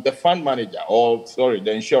the fund manager,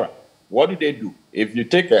 the insurer, what do? If you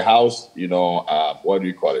take a house, what do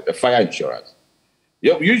you call it? A fire insurance.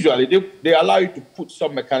 Usually they allow you to put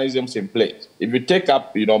some mechanisms in place. If you take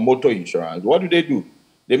up, motor insurance, what do?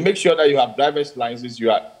 They make sure that you have driver's license, you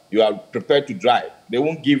are prepared to drive. They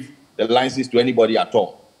won't give the license to anybody at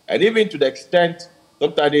all. And even to the extent,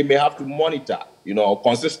 sometimes they may have to monitor,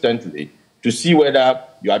 consistently to see whether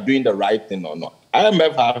you are doing the right thing or not.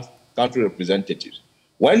 IMF has country representatives.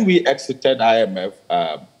 When we exited IMF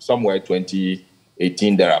somewhere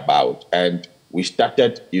 2018 thereabout, and we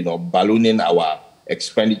started, ballooning our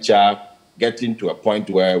expenditure, getting to a point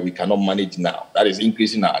where we cannot manage now. That is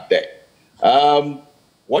increasing our debt.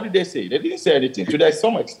 What did they say? They didn't say anything. To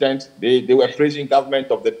some extent, they were praising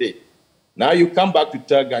government of the day. Now you come back to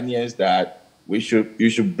tell Ghanaians that you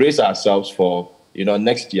should brace ourselves for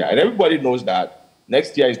next year. And everybody knows that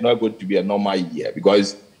next year is not going to be a normal year,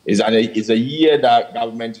 because it's a year that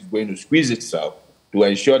government is going to squeeze itself to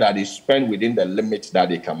ensure that they spend within the limits that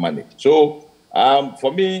they can manage. So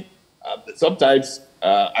for me, sometimes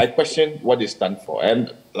I question what they stand for.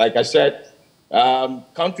 And like I said,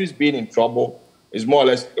 countries being in trouble is more or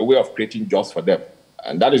less a way of creating jobs for them.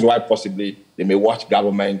 And that is why possibly they may watch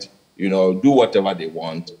government, do whatever they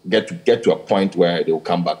want, get to a point where they will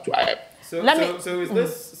come back to IMF. So is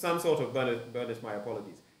this some sort of, Bernice, my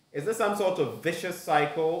apologies, is this some sort of vicious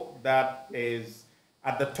cycle that is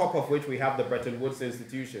at the top of which we have the Bretton Woods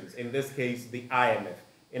institutions, in this case, the IMF?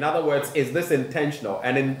 In other words, is this intentional?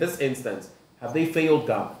 And in this instance, have they failed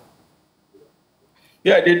Ghana?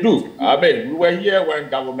 Yeah, they do. We were here when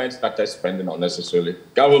government started spending unnecessarily.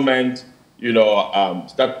 Government,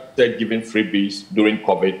 started giving freebies during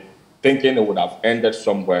COVID, thinking it would have ended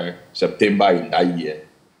somewhere September in that year.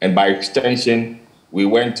 And by extension, we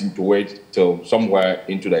went into it till somewhere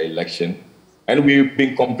into the election. And we've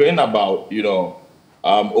been complaining about,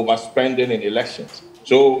 overspending in elections.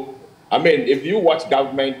 So, I mean, if you watch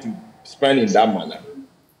government to spend in that manner,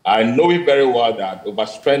 I know it very well that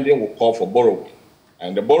overspending will call for borrowing.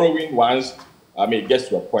 And the borrowing, once, it gets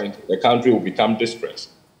to a point, the country will become distressed.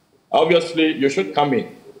 Obviously, you should come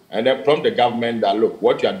in and then prompt the government that, look,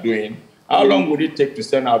 what you are doing, how long would it take to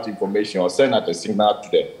send out information or send out a signal to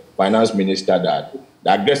the finance minister that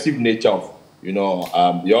the aggressive nature of,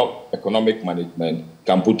 your economic management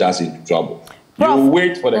can put us into trouble? Prof, you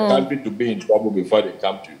wait for the country to be in trouble before they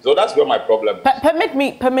come to you. So that's where my problem is.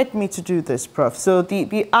 Permit me to do this, Prof. So the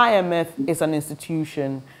IMF is an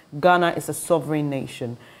institution. Ghana is a sovereign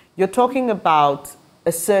nation. You're talking about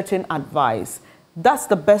a certain advice. That's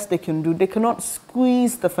the best they can do. They cannot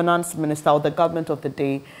squeeze the finance minister or the government of the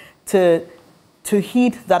day to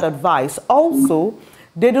heed that advice. Also,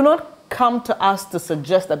 they do not come to us to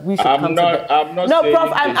suggest that we should come to them. I'm not saying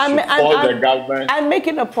Prof, the government. I'm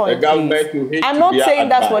making a point. The government to hit I'm not saying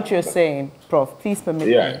that's what you're saying, Prof. Please permit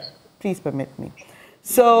me. Please permit me.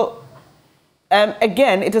 So,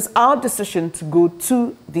 again, it is our decision to go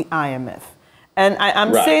to the IMF. And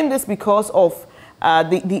I'm saying this because of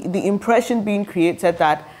the impression being created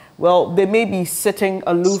that, well, they may be sitting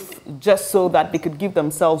aloof just so that they could give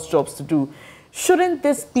themselves jobs to do. Shouldn't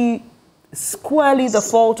this be squarely the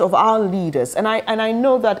fault of our leaders? And I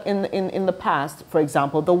know that in the past, for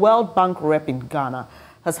example, the World Bank rep in Ghana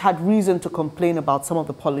has had reason to complain about some of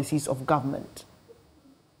the policies of government.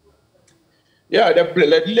 Yeah,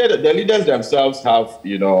 the leaders themselves have,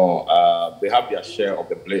 they have their share of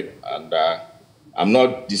the blame. And I'm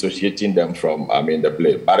not dissociating them from, the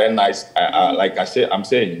blame. But then, I'm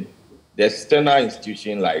saying, the external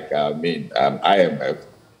institution like, IMF,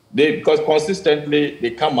 because consistently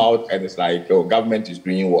they come out and it's like, oh, government is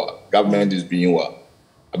doing well, government is doing well.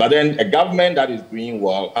 But then a government that is doing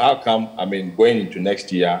well, how come, going into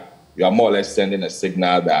next year, you are more or less sending a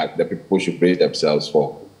signal that the people should brace themselves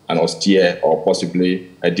for an austere or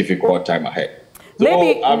possibly a difficult time ahead. So,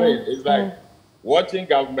 it's like watching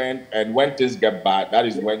government, and when things get bad, that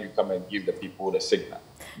is when you come and give the people the signal.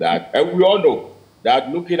 And we all know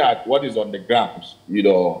that looking at what is on the ground,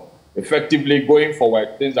 effectively going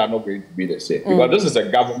forward, things are not going to be the same. Because this is a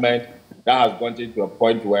government that has gone into a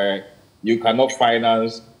point where you cannot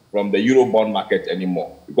finance from the Eurobond market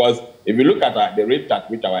anymore. Because if you look at the rate at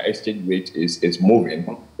which our exchange rate is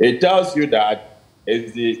moving, it tells you that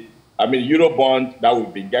it's the Eurobond that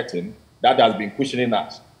we've been getting that has been cushioning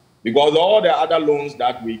us. Because all the other loans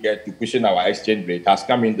that we get to cushion our exchange rate has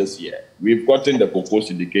come in this year. We've gotten the cocoa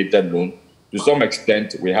syndicated loan. To some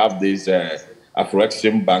extent, we have this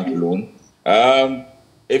Afro-Exim Bank loan.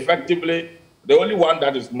 Effectively, the only one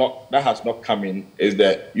that has not come in is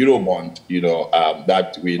the Eurobond,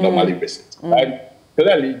 that we normally visit. And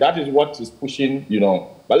clearly, that is what is pushing,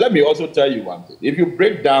 But let me also tell you one thing. If you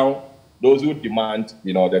break down those who demand,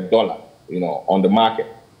 the dollar, on the market,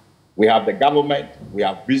 we have the government, we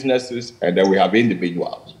have businesses, and then we have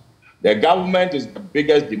individuals. The government is the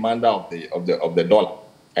biggest demander of the dollar.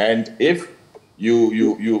 And if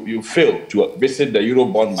you fail to visit the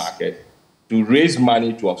Eurobond market to raise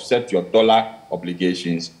money to offset your dollar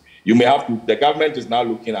obligations, you may have to, the government is now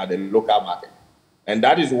looking at the local market. And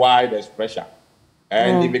that is why there's pressure.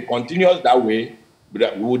 And if it continues that way, we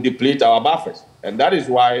will deplete our buffers. And that is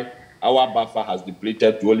why our buffer has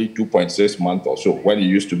depleted to only 2.6 months or so, when it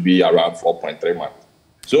used to be around 4.3 months.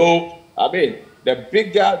 So, the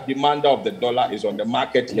bigger demander of the dollar is on the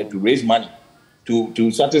market here to raise money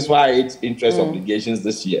to satisfy its interest obligations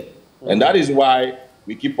this year. And that is why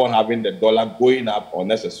we keep on having the dollar going up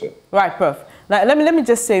unnecessarily. Right, Prof. Now, let me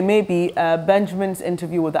just say, maybe Benjamin's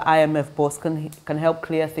interview with the IMF boss can help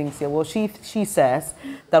clear things here. Well, she says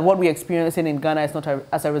that what we're experiencing in Ghana is not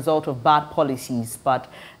as a result of bad policies,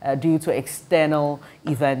 but due to external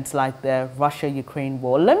events like the Russia-Ukraine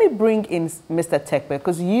war. Let me bring in Mr. Tekpe,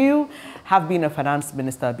 because you have been a finance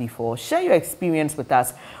minister before. Share your experience with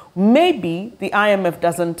us. Maybe the IMF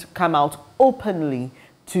doesn't come out openly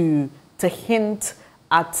to hint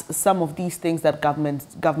at some of these things that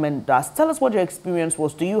government does. Tell us what your experience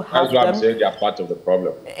was. Do you have That's why I'm saying they are part of the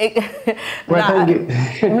problem.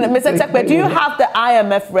 Mr. Tekpe, do you have the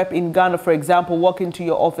IMF rep in Ghana, for example, walk into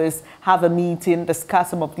your office, have a meeting, discuss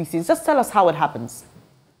some of these things? Just tell us how it happens.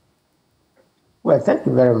 Well, thank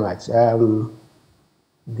you very much.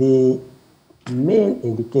 The main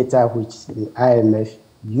indicator which the IMF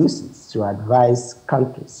uses to advise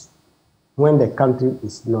countries when the country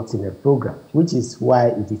is not in a program, which is why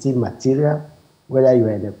it is immaterial whether you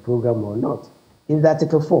are in a program or not, is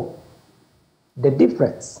Article 4. The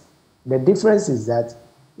difference The difference is that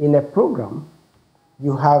in a program,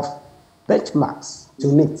 you have benchmarks to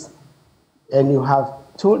meet, and you have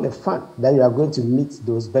told the fund that you are going to meet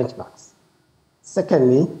those benchmarks.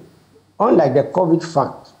 Secondly, unlike the COVID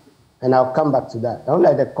fund, and I'll come back to that,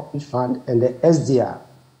 unlike the COVID fund and the SDR,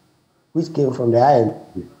 which came from the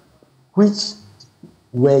IMF, which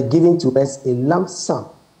were given to us a lump sum.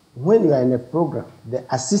 When you are in a program, the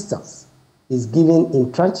assistance is given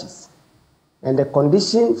in tranches. And the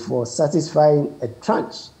condition for satisfying a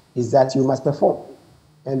tranche is that you must perform.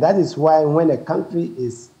 And that is why when a country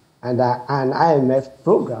is under an IMF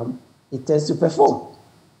program, it tends to perform.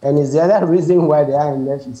 And it's the other reason why the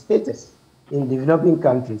IMF is hated in developing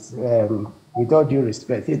countries, with all due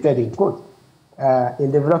respect, hated in quote,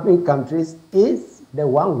 in developing countries is the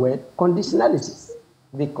one word conditionalities.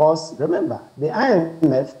 Because remember, the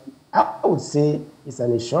IMF, I would say, is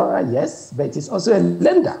an insurer, yes, but it's also a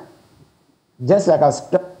lender. Just like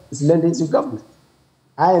Australia is lending to government.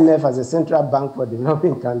 IMF as a central bank for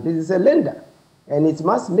developing countries is a lender. And it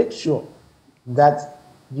must make sure that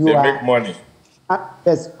they make money.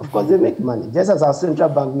 Yes, of course they make money, just as our central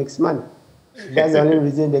bank makes money. That's the only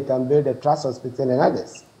reason they can build a trust hospital and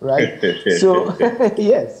others, right? So,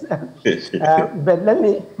 yes. But let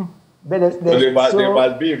me... But they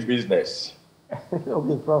must be in business.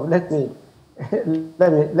 Okay, Prof, let me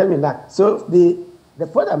learn. So the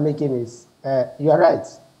point I'm making is, you are right.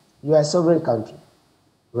 You are a sovereign country,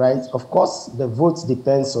 right? Of course, the vote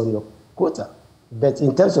depends on your quota. But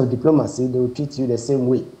in terms of diplomacy, they will treat you the same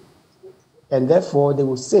way. And therefore, they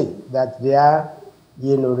will say that their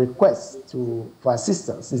requests for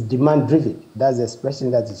assistance is demand-driven. That's the expression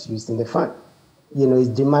that is used in the fund. It's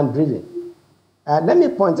demand-driven. Let me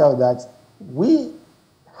point out that we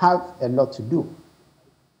have a lot to do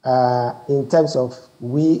in terms of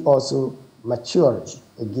we also maturing.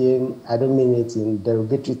 Again, I don't mean it in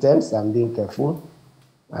derogatory terms. I'm being careful,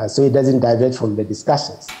 so it doesn't divert from the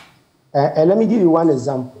discussions. And let me give you one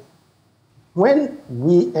example. When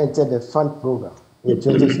we entered the fund program in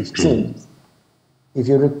 2015, if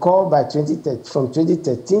you recall, from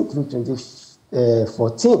 2013 through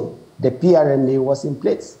 2014, the PRMA was in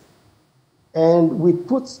place. And we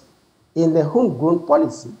put in the homegrown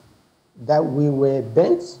policy that we were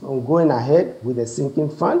bent on going ahead with a sinking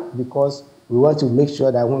fund because we want to make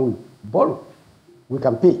sure that when we borrow, we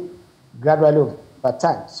can pay gradually over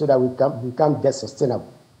time so that we can become debt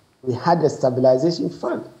sustainable. We had the stabilization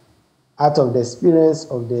fund out of the experience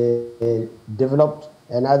of the developed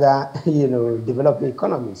and other developing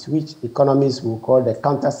economies, which economists will call the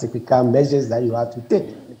counter-cyclical measures that you have to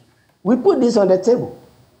take. We put this on the table.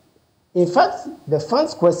 In fact, the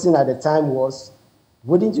fund's question at the time was,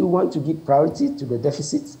 wouldn't you want to give priority to the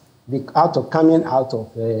deficit coming out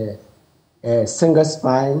of a single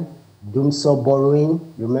spine, doom-saw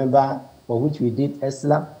borrowing, remember, for which we did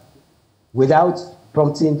ESLA, without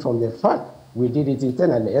prompting from the fund. We did it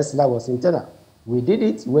internally. ESLA was internal. We did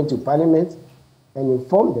it, went to Parliament, and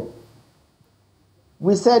informed them.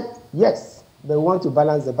 We said, yes, they want to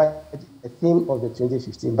balance the budget, the theme of the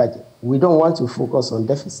 2015 budget. We don't want to focus on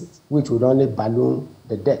deficit, which would only balloon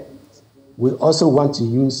the debt. We also want to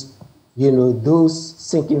use, those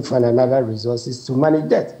sinking fund and other resources to manage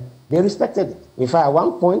debt. They respected it. In fact, at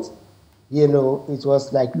one point, it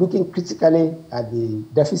was like looking critically at the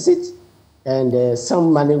deficit, and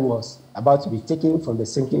some money was about to be taken from the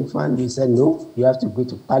sinking fund. We said, no, you have to go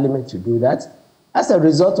to Parliament to do that. As a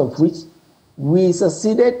result of which, we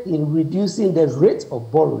succeeded in reducing the rate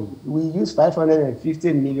of borrowing. We used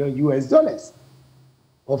 $550 million US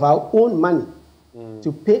of our own money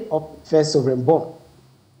to pay up first sovereign bond,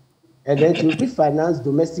 and then to refinance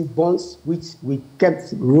domestic bonds, which we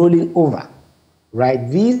kept rolling over, right?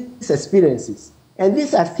 These experiences, and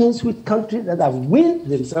these are things which countries that have weaned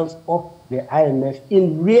themselves off the IMF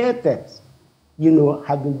in real terms,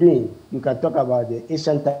 have been doing. You can talk about the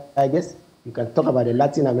Asian tigers. You can talk about the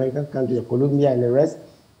Latin American countries, Colombia and the rest.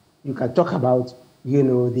 You can talk about,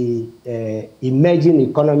 the emerging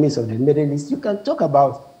economies of the Middle East. You can talk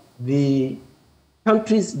about the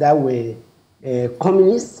countries that were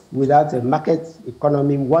communist without a market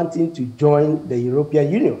economy wanting to join the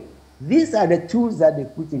European Union. These are the tools that they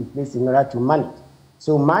put in place in order to manage.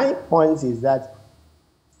 So my point is that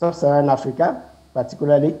Sub-Saharan Africa,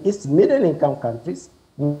 particularly its middle-income countries,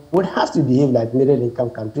 would have to behave like middle-income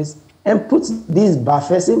countries and put these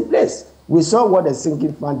buffers in place. We saw what the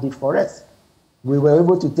sinking fund did for us. We were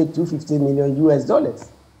able to take $250 million US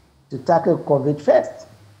to tackle COVID first,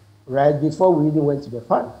 right, before we even went to the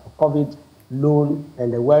fund, COVID loan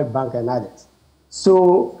and the World Bank and others.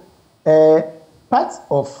 So part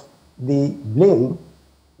of the blame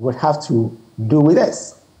would have to do with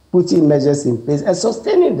us. putting measures in place and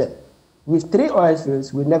sustaining them. With 3 oil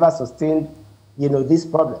fields, we never sustained, these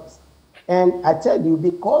problems. And I tell you,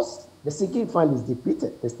 because the sinking fund is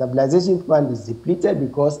depleted, the stabilization fund is depleted,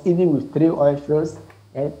 because even with 3 oil fields,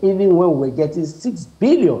 and even when we're getting 6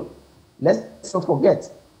 billion, let's not forget,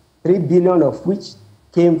 3 billion of which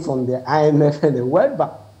came from the IMF and the World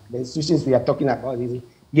Bank, the institutions we are talking about,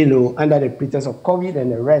 under the pretense of COVID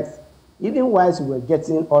and the rest. Even whilst we were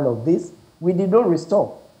getting all of this, we did not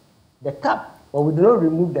restore the cap, or we did not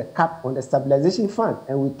remove the cap on the stabilization fund,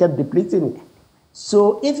 and we kept depleting it.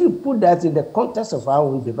 So if you put that in the context of our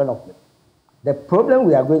own development, the problem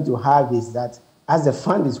we are going to have is that as the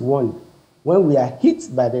fund is worn, when we are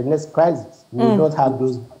hit by the next crisis, we will not have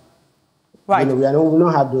those. Right. We will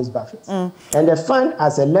not have those buffers. And the fund,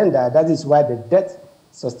 as a lender, that is why the debt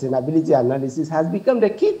sustainability analysis has become the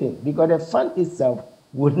key thing, because the fund itself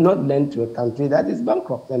would not lend to a country that is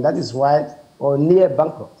bankrupt, and that is why, or near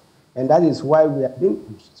bankrupt. And that is why we are being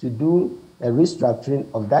pushed to do a restructuring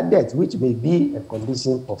of that debt, which may be a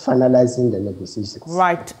condition for finalizing the negotiations.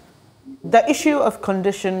 Right. The issue of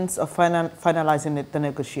conditions of finalizing the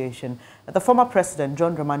negotiation, the former president,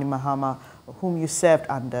 John Dramani Mahama, whom you served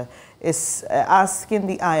under, is asking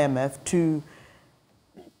the IMF to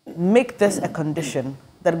make this a condition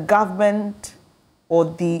that government or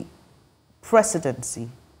the presidency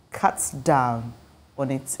cuts down on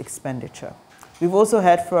its expenditure. We've also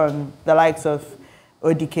heard from the likes of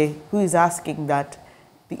Odike, who is asking that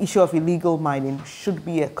the issue of illegal mining should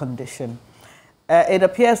be a condition. It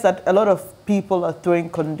appears that a lot of people are throwing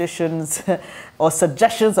conditions or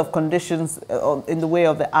suggestions of conditions in the way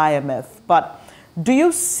of the IMF. But do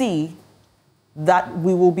you see that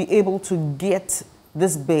we will be able to get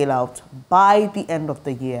this bailout by the end of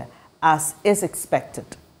the year, as is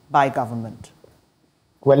expected by government?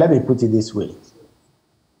 Well, let me put it this way.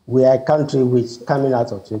 We are a country which, coming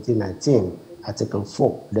out of 2019, Article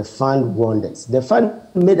 4, the fund won this. The fund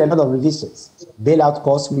made a lot of revisions. Bailout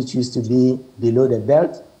costs, which used to be below the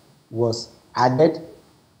belt, was added.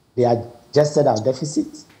 They adjusted our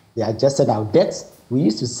deficit. They adjusted our debts. We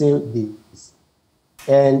used to say this.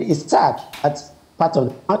 And it started at part of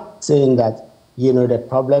the fund saying that, the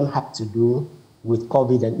problem had to do with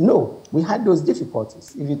COVID. And no, we had those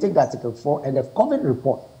difficulties. If you take Article 4 and the COVID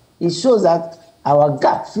report, it shows that our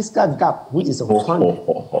gap, fiscal gap, which is on fund,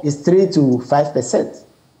 is 3 to 5%.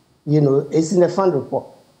 It's in the fund report.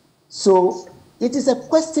 So it is a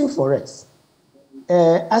question for us,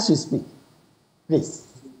 as we speak. Please,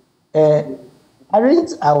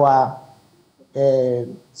 aren't our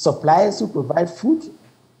suppliers who provide food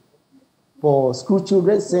for school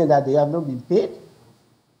children saying that they have not been paid?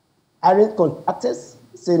 Aren't contractors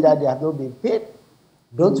saying that they have not been paid?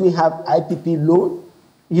 Don't we have IPP loan,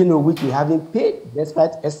 which we haven't paid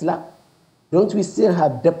despite ESLA? Don't we still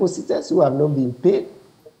have depositors who have not been paid,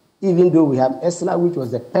 even though we have ESLA, which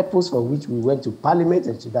was the purpose for which we went to Parliament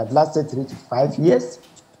and should have lasted 3 to 5 years?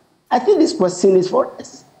 I think this question is for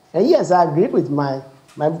us. And yes, I agree with my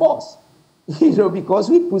boss, because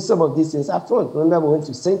we put some of these things up front. Remember, we went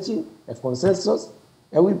to Senchi, a consensus,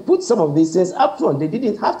 and we put some of these things up front. They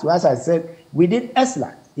didn't have to, as I said, we did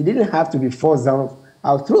ESLA. It didn't have to be forced down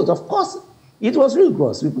our throat. Of course, it was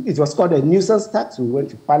rigorous. It was called a nuisance tax. We went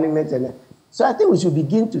to Parliament. And so I think we should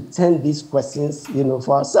begin to turn these questions,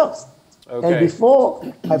 for ourselves. Okay. And before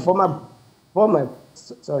my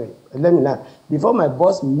before my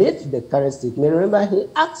boss made the current statement, remember, he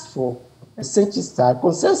asked for a century-style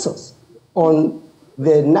consensus on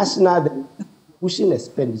the national pushing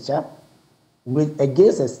expenditure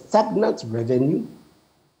against a stagnant revenue,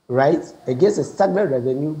 right? Against a stagnant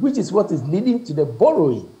revenue, which is what is leading to the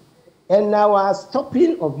borrowing. And now our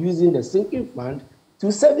stopping of using the sinking fund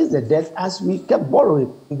to service the debt as we kept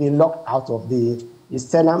borrowing, being locked out of the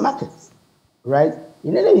external markets, right?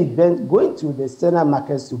 In any event, going to the external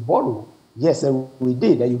markets to borrow, yes, and we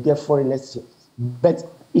did, and you get foreign exchange. But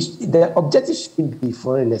the objective should be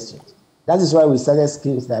foreign exchange. That is why we started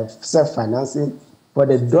schemes like self-financing. For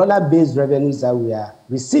the dollar-based revenues that we are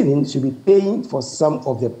receiving, should be paying for some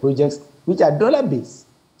of the projects which are dollar-based.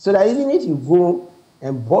 So that even if you go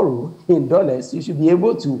and borrow in dollars, you should be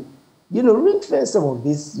able to, ring-fence some of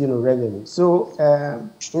this, revenue. So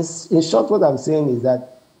in short, what I'm saying is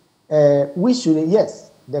that we should,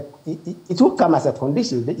 yes, it will come as a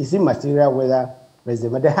condition. It's immaterial whether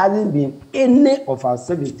President, but there hasn't been any of our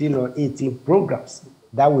 17 or 18 programs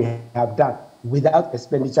that we have done without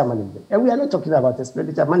expenditure management. And we are not talking about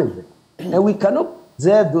expenditure management. And we cannot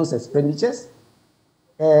observe those expenditures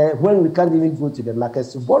when we can't even go to the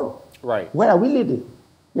markets to borrow. Right. Where are we leading?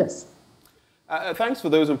 Yes. Thanks for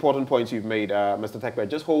those important points you've made, Mr. Tekpe.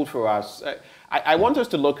 Just hold for us. I want us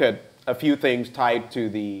to look at a few things tied to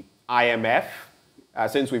the IMF,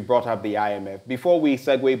 since we've brought up the IMF, before we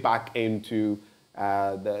segue back into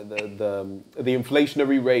the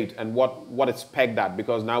inflationary rate and what it's pegged at,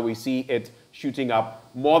 because now we see it shooting up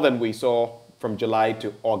more than we saw from July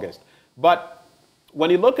to August. But when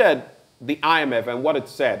you look at the IMF and what it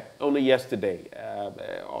said only yesterday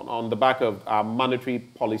on the back of our monetary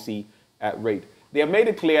policy rate, they have made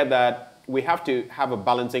it clear that we have to have a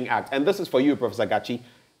balancing act. And this is for you, Professor Gachi,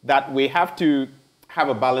 that we have to have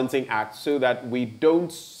a balancing act so that we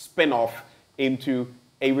don't spin off into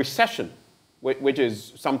a recession, which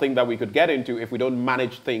is something that we could get into if we don't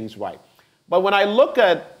manage things right. But when I look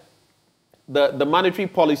at the monetary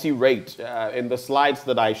policy rate in the slides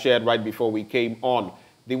that I shared right before we came on,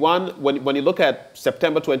 the one, when you look at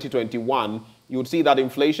September 2021, you would see that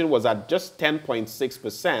inflation was at just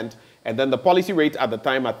 10.6%, and then the policy rate at the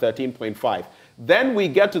time at 13.5%. Then we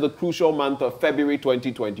get to the crucial month of February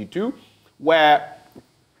 2022, where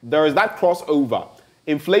there is that crossover.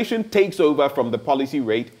 Inflation takes over from the policy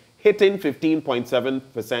rate, hitting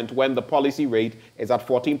 15.7% when the policy rate is at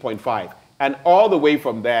 14.5%. And all the way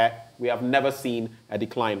from there, we have never seen a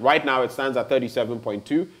decline. Right now, it stands at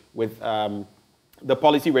 37.2%, with the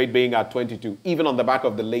policy rate being at 22%, even on the back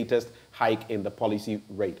of the latest hike in the policy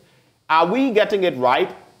rate. Are we getting it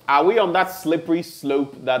right? Are we on that slippery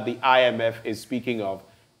slope that the IMF is speaking of?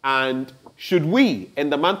 And should we, in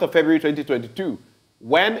the month of February 2022,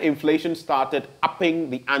 when inflation started upping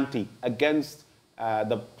the ante against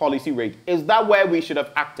the policy rate, is that where we should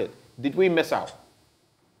have acted? Did we miss out?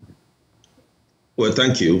 Well,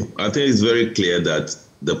 thank you. I think it's very clear that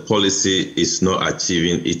the policy is not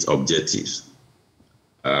achieving its objectives.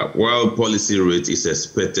 While policy rate is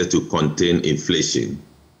expected to contain inflation,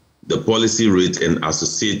 the policy rate and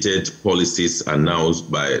associated policies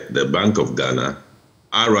announced by the Bank of Ghana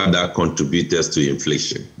are rather contributors to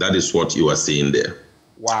inflation. That is what you are seeing there.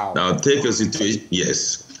 Wow. Now take a situation,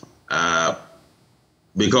 yes,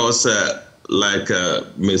 because like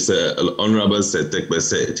Mr. Honorable Tekpe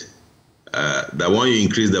said, that when you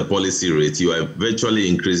increase the policy rate, you are virtually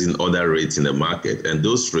increasing other rates in the market, and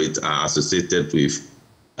those rates are associated with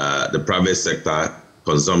the private sector,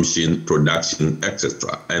 consumption, production,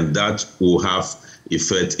 etc. And that will have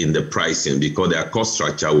effect in the pricing because their cost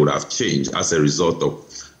structure would have changed as a result of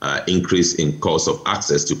increase in cost of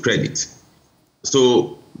access to credit.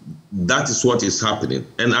 So that is what is happening.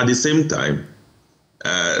 And at the same time,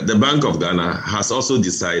 the Bank of Ghana has also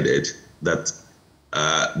decided that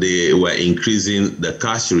they were increasing the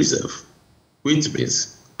cash reserve, which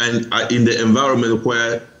means, and in the environment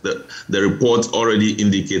where the report already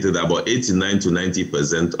indicated about 89 to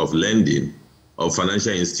 90% of lending of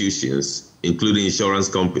financial institutions, including insurance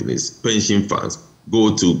companies, pension funds,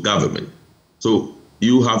 go to government. So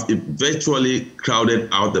you have virtually crowded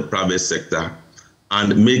out the private sector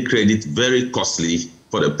and make credit very costly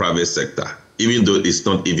for the private sector, even though it's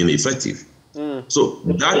not even effective. So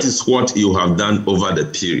that is what you have done over the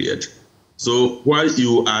period. So while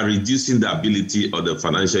you are reducing the ability of the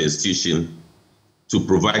financial institution to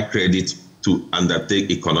provide credit to undertake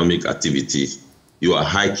economic activity, you are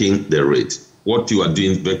hiking the rate. What you are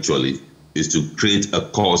doing virtually is to create a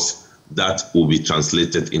cost that will be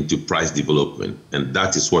translated into price development, and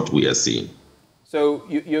that is what we are seeing. So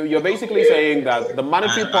you're basically saying that the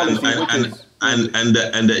monetary policy, and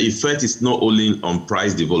the effect is not only on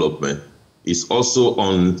price development, it's also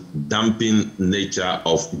on damping nature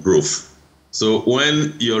of growth. So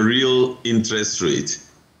when your real interest rate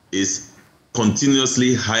is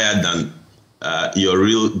continuously higher than your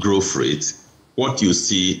real growth rate, what you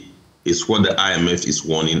see is what the IMF is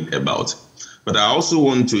warning about. But I also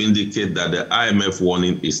want to indicate that the IMF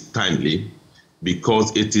warning is timely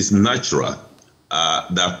because it is natural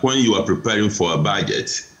that when you are preparing for a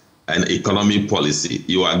budget and economic policy,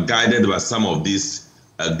 you are guided by some of these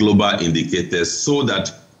global indicators so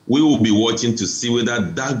that we will be watching to see whether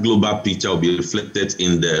that global picture will be reflected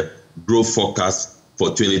in the growth forecast for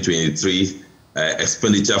 2023,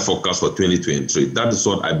 expenditure forecast for 2023. That is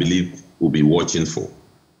what I believe we'll be watching for.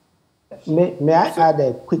 May I add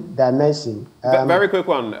a quick dimension? Very quick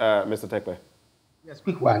one, Mr. Tekpe. Yes,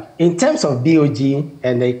 quick one. In terms of BOG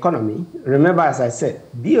and the economy, remember, as I said,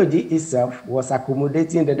 BOG itself was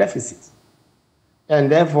accommodating the deficit.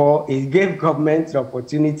 And therefore, it gave government the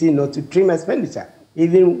opportunity not to trim expenditure,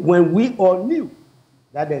 even when we all knew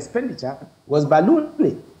that the expenditure was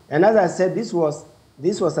ballooning. And as I said, this was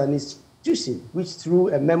an institution which,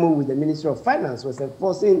 through a memo with the Ministry of Finance, was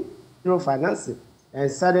enforcing financing, and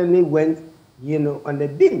suddenly went, on the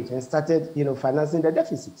binge and started, financing the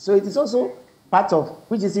deficit. So it is also part of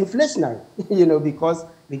which is inflationary, because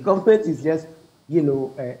the government is just,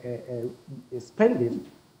 spending.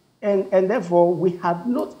 And therefore, we have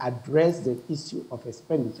not addressed the issue of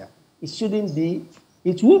expenditure. It shouldn't be,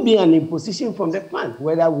 it will be an imposition from the fund,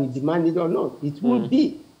 whether we demand it or not. It will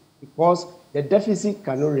be, because the deficit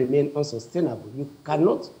cannot remain unsustainable. You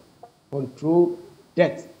cannot control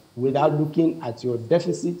debt without looking at your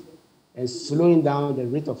deficit and slowing down the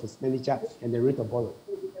rate of expenditure and the rate of borrowing.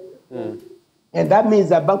 And that means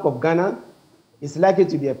that Bank of Ghana is likely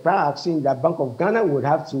to be a prior action that Bank of Ghana would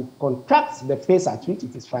have to contract the pace at which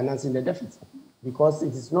it is financing the deficit, because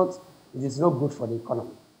it is not good for the economy.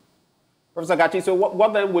 Professor Gachi, so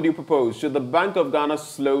what then would you propose? Should the Bank of Ghana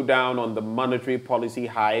slow down on the monetary policy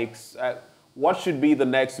hikes? What should be the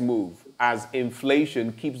next move as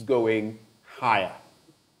inflation keeps going higher?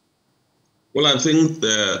 Well, I think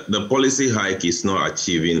the policy hike is not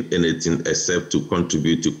achieving anything except to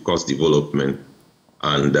contribute to cost development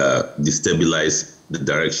and destabilize the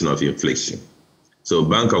direction of inflation. So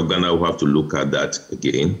Bank of Ghana will have to look at that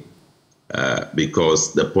again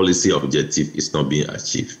because the policy objective is not being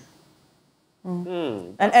achieved.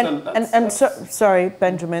 Sorry,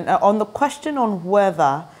 Benjamin, on the question on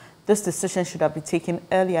whether this decision should have been taken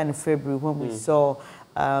earlier in February when we saw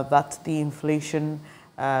that the inflation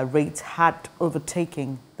rate had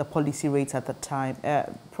overtaken the policy rate at the time.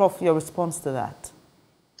 Prof, your response to that?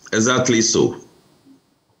 Exactly so.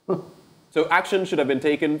 So action should have been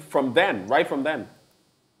taken from then, right from then?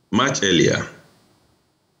 Much earlier.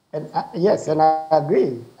 And yes, and I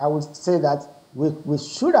agree. I would say that we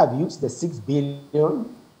should have used the 6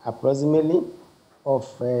 billion approximately of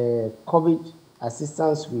COVID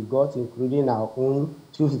assistance we got, including our own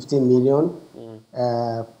 250 million,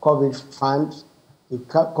 COVID fund,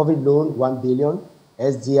 COVID loan 1 billion,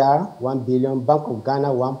 SDR 1 billion, Bank of Ghana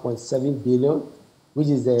 1.7 billion, which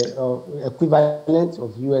is the equivalent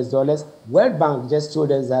of US dollars. World Bank just told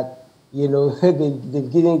us that, they've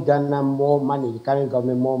given Ghana more money, the current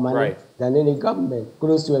government more money than any government,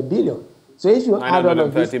 close to $1 billion. So if you add all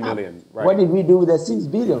of this up, what did we do with the 6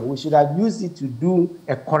 billion? We should have used it to do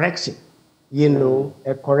a correction,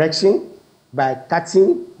 a correction by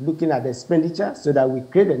cutting, looking at the expenditure so that we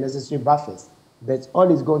create the necessary buffers. But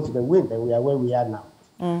all is going to the wind and we are where we are now.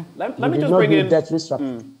 Let me just bring in debt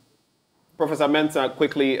restructuring. Professor Mensah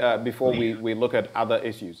quickly before we look at other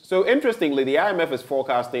issues. So interestingly, the IMF is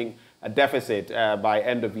forecasting a deficit by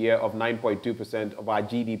end of year of 9.2% of our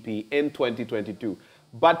GDP in 2022.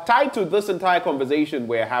 But tied to this entire conversation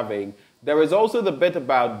we're having, there is also the bit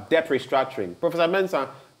about debt restructuring. Professor Mensah,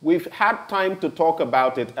 we've had time to talk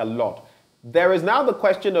about it a lot. There is now the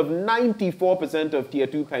question of 94% of Tier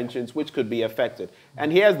 2 pensions which could be affected.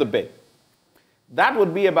 And here's the bit. That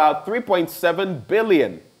would be about 3.7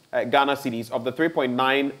 billion Ghana cedis of the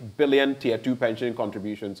 3.9 billion Tier 2 pension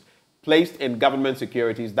contributions placed in government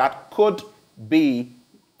securities that could be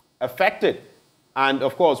affected. And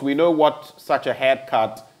of course, we know what such a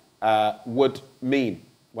haircut would mean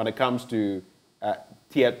when it comes to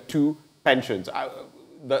Tier 2 pensions.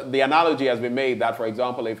 The analogy has been made that, for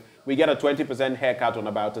example, if we get a 20% haircut on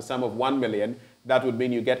about a sum of 1 million, that would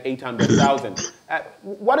mean you get 800,000.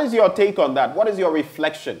 What is your take on that? What is your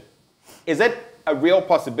reflection? Is it a real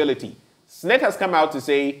possibility? SNIT has come out to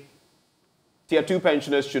say Tier 2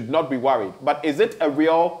 pensioners should not be worried. But is it a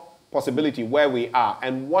real possibility where we are?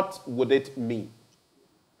 And what would it mean?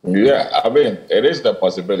 Yeah, I mean, it is the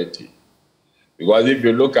possibility. Because if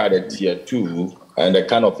you look at a Tier 2 and the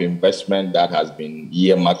kind of investment that has been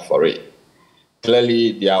earmarked for it,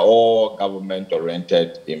 clearly they are all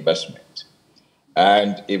government-oriented investment.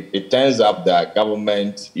 And if it turns up that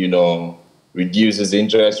government, reduces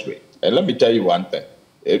interest rate, and let me tell you one thing,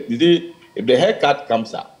 if the haircut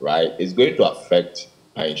comes up, right, it's going to affect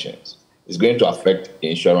pensions. It's going to affect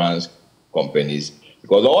insurance companies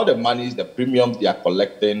because all the monies, the premiums they are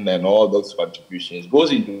collecting and all those contributions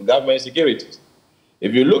goes into government securities.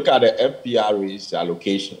 If you look at the FPRA's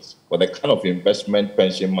allocations for the kind of investment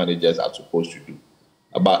pension managers are supposed to do,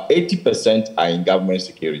 about 80% are in government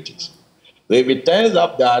securities. So if it turns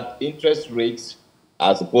up that interest rates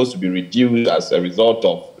are supposed to be reduced as a result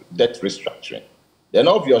of debt restructuring, then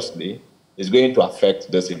obviously it's going to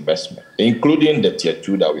affect this investment, including the Tier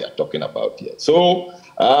 2 that we are talking about here. So,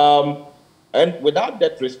 and without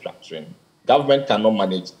debt restructuring, government cannot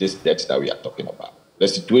manage this debt that we are talking about, the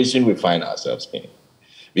situation we find ourselves in.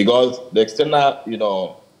 Because the external,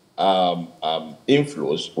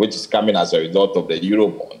 inflows, which is coming as a result of the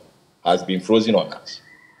Eurobond, has been frozen on us.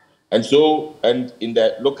 And so, and in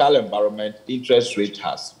the local environment, interest rate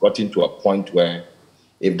has gotten to a point where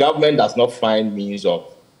if government does not find means of,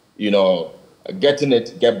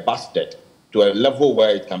 get busted to a level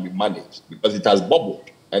where it can be managed, because it has bubbled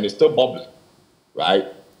and it's still bubbling, right?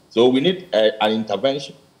 So we need an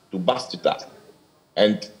intervention to bust it up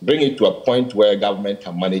and bring it to a point where government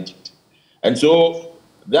can manage it. And so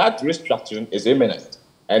that restructuring is imminent,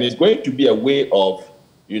 and it's going to be a way of,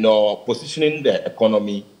 positioning the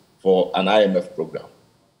economy for an IMF program.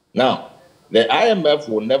 Now, the IMF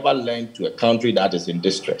will never lend to a country that is in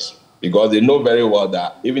distress, because they know very well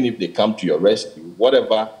that even if they come to your rescue,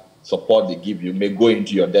 whatever support they give you may go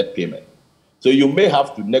into your debt payment. So you may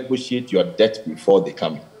have to negotiate your debt before they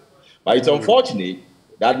come in. But it's unfortunate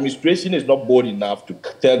the administration is not bold enough to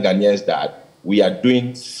tell Ghanaians that we are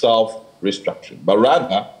doing self-restructuring, but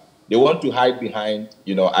rather they want to hide behind,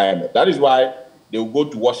 IMF. That is why they will go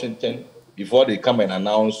to Washington before they come and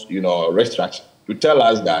announce, restructuring, to tell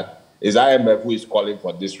us that it's IMF who is calling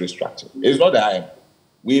for this restructuring. It's not the IMF.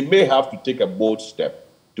 We may have to take a bold step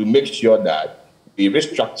to make sure that we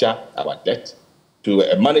restructure our debt to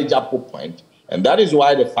a manageable point, and that is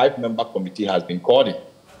why the 5-member committee has been called in.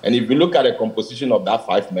 And if you look at the composition of that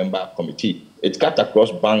 5-member committee, it's cut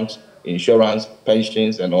across banks, insurance,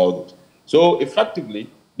 pensions, and all those. So effectively,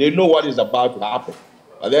 they know what is about to happen.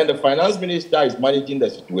 But then the finance minister is managing the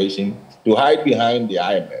situation to hide behind the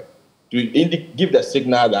IMF, to give the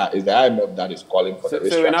signal that it's the IMF that is calling for the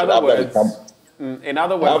restructure. So in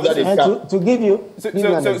other words, to give you,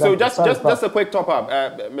 so just a quick top up,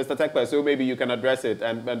 Mr. Tekpe, so maybe you can address it,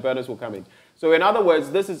 and Bernice will come in. So in other words,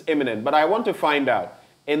 this is imminent, but I want to find out,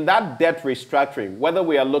 in that debt restructuring, whether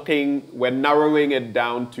we're narrowing it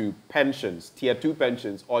down to pensions, tier 2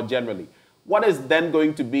 pensions, or generally, what is then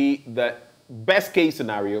going to be the best case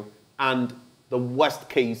scenario and the worst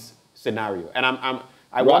case scenario? And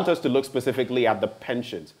I want us to look specifically at the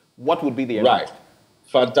pensions. What would be the amount? Right.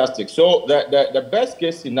 Fantastic. So the best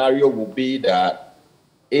case scenario will be that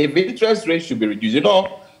if interest rates should be reduced,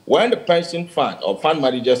 when the pension fund or fund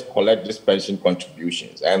managers collect these pension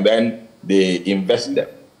contributions and then they invest them,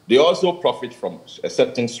 they also profit from a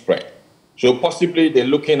certain spread. So possibly they're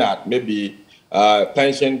looking at maybe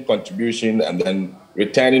pension contribution and then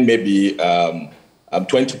returning maybe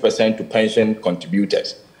 20% to pension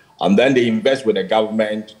contributors. And then they invest with the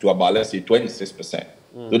government to about, let's say, 26%.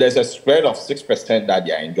 So there's a spread of 6% that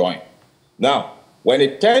they are enjoying. Now, when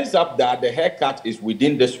it turns up that the haircut is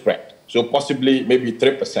within the spread, so possibly maybe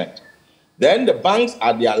 3%, then the banks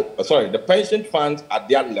at the pension funds at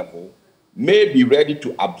their level may be ready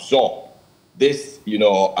to absorb this,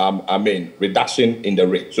 reduction in the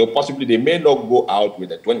rate. So possibly they may not go out with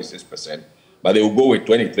the 26%, but they will go with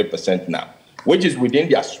 23% now, which is within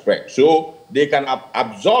their spread. So they can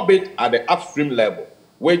absorb it at the upstream level,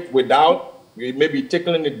 without maybe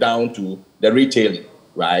tickling it down to the retailing,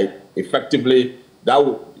 right? Effectively, that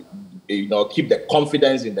will keep the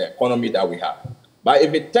confidence in the economy that we have. But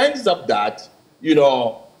if it turns up that,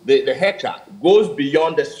 the haircut goes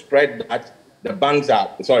beyond the spread that the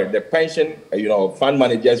the pension, fund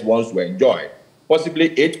managers wants to enjoy, possibly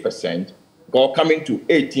 8% or coming to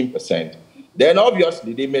 18%, then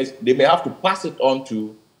obviously they may have to pass it on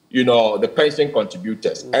to, the pension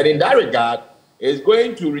contributors. And in that regard, it's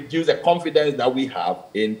going to reduce the confidence that we have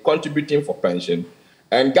in contributing for pension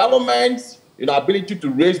and government's, ability to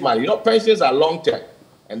raise money. Pensions are long-term,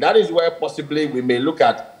 and that is where possibly we may look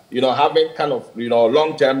at, having kind of,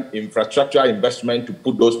 long-term infrastructure investment to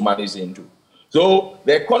put those monies into. So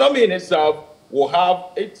the economy in itself will have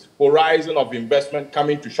its horizon of investment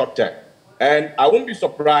coming to short-term. And I won't be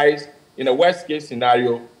surprised in a worst-case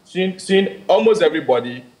scenario, seeing almost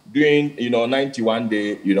everybody doing,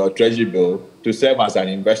 91-day, treasury bill to serve as an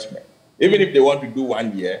investment. Even if they want to do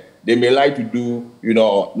 1 year, they may like to do,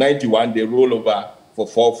 91-day rollover for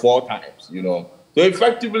four times, So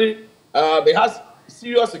effectively, it has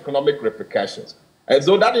serious economic repercussions. And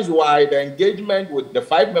so that is why the engagement with the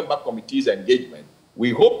 5-member committee's engagement,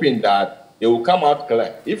 we're hoping that it will come out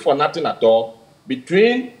clear, if for nothing at all,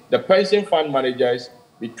 between the pension fund managers,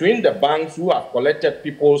 between the banks who have collected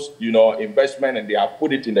people's, investment and they have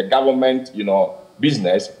put it in the government,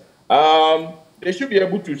 business, they should be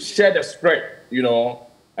able to share the spread,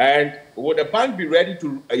 and would the bank be ready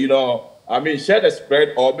to, share the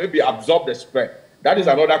spread or maybe absorb the spread? That is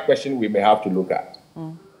another question we may have to look at.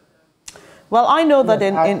 Well, I know that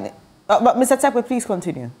but Mr. Tekpe, please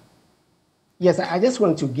continue. Yes, I just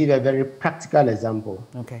want to give a very practical example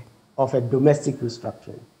of a domestic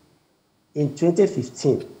restructuring. In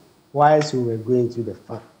 2015, whilst we were going through the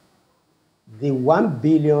fund, the 1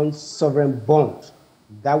 billion sovereign bond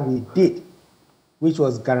that we did, which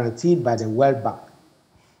was guaranteed by the World Bank,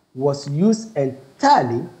 was used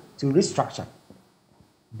entirely to restructure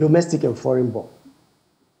domestic and foreign bond.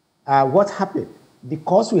 What happened?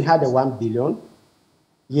 because we had a 1 billion,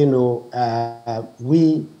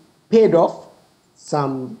 we paid off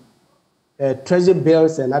some treasury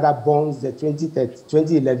bills and other bonds, the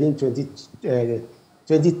 2011,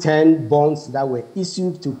 2010 bonds that were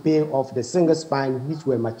issued to pay off the single spine, which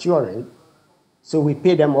were maturing. So we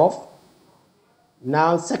paid them off.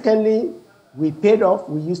 Now, secondly, we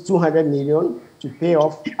used 200 million to pay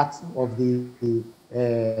off part of the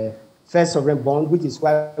first sovereign bond, which is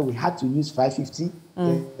why we had to use $550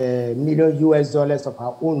 million US dollars of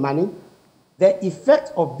our own money. The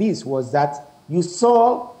effect of this was that you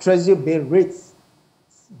saw treasury bill rates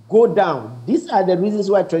go down. These are the reasons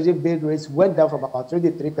why treasury bill rates went down from about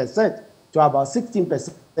 23% to about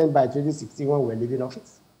 16% by 2016 when we were leaving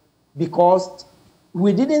office. Because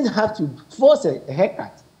we didn't have to force a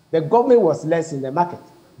haircut. The government was less in the market.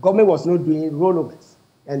 Government was not doing rollovers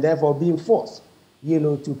and therefore being forced,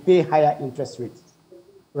 to pay higher interest rates,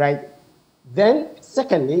 right? Then,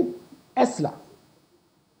 secondly, ESLA,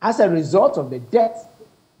 as a result of the debt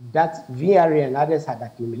that VRA and others had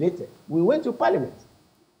accumulated, we went to Parliament.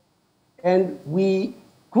 And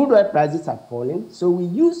crude oil prices had fallen, so we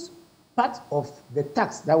used part of the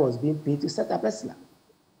tax that was being paid to set up ESLA.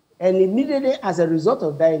 And immediately, as a result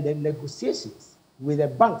of that, in the negotiations with the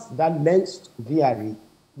banks that lent to VRA,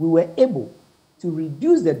 we were able to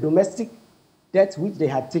reduce the domestic debt which they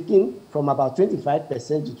had taken from about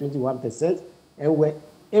 25% to 21%, and were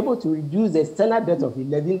able to reduce the external debt of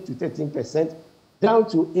 11 to 13% down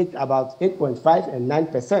to about 8.5 and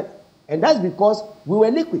 9%. And that's because we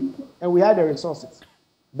were liquid and we had the resources.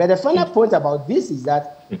 But the final point about this is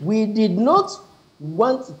that we did not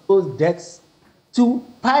want those debts to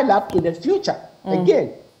pile up in the future.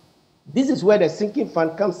 Again, this is where the sinking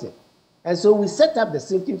fund comes in. And so we set up the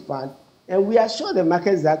sinking fund, and we assure the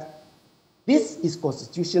markets that this is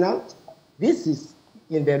constitutional, this is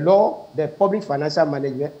in the law, the Public Financial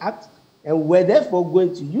Management Act, and we're therefore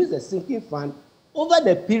going to use the sinking fund over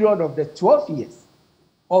the period of the 12 years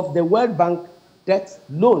of the World Bank debt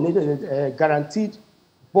loan, guaranteed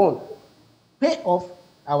bond, pay off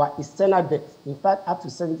our external debt, in fact, up to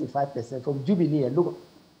 75% from Jubilee alone.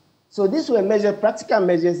 So these were practical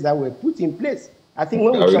measures that were put in place. I think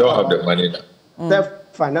when we don't have the money now.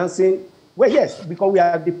 Self-financing, well, yes, because we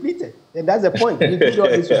are depleted. And that's the point. We did all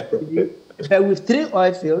this but with 3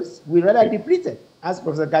 oil fields, we rather depleted. As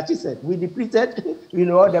Professor Gachi said, we depleted,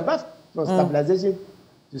 all the buff from stabilization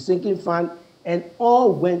to sinking fund, and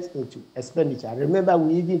all went into expenditure. I remember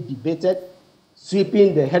we even debated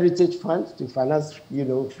sweeping the heritage fund to finance, free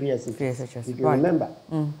SHS, if you remember.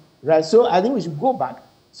 Right, so I think we should go back.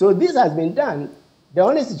 So this has been done. The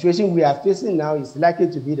only situation we are facing now is likely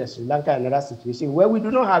to be the Sri Lanka and another situation where we do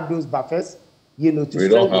not have those buffers, to we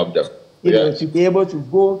don't have them. To be able to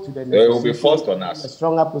go to the they will be forced on us. A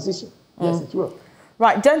stronger position. Yes, it will.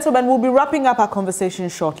 Right, gentlemen, we'll be wrapping up our conversation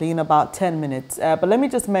shortly in about 10 minutes. But let me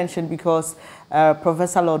just mention, because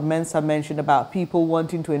Professor Lord Mensah mentioned about people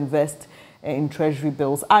wanting to invest in treasury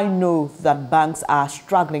bills. I know that banks are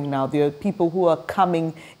struggling now. There are people who are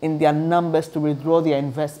coming in their numbers to withdraw their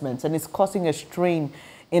investments, and it's causing a strain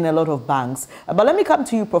in a lot of banks. But let me come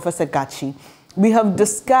to you, Professor Gachi. We have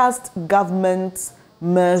discussed government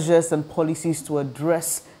measures and policies to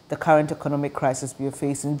address the current economic crisis we are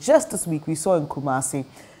facing. Just this week, we saw in Kumasi,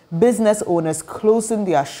 business owners closing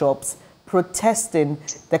their shops, protesting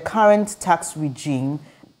the current tax regime,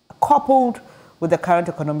 coupled with the current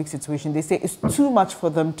economic situation. They say it's too much for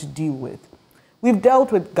them to deal with. We've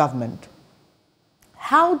dealt with government.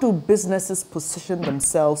 How do businesses position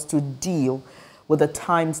themselves to deal with the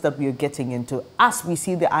times that we are getting into, as we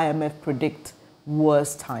see the IMF predict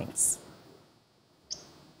worse times?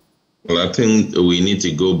 Well, I think we need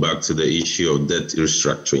to go back to the issue of debt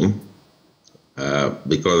restructuring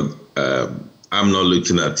because I'm not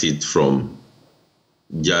looking at it from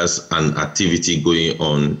just an activity going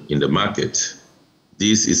on in the market.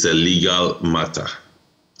 This is a legal matter.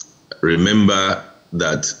 Remember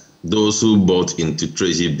that those who bought into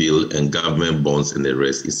treasury bill and government bonds and the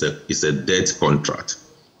rest is a debt contract,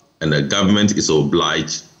 and the government is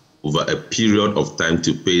obliged over a period of time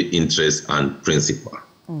to pay interest and principal.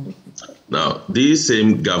 Now, this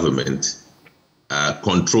same government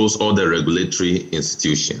controls all the regulatory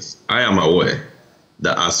institutions. I am aware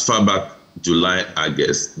that as far back July,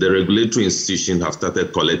 August, the regulatory institutions have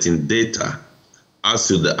started collecting data as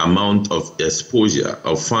to the amount of exposure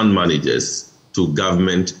of fund managers to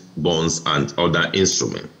government bonds and other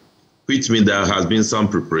instruments, which means there has been some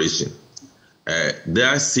preparation.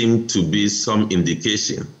 There seemed to be some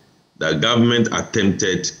indication that government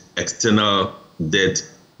attempted external debt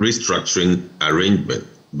restructuring arrangement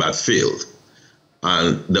but failed.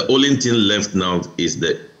 And the only thing left now is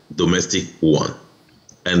the domestic one.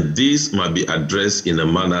 And this might be addressed in a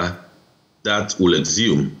manner that will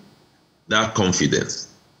exhume that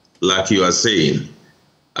confidence. Like you are saying,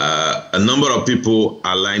 a number of people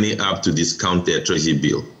are lining up to discount their treasury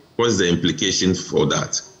bill. What is the implication for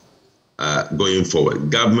that going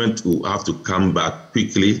forward? Government will have to come back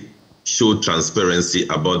quickly, show transparency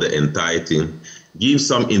about the entire thing, give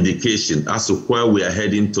some indication as to where we are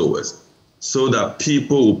heading towards, so that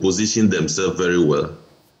people will position themselves very well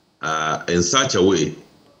in such a way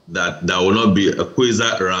that there will not be a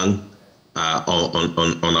quasi-rank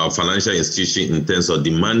on our financial institution in terms of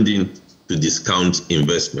demanding to discount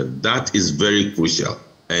investment. That is very crucial.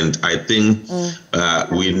 And I think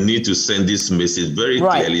we need to send this message very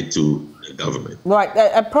clearly to the government.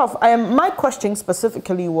 Right. Prof, my question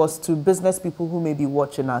specifically was to business people who may be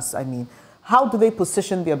watching us. I mean, how do they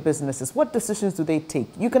position their businesses? What decisions do they take?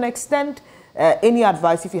 You can extend any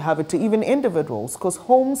advice, if you have it, to even individuals, because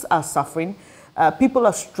homes are suffering. People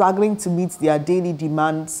are struggling to meet their daily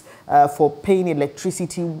demands for paying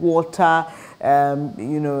electricity, water,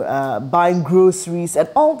 buying groceries, and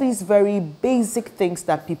all these very basic things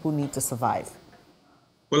that people need to survive.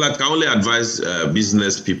 Well, I can only advise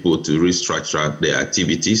business people to restructure their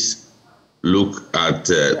activities, look at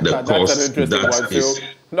the cost that is...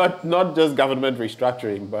 Not just government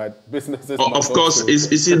restructuring, but businesses. Of course, you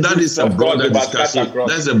see, that is a broader discussion.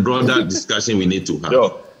 That's a broader discussion we need to have.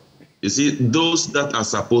 Sure. You see, those that are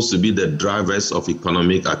supposed to be the drivers of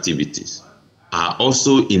economic activities are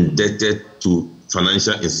also indebted to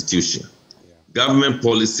financial institutions. Government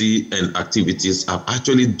policy and activities have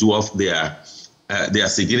actually dwarfed their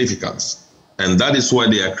significance. And that is why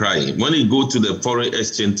they are crying. When you go to the foreign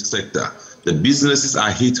exchange sector, the businesses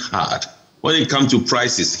are hit hard. When it comes to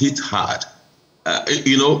prices, hit hard.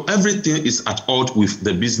 Everything is at odds with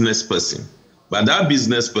the business person. But that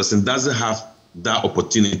business person doesn't have that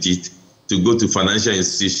opportunity to go to financial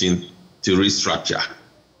institution to restructure.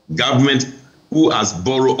 Government, who has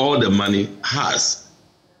borrowed all the money, has.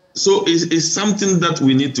 So it's something that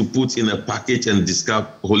we need to put in a package and discuss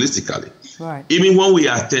holistically. Right. Even when we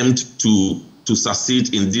attempt to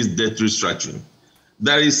succeed in this debt restructuring,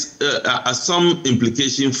 there is some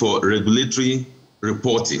implication for regulatory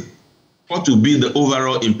reporting. What will be the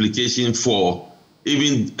overall implication for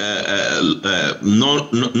even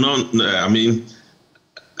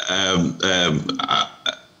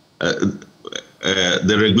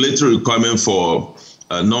the regulatory requirement for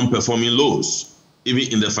non-performing loans,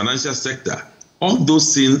 even in the financial sector? All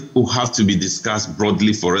those things will have to be discussed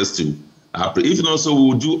broadly for us to happen. If not, so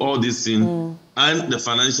we'll do all these things and the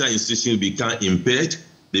financial institutions become impaired,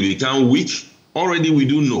 they become weak. Already we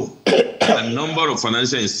do know a number of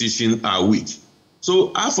financial institutions are weak.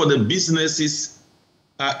 So for the businesses,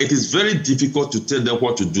 it is very difficult to tell them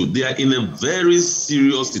what to do. They are in a very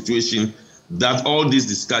serious situation that all these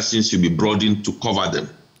discussions should be broadened to cover them.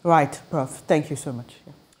 Right, Prof. Thank you so much.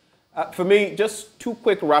 For me, just two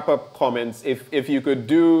quick wrap-up comments. If you could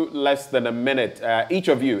do less than a minute, each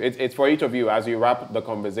of you, it's for each of you as you wrap the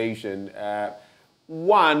conversation.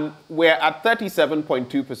 One, we're at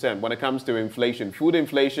 37.2% when it comes to inflation. Food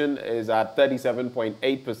inflation is at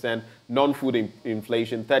 37.8%, non-food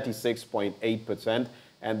inflation 36.8%.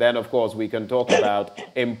 And then, of course, we can talk about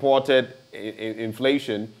imported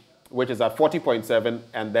inflation, which is at 40.7%,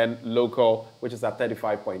 and then local, which is at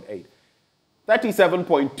 35.8%.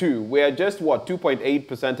 37.2%, we're just, 2.8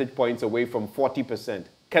 percentage points away from 40%.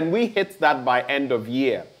 Can we hit that by end of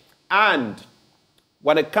year? And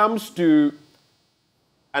when it comes to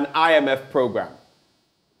an IMF program,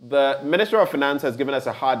 the Minister of Finance has given us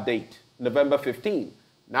a hard date, November 15.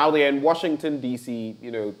 Now they're in Washington, D.C.,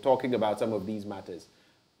 talking about some of these matters.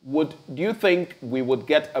 Do you think we would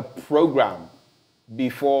get a program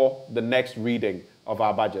before the next reading of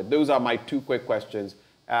our budget? Those are my two quick questions.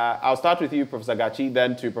 I'll start with you, Professor Gachi,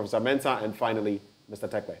 then to Professor Mensah, and finally, Mr.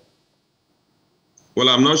 Tekwe. Well,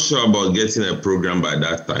 I'm not sure about getting a program by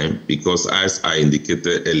that time because, as I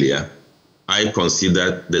indicated earlier, I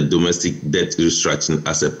consider the domestic debt restructuring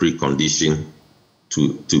as a precondition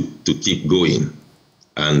to keep going.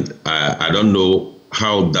 And I don't know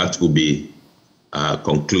how that will be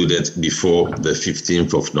concluded before the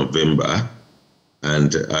 15th of November.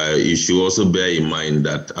 And you should also bear in mind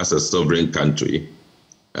that as a sovereign country,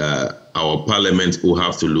 our parliament will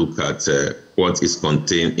have to look at what is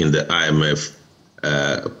contained in the IMF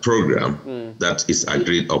program that is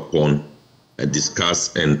agreed upon,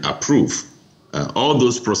 discussed and approved. All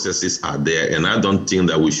those processes are there, and I don't think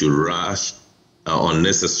that we should rush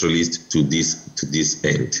unnecessarily to this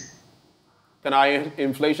end. Can our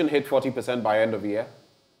inflation hit 40% by end of year?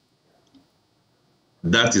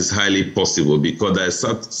 that is highly possible because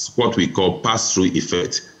there's what we call pass-through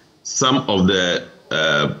effect. Some of the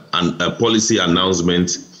policy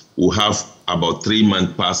announcements will have about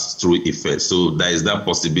 3-month pass-through effect. So there is that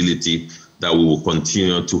possibility that we will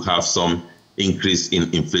continue to have some increase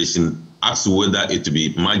in inflation. As to whether it will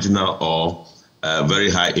be marginal or very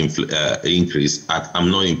high increase, I'm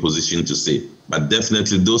not in position to say. But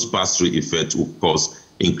definitely those pass-through effects will cause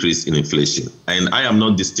increase in inflation. And I am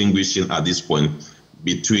not distinguishing at this point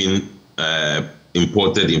between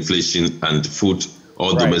imported inflation and food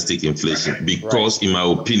or domestic inflation, because in my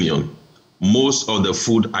opinion, most of the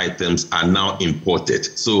food items are now imported.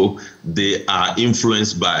 So they are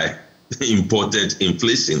influenced by imported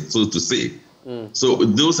inflation, so to say. So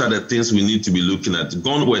those are the things we need to be looking at.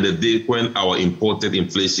 Gone were the days when our imported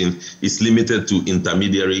inflation is limited to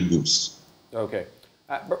intermediary goods. Okay.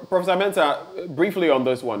 Professor Mensah, briefly on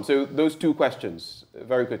this one. So those two questions,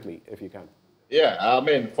 very quickly, if you can. Yeah, I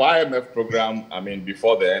mean, for IMF program, I mean,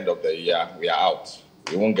 before the end of the year, we are out.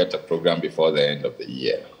 We won't get a program before the end of the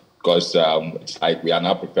year because it's like we are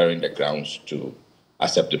now preparing the grounds to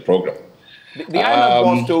accept the program. The IMF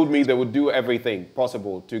boss told me they would do everything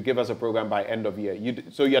possible to give us a program by end of year.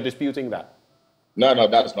 So you're disputing that? No,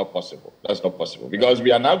 that's not possible. That's not possible because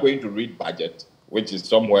we are now going to read budget, which is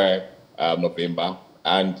somewhere November,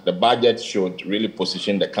 and the budget should really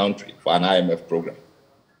position the country for an IMF program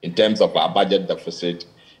in terms of our budget deficit,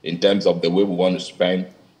 in terms of the way we want to spend,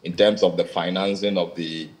 in terms of the financing of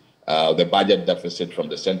the budget deficit from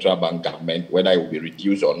the central bank government, whether it will be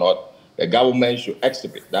reduced or not. The government should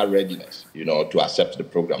exhibit that readiness, to accept the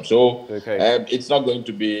program. So it's not going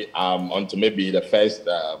to be until maybe the first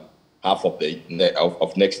half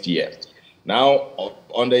of next year. Now,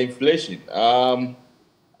 on the inflation,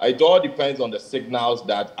 it all depends on the signals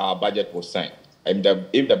that our budget will send. And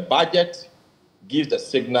if the budget gives the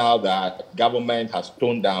signal that government has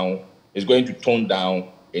toned down, is going to tone down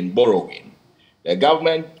in borrowing, the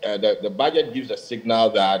government, the budget gives a signal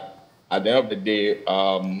that at the end of the day,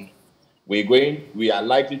 we are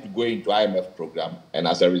likely to go into IMF program, and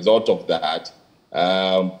as a result of that,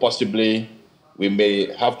 possibly we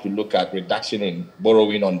may have to look at reduction in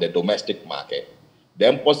borrowing on the domestic market.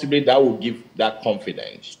 Then possibly that will give that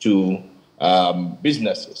confidence to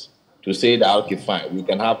businesses to say that, okay, fine, we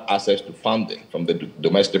can have access to funding from the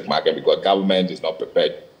domestic market because government is not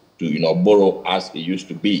prepared to, borrow as it used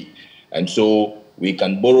to be. And so we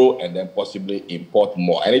can borrow and then possibly import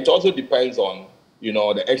more. And it also depends on,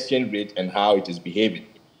 the exchange rate and how it is behaving.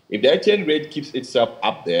 If the exchange rate keeps itself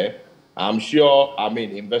up there, I'm sure,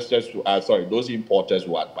 investors, those importers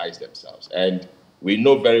will advise themselves. And we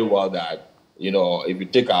know very well that, if you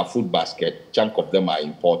take our food basket, chunk of them are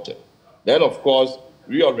imported. Then, of course,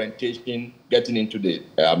 reorientation, getting into the,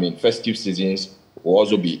 festive seasons will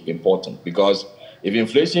also be important because if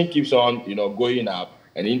inflation keeps on, going up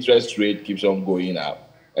and interest rate keeps on going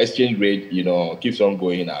up, exchange rate, keeps on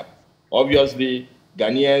going up, obviously,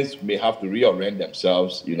 Ghanaians may have to reorient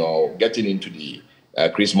themselves, getting into the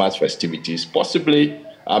Christmas festivities. Possibly,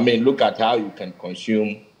 look at how you can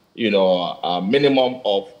consume, a minimum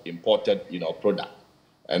of imported, product.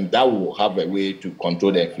 And that will have a way to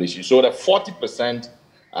control the inflation. So the 40%,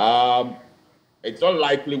 it's not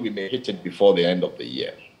likely we may hit it before the end of the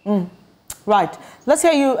year. Right. Let's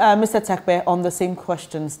hear you, Mr. Takpe, on the same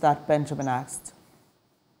questions that Benjamin asked.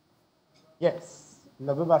 Yes.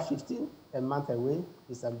 November 15th, a month away,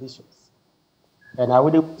 is ambitious. And I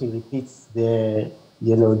wouldn't want to repeat the,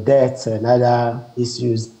 debts and other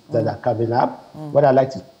issues that are coming up. What I'd like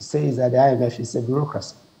to say is that the IMF is a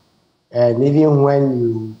bureaucracy. And even when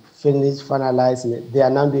you finalize it, they are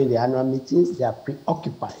now doing the annual meetings, they are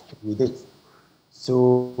preoccupied with it.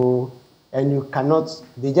 So, and you cannot,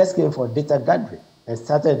 they just came for data gathering and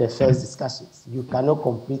started the first discussions. You cannot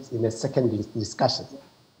complete in a second discussion,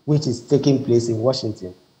 which is taking place in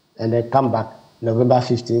Washington, and then come back November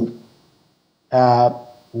 15th.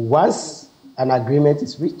 Once an agreement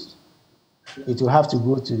is reached, it will have to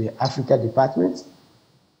go to the Africa Department.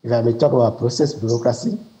 If I may talk about process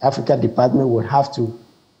bureaucracy, Africa Department will have to,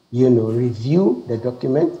 review the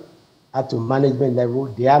document at the management level,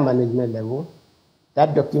 their management level.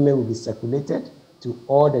 That document will be circulated to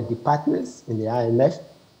all the departments in the IMF.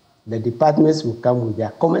 The departments will come with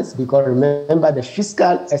their comments because remember the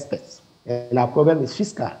fiscal experts, and our problem is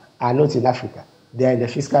fiscal, are not in Africa. They are in the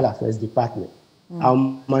fiscal affairs department. Our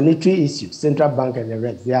monetary issues, central bank and the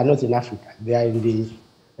rest, they are not in Africa. They are in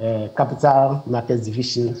the capital markets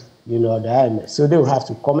division, the IMF. So they will have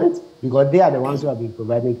to comment because they are the ones who have been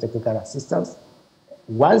providing technical assistance.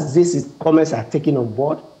 Once these comments are taken on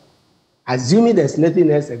board, Assuming there's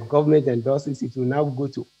nothing else the government endorses, it will now go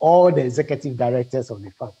to all the executive directors of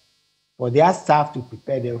the fund for their staff to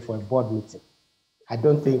prepare them for a board meeting. I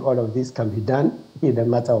don't think all of this can be done in a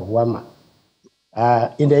matter of 1 month.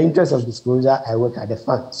 In the interest of disclosure, I work at the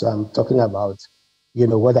fund, so I'm talking about,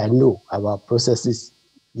 what I know about processes,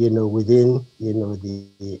 within,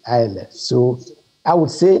 the IMF. So I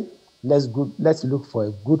would say let's look for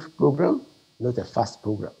a good program, not a fast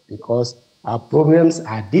program, because our programs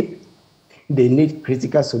are deep. They need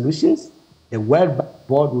critical solutions. The World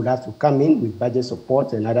Board will have to come in with budget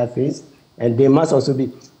support and other things, and they must also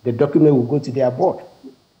the document will go to their board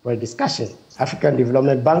for a discussion. African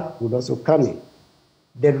Development Bank will also come in.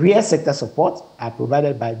 The real sector support are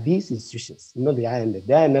provided by these institutions, not the IMF.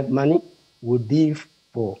 The IMF money would be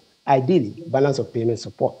for, ideally, balance of payment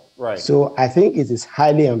support. Right. So I think it is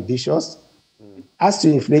highly ambitious. As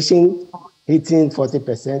to inflation hitting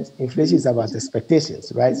 40%, inflation is about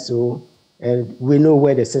expectations, right? So we know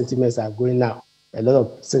where the sentiments are going now. A lot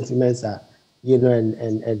of sentiments are,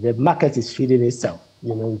 and the market is feeding itself,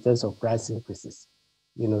 in terms of price increases.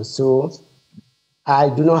 So I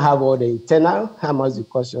do not have all the internal, I must be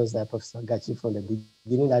cautious that Professor Gachi from the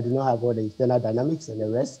beginning, I do not have all the internal dynamics and the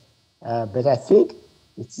rest, but I think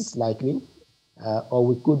it is likely, or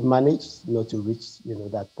we could manage not to reach,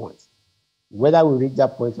 that point. Whether we reach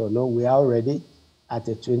that point or not, we are already at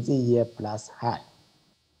a 20-year plus high,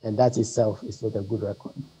 and that itself is not a good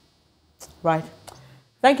record. Right.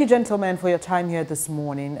 Thank you, gentlemen, for your time here this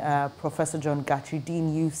morning. Professor John Gachi,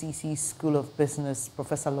 Dean, UCC School of Business,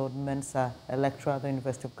 Professor Lord Mensah, a lecturer at the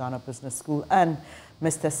University of Ghana Business School, and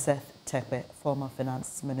Mr. Seth Terkper, former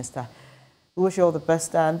Finance Minister. We wish you all the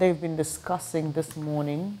best. And they've been discussing this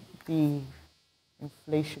morning the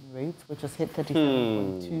inflation rate, which has hit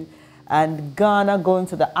 37.2, and Ghana going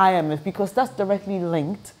to the IMF, because that's directly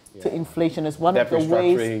linked to inflation as one of the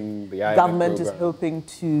ways the government is hoping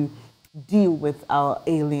to deal with our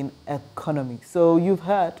ailing economy. So you've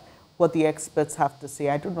heard what the experts have to say.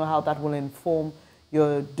 I don't know how that will inform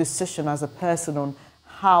your decision as a person on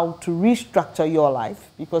how to restructure your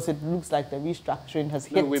life, because it looks like the restructuring has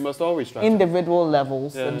hit we must all restructure. Individual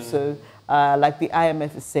levels. Yeah. And so, like the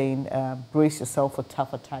IMF is saying, brace yourself for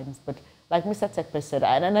tougher times. But like Mr. Terkper said,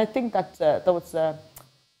 and I think that that was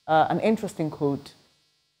an interesting quote.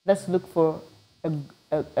 Let's look for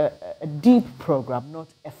a deep program, not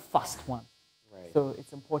a fast one. Right. So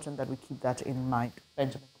it's important that we keep that in mind.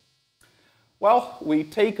 Benjamin. Well, we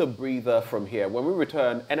take a breather from here. When we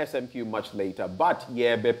return, NSMQ much later. But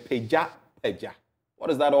yeah, peja. What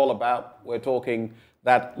is that all about? We're talking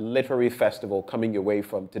that literary festival coming your way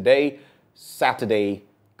from today, Saturday,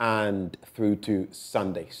 and through to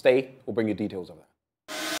Sunday. Stay, we'll bring you details of that.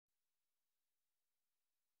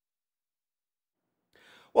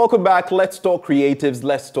 Welcome back. Let's talk creatives.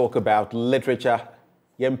 Let's talk about literature.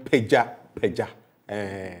 Peja.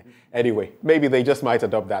 Anyway, maybe they just might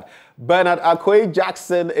adopt that. Bernard Akwe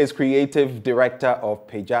Jackson is creative director of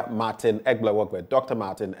Peja. Martin Egblewogbe. Dr.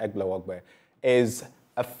 Martin Egblewogbe is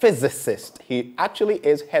a physicist. He actually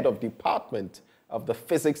is head of department of the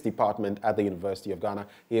physics department at the University of Ghana.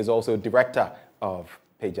 He is also director of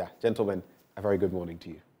Peja. Gentlemen, a very good morning to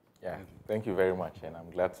you. Yeah, thank you very much, and I'm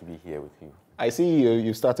glad to be here with you. I see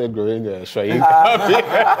you started growing a Shayim.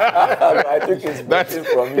 I think it's better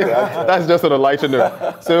from you, actually. That's just on a lighter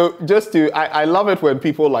note. So just I love it when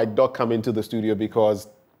people like Doc come into the studio, because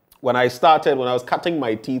when I was cutting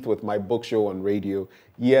my teeth with my book show on radio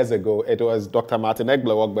years ago, it was Dr. Martin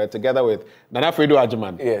Egblewogbe together with Nana Fredo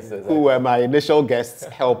Ajiman, yes, exactly, who were my initial guests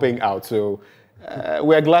helping out. So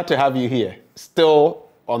we're glad to have you here, still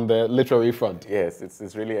on the literary front. Yes,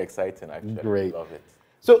 it's really exciting, actually. Great. I love it.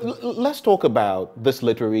 So let's talk about this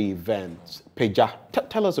literary event, Peja.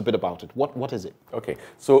 Tell us a bit about it. What is it? Okay,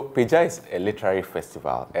 so Peja is a literary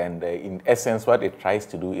festival, and in essence, what it tries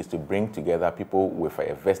to do is to bring together people with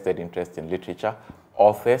a vested interest in literature,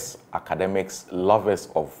 authors, academics, lovers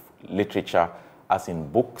of literature, as in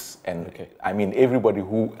books, and I mean everybody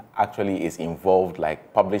who actually is involved,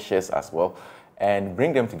 like publishers as well, and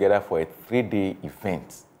bring them together for a 3-day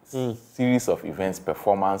event, series of events,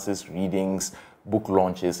 performances, readings, book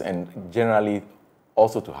launches, and generally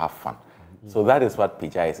also to have fun. So that is what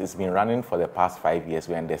Peja is. It's been running for the past 5 years.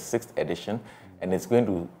 We're in the 6th edition, and it's going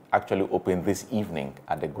to actually open this evening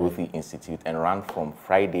at the Goethe Institute and run from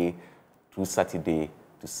Friday to Saturday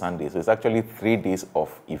to Sunday. So it's actually 3 days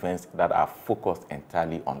of events that are focused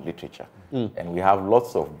entirely on literature. And we have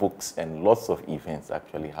lots of books and lots of events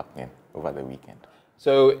actually happening over the weekend.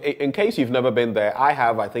 So in case you've never been there, I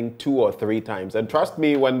have, I think, 2 or 3 times. And trust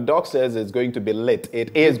me, when Doc says it's going to be lit,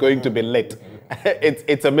 it is going to be lit.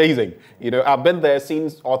 It's amazing. You know, I've been there, seen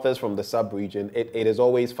authors from the sub-region. It is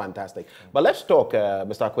always fantastic. But let's talk,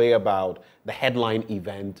 Mr. Akwe, about the headline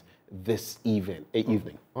event this evening.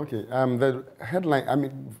 Okay, the headline, I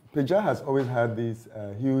mean, Peja has always had these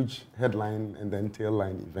huge headline and then tail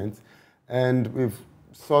line events. And we've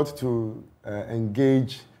sought to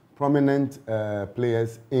engage prominent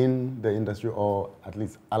players in the industry, or at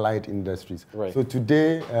least allied industries. Right. So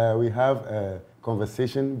today we have a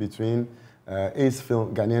conversation between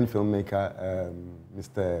Ghanaian filmmaker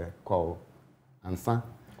Mr. Kwao Lansah,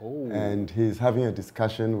 and he's having a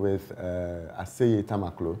discussion with Aseye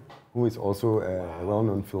Tamaklo, who is also a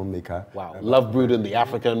well-known filmmaker. Wow, Love Brewed in the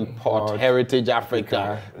African Pot, Heritage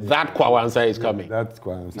Africa. That Kwao Lansah is coming. That's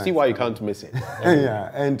Kwao Lansah. You see why you can't miss it. Yeah,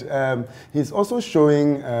 and he's also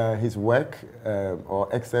showing his work or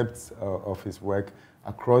excerpts of his work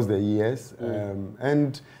across the years.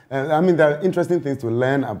 And I mean, there are interesting things to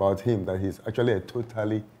learn about him, that he's actually a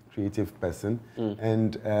totally creative person.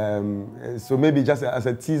 And so maybe just as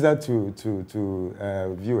a teaser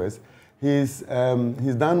to viewers, he's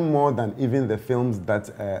done more than even the films that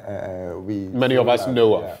many of us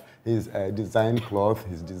know of. He's designed cloth,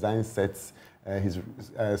 he's designed sets, he's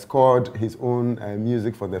scored his own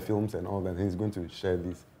music for the films and all that. He's going to share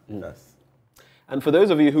this with us. And for those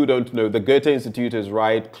of you who don't know, the Goethe Institute is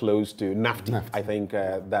right close to NAFTI. I think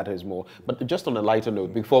that is more. But just on a lighter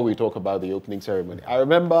note, before we talk about the opening ceremony, I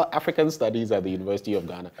remember African Studies at the University of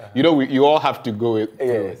Ghana. You know, you all have to go through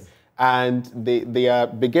it. And they are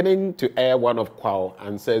beginning to air one of Kwao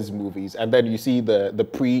Lansah's movies. And then you see the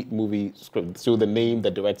pre-movie script, so the name,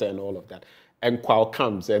 the director, and all of that. And Kwao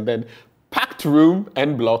comes, and then packed room,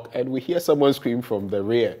 end block, and we hear someone scream from the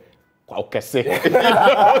rear. It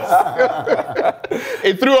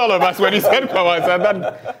threw all of us when he said Kwao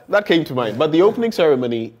Lansah. That came to mind. But the opening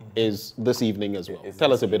ceremony is this evening as well.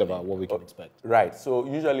 Tell us a bit about what we can expect. Right. So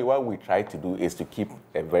usually what we try to do is to keep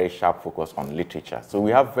a very sharp focus on literature. So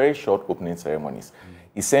we have very short opening ceremonies.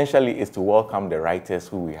 Essentially, is to welcome the writers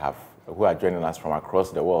who are joining us from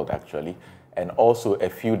across the world, actually, and also a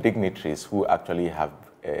few dignitaries who actually have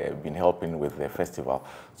been helping with the festival.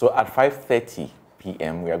 So at 5:30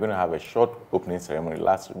 p.m. we are going to have a short opening ceremony,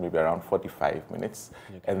 lasts maybe around 45 minutes.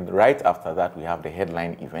 Okay. And right after that, we have the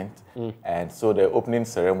headline event. And so the opening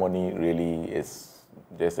ceremony really is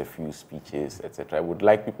just a few speeches, etc. I would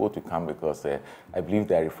like people to come because I believe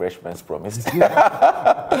there are refreshments promised.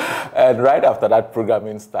 And right after that,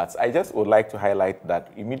 programming starts. I just would like to highlight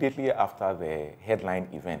that immediately after the headline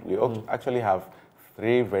event, we actually have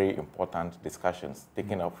 3 very important discussions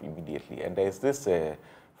taken up immediately. And there's this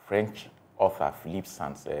French author, Philippe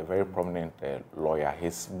Sands, a very prominent lawyer.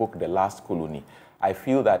 His book, The Last Colony, I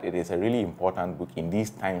feel that it is a really important book in these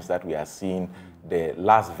times that we are seeing the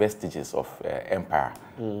last vestiges of empire,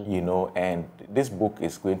 you know, and this book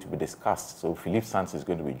is going to be discussed. So Philippe Sands is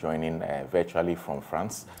going to be joining virtually from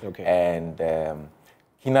France. Okay. And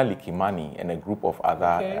Kina Likimani and a group of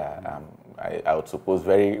other, I would suppose,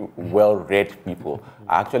 very well-read people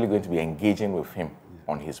are actually going to be engaging with him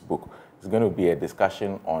on his book. It's going to be a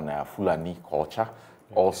discussion on Fulani culture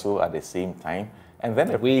also at the same time. And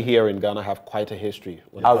then we here in Ghana have quite a history.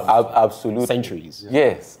 Absolutely. Centuries.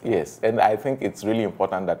 Yes, yes. And I think it's really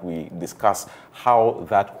important that we discuss how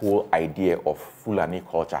that whole idea of Fulani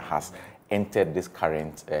culture has entered this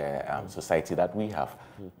current society that we have.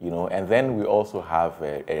 You know, and then we also have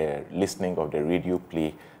a listening of the radio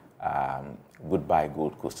play Goodbye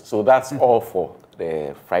Gold Coast. So that's all for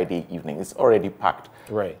the Friday evening. It's already packed.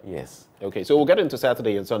 Right. Yes. Okay, so we'll get into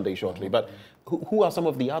Saturday and Sunday shortly, but who are some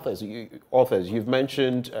of the others, authors? You've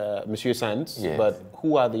mentioned Monsieur Sands, yes. But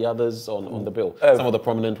who are the others on the bill? Some of the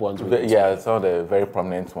prominent ones? Yeah, some of the very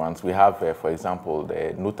prominent ones. We have, for example,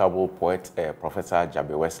 the notable poet, Professor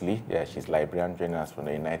Jabe Wesley. Yeah, she's Liberian, joining us from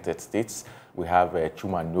the United States. We have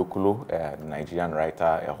Chuma Nyokolo, a Nigerian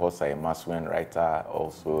writer, a Hosa Maswen writer,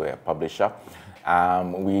 also a publisher.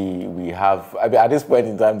 We have, I mean, at this point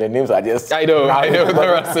in time, the names are just... I know,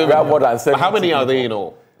 there are so we have more than 70. How many are they in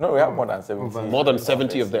all? No, we have more than 70. More than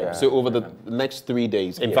 70 of them. Yeah. So over the next 3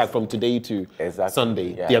 days, in fact, from today to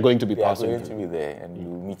Sunday, they are going to be passing. They are going to be there, and you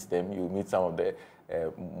meet them. You meet some of the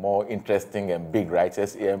more interesting and big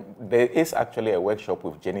writers. There is actually a workshop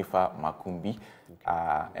with Jennifer Makumbi,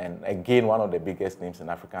 and again, one of the biggest names in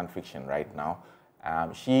African fiction right now.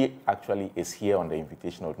 She actually is here on the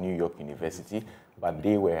invitation of New York University, but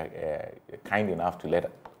they were kind enough to let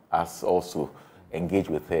us also engage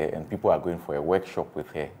with her, and people are going for a workshop with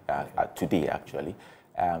her today, actually.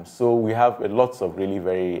 So we have lots of really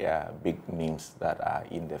very big names that are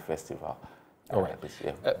in the festival this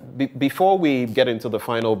year. Before we get into the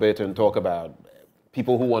final bit and talk about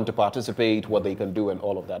people who want to participate, what they can do and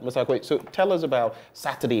all of that, Mr. Akwe, so tell us about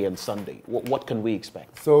Saturday and Sunday. What can we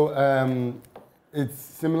expect? So it's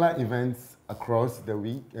similar events across the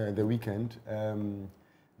weekend.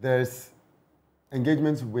 There's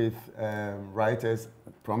engagements with writers,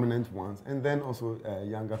 prominent ones, and then also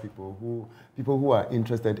younger people who are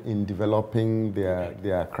interested in developing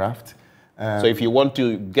their craft. So if you want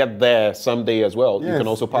to get there someday as well, you can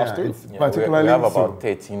also pass through. Particularly we have about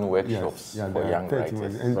 13 workshops yes, for young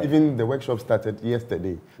writers. And even the workshop started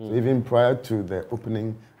yesterday. So even prior to the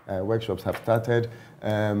opening, workshops have started.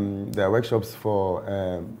 There are workshops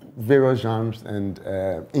for various genres and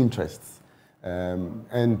interests.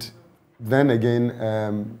 And then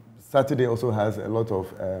again, Saturday also has a lot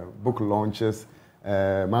of book launches.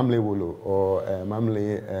 Mamle Wolo or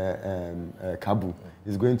Mamle Kabu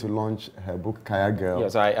is going to launch her book Kaya Girl.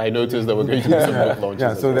 Yes, I noticed that we're going to do some book launches.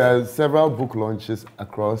 Yeah, so there are several book launches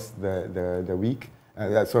across the week.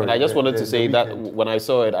 Sorry, and I just wanted to say that when I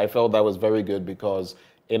saw it, I felt that was very good because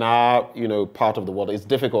in our part of the world, it's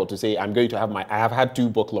difficult to say I'm going to have I have had 2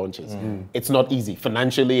 book launches. It's not easy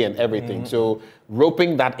financially and everything. So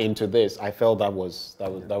roping that into this, I felt that was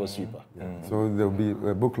super. So there'll be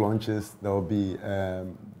book launches. There'll be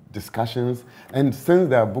discussions, and since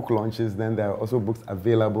there are book launches, then there are also books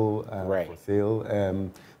available for sale.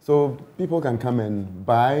 So people can come and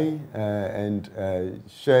buy and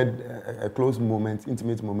share close moments,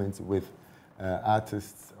 intimate moments with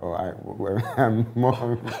artists, or I'm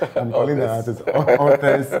calling them artists,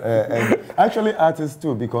 authors, and actually artists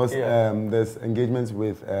too, because there's engagements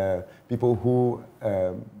with people who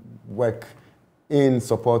work in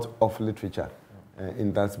support of literature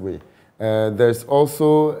in that way. There's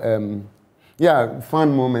also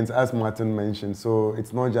fun moments, as Martin mentioned. So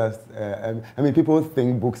it's not just, I mean, people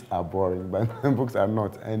think books are boring, but books are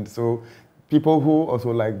not. And so people who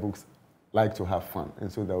also like books like to have fun. And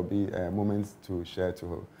so there will be moments to share,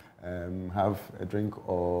 to have a drink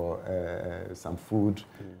or some food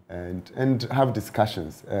and have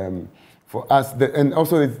discussions. For us, and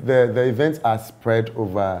also the events are spread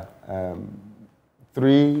over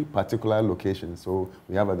 3 particular locations. So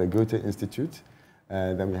we have at the Goethe Institute,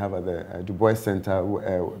 then we have at the Du Bois Center,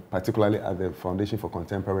 particularly at the Foundation for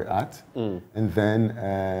Contemporary Art, and then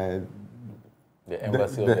the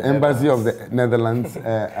Embassy of the Netherlands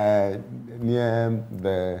near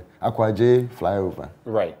the Akwaje flyover.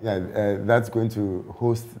 Right. Yeah, that's going to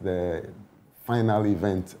host the final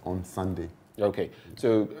event on Sunday. Okay,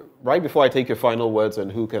 so right before I take your final words on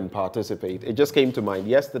who can participate, it just came to mind.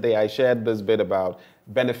 Yesterday I shared this bit about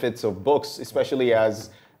benefits of books, especially as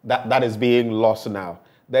that is being lost now.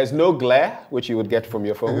 There's no glare, which you would get from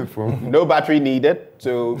your phone. No battery needed,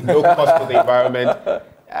 so no cost to the environment.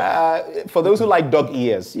 For those who like dog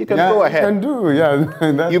ears, you can go ahead. You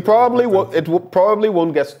can do, You probably probably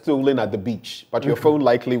won't get stolen at the beach, but your phone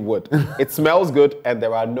likely would. It smells good, and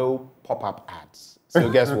there are no pop-up ads. So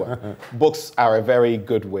guess what? Books are a very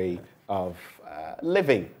good way of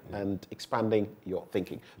living and expanding your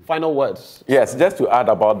thinking. Final words. Yes, just to add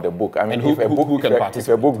about the book. I mean, if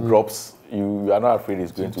a book drops, you are not afraid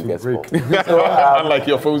it's going to get spoiled. So, unlike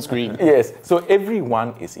your phone screen. Yes, so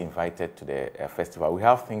everyone is invited to the festival. We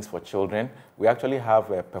have things for children. We actually have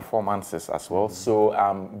performances as well. So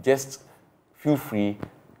just feel free,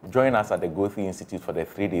 join us at the Goethe Institute for the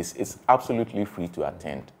 3 days. It's absolutely free to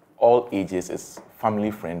attend. All ages, it's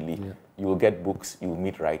family friendly. Yeah. You will get books, you will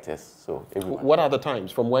meet writers. So everyone. What are the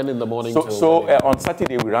times? From when in the morning So on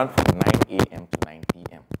Saturday, we run from 9 a.m. to 9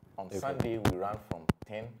 p.m. On Sunday, we run from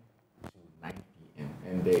 10 to 9 p.m.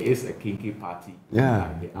 And there is a kinky party.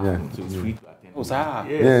 Yeah. So it's free to attend. Oh, Zah.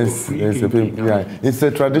 Yes, it's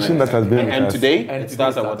a tradition that has been. And today? And it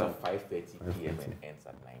starts at 5:30 p.m. and ends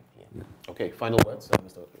at 9 p.m. Okay, final words,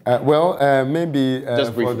 Mr. Maybe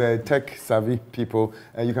for the tech-savvy people,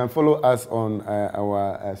 you can follow us on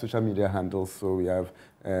our social media handles. So we have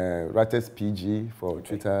Writers PG for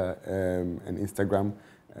Twitter and Instagram.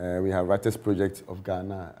 We have Writers Project of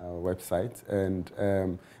Ghana, our website,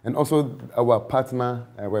 and also our partner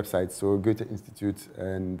website, so Goethe Institute,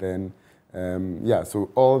 and then so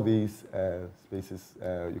all these spaces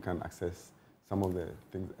you can access some of the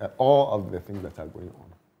things, all of the things that are going on.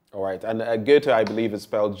 All right, and Goethe, I believe, is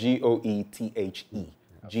spelled G-O-E-T-H-E.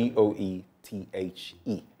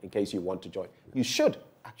 G-O-E-T-H-E, in case you want to join. You should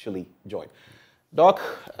actually join. Doc,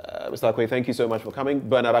 Mr. Akwe, thank you so much for coming.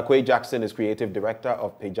 Bernard Akwe Jackson is Creative Director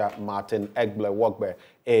of Peja. Martin Egble-Wogbe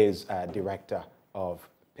is Director of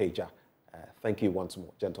Peja. Thank you once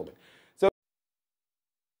more, gentlemen.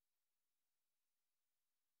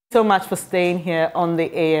 So much for staying here on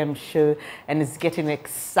the AM show, and it's getting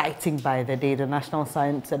exciting by the day. The National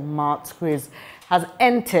Science and Maths Quiz has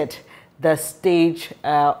entered the stage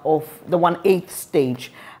of the 1/8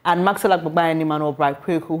 stage, and Maxwell Akpogba and Emmanuel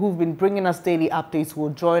Bright-Kweku, who've been bringing us daily updates, will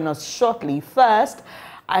join us shortly. First,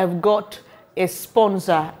 I've got a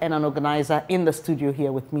sponsor and an organizer in the studio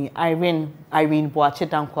here with me. Irene Boache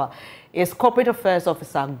Dankwa is Corporate Affairs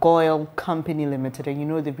Officer, Goyle Company Limited, and you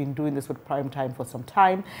know they've been doing this with Primetime for some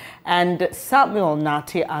time. And Samuel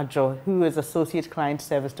Nate Ajo, who is Associate Client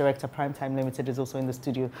Service Director, Primetime Limited, is also in the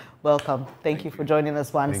studio. Welcome. Thank you for joining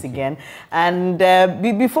us once again. And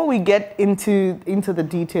before we get into the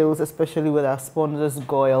details, especially with our sponsors,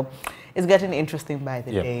 Goyle, it's getting interesting by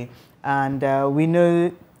the day. And we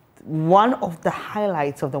know one of the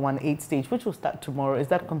highlights of the 1/8 stage, which will start tomorrow, is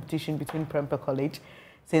that competition between Prempeh College,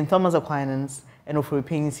 St. Thomas Aquinas, and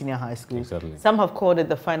Ofori Senior High School. Exactly. Some have called it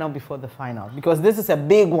the final before the final, because this is a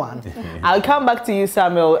big one. I'll come back to you,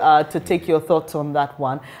 Samuel, to take your thoughts on that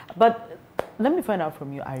one. But let me find out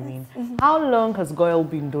from you, Irene. How long has Goyle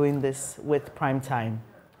been doing this with Primetime?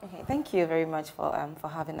 Okay, thank you very much for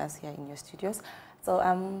having us here in your studios. So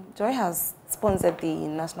Joy has sponsored the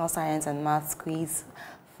National Science and Maths Quiz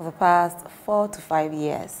for the past 4 to 5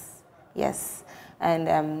 years. Yes. And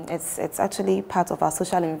it's actually part of our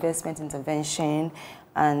social investment intervention,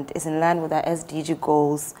 and is in line with our SDG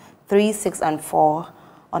goals 3, 6, and 4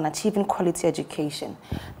 on achieving quality education.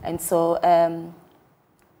 And so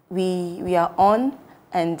we are on,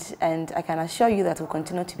 and I can assure you that we'll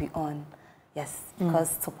continue to be on. Yes, because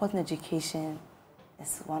supporting education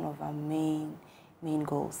is one of our main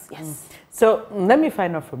goals. Yes. So let me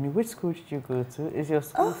find out from you, which school did you go to? Is your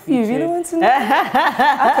school featured? You really want to know?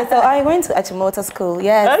 Okay, so I went to Achimota School.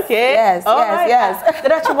 Yes. Okay. Yes. Yes.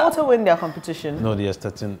 Did Achimota win their competition? No, they are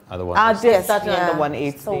starting at the 1/8. They are starting at the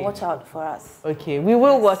 1/8. So watch out for us. Okay, we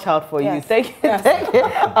will watch out for you. Thank you. Thank you.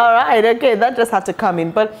 All right. Okay, that just had to come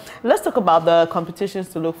in. But let's talk about the competitions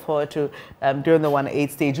to look forward to during the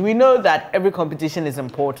 1/8 stage. We know that every competition is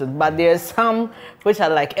important, but there's some which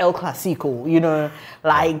are like El Clasico, you know,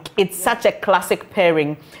 like it's such a classic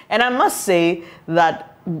pairing. And I must say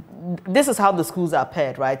that this is how the schools are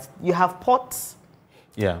paired, right? You have pots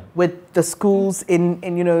with the schools in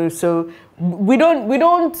you know, so we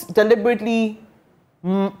don't deliberately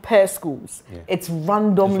pair schools. It's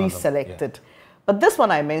randomly selected. But this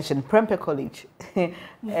one I mentioned, Prempeh College,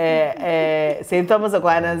 St. Thomas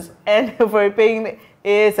Aquinas, and for paying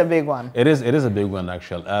is a big one. It is a big one,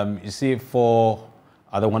 actually. You see,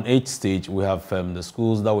 at the 1/8 stage, we have the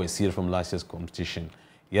schools that were seeded from last year's competition.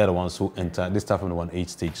 They are the ones who enter. They start from the 1/8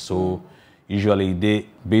 stage. So usually, they,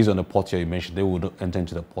 based on the pot here you mentioned, they would enter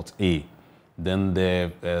into the pot A. Then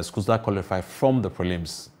the schools that qualify from the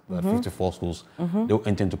prelims, 54 schools, they will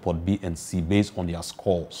enter into pot B and C based on their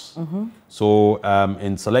scores. So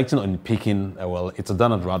in selecting and picking, well, it's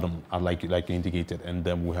done at random, like you indicated. And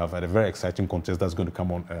we have a very exciting contest that's going to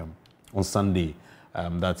come on Sunday.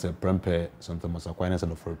 That's Prempeh, St. Thomas Aquinas,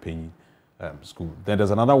 and Ofori School. Then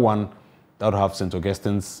there's another one that would have St.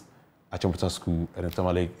 Augustine's, Achimota School, and then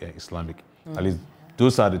Tamale Islamic. At least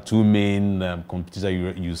those are the two main competitions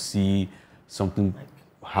that you see something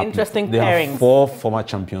happen. Interesting they pairings. Have 4 former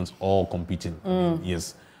champions all competing.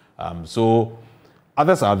 Yes. So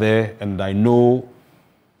others are there, and I know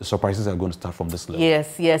the surprises are going to start from this level.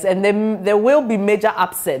 Yes, and then there will be major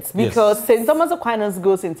upsets because St. Thomas Aquinas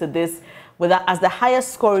goes into this as the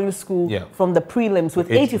highest scoring school from the prelims with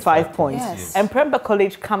 85 points. And Prempeh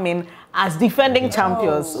College come in as defending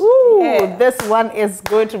champions. Ooh, this one is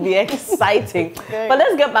going to be exciting. But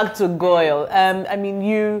let's get back to Goyle. I mean,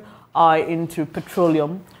 you are into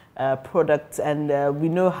petroleum products, and we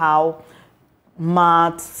know how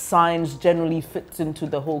math, science generally fits into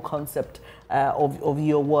the whole concept of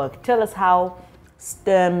your work. Tell us how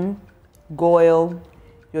STEM, Goyle,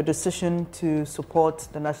 your decision to support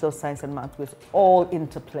the National Science and Maths with all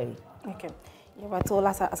interplay. Okay. Yeah, but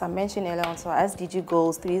as I mentioned earlier on, so our SDG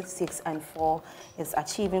goals 3, 6, and 4 is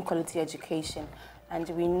achieving quality education. And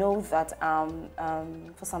we know that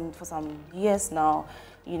for some years now,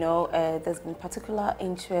 you know, there's been particular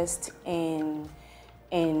interest in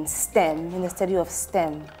STEM, in the study of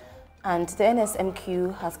STEM. And the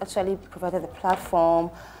NSMQ has actually provided a platform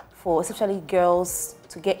for especially girls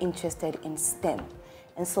to get interested in STEM.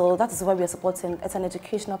 And so that is why we are supporting, it's an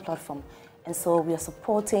educational platform. And so we are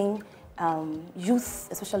supporting youth,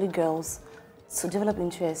 especially girls, to develop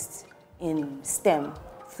interest in STEM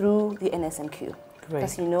through the NSMQ.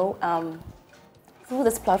 Because, you know, through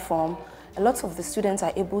this platform, a lot of the students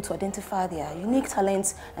are able to identify their unique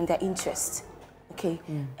talents and their interests. Okay,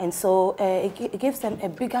 and so it gives them a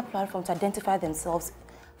bigger platform to identify themselves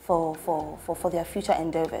for their future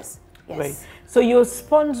endeavors. Yes. Right. So you're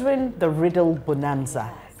sponsoring the Riddle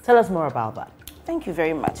Bonanza. Tell us more about that. Thank you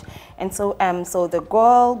very much. And so, so the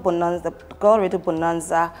Girl Riddle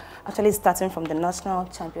Bonanza actually starting from the national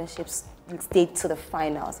championships stage to the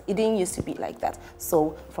finals. It didn't used to be like that.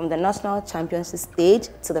 So from the national championship stage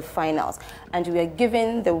to the finals, and we are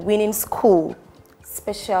giving the winning school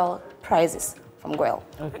special prizes from Girl.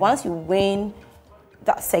 Okay. Once you win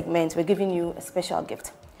that segment, we're giving you a special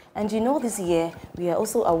gift. And you know, this year we are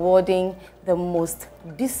also awarding the most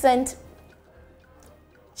decent,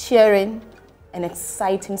 cheering, and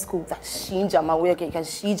exciting school that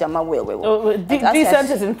Decent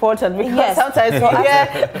is important because yes. sometimes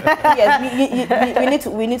yes,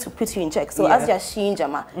 we need to put you in check. So as you're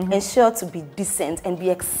Shinjama, ensure to be decent and be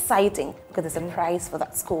exciting because there's a prize for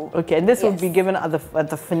that school. Okay, and this will be given at the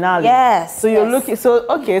finale. Yes. So you're looking. So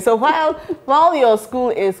okay. So while your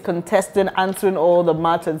school is contesting, answering all the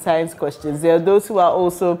math and science questions, there are those who are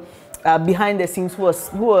also behind the scenes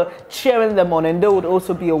who are cheering them on, and they would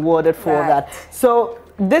also be awarded for that. So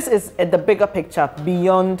this is the bigger picture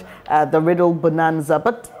beyond the Riddle Bonanza.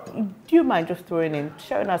 But do you mind just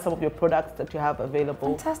sharing us some of your products that you have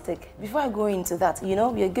available? Fantastic. Before I go into that, you know,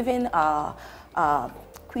 we are giving our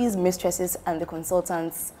quiz mistresses and the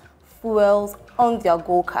consultants fuels on their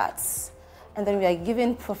go-karts. And then we are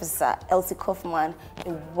giving Professor Elsie Kaufman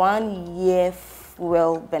a 1-year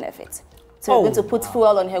fuel benefit. So we're going to put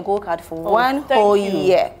fuel on her go-kart for one whole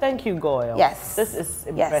year. Thank you, Goyle. Yes. This is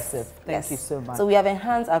impressive. Thank you so much. So we have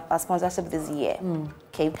enhanced our sponsorship this year.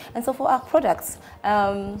 Okay. And so for our products,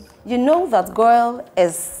 you know that Goyle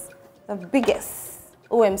is the biggest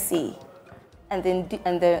OMC and the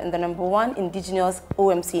 #1 indigenous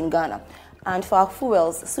OMC in Ghana. And for our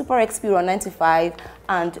fuels, Super XP 195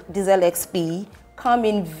 and Diesel XP come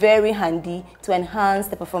in very handy to enhance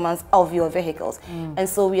the performance of your vehicles. And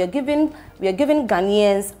so we are giving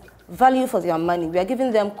Ghanaians value for their money. We are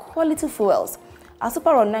giving them quality fuels. Our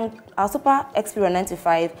Super XP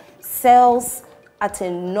 195 sells at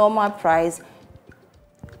a normal price,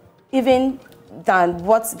 even than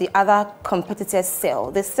what the other competitors sell.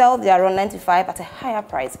 They sell their 195 at a higher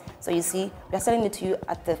price. So you see, we are selling it to you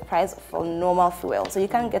at the price for normal fuel. So you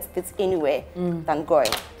can't get this anywhere than Goyle.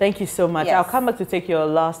 Thank you so much. Yes. I'll come back to take your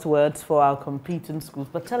last words for our competing schools.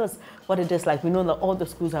 But tell us what it is like. We know that all the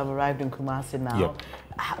schools have arrived in Kumasi now. Yep.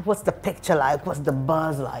 What's the picture like? What's the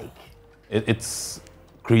buzz like? It's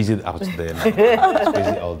crazy out there now. It's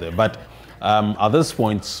crazy out there. But at this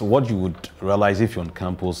point, what you would realize if you're on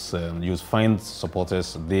campus, you find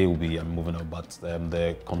supporters, they will be moving up, but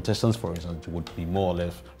the contestants, for instance, would be more or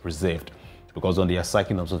less reserved because they are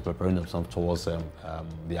psyching themselves, preparing themselves towards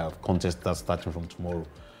their contest that's starting from tomorrow.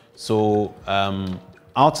 So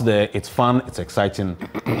out there, it's fun, it's exciting,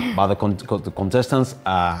 but the contestants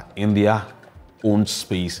are in their own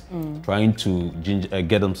space, trying to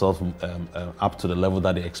get themselves up to the level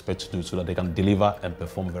that they expect to do so that they can deliver and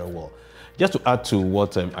perform very well. Just to add to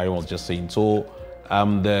what Irene was just saying, so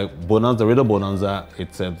the Riddle Bonanza,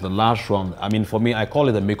 it's the last round. I mean, for me, I call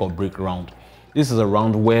it a make or break round. This is a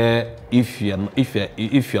round where if you're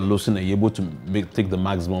losing and you're able to take the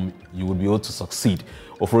maximum, you would be able to succeed.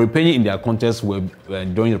 Or for Penny in their contest were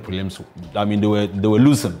during the prelims, I mean, they were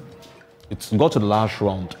losing. It got to the last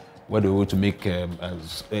round where they were able to make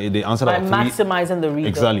they answered by maximizing the riddle.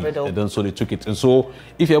 Exactly. And then so they took it. And so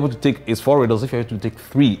if you're able to take, it's 4 riddles. If you're able to take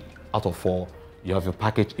 3 out of 4, you have your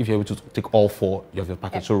package. If you're able to take all 4, you have your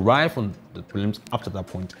package. So right from the prelims up to that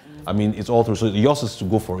point, I mean, it's all through. So yours is to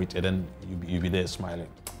go for it, and then you'll be there smiling.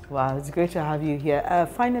 Wow, it's great to have you here.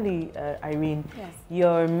 Finally, Irene,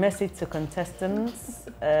 your message to contestants.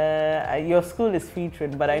 Your school is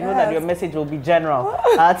featuring, but I know that your message will be general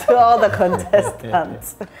to all the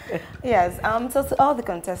contestants. Yes, so to all the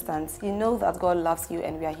contestants, you know that God loves you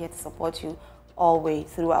and we are here to support you all the way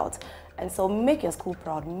throughout. And so make your school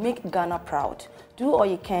proud, make Ghana proud. Do all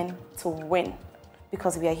you can to win,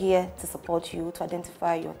 because we are here to support you, to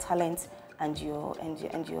identify your talent and your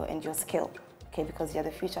skill. Okay, because you're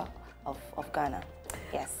the future of Ghana.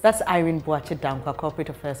 Yes. That's Irene Boache Dankwa, Corporate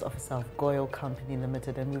Affairs Officer of Goyle Company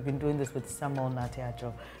Limited, and we've been doing this with Samuel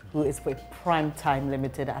Natiajo, who is with Prime Time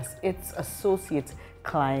Limited as its Associate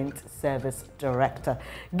Client Service Director.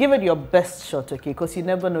 Give it your best shot, okay, because you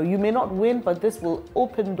never know. You may not win, but this will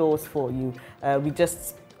open doors for you. We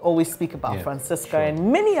just always speak about Francisca and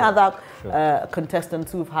many other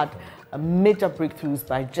contestants who've had major breakthroughs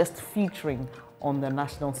by just featuring on the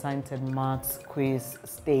National Science and Maths Quiz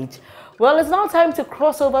stage. Well, it's now time to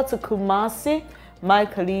cross over to Kumasi. My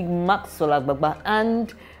colleague Max Solagbagba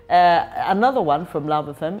and another one from Love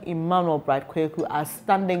FM, Emmanuel Bright Kweku, are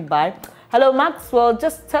standing by. Hello, Maxwell.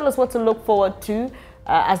 Just tell us what to look forward to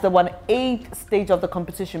as the 1/8 stage of the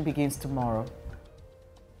competition begins tomorrow.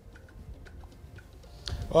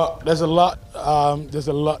 Well, there's a lot. There's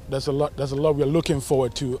a lot we're looking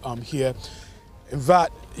forward to here. In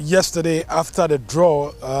fact, yesterday after the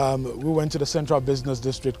draw, we went to the Central Business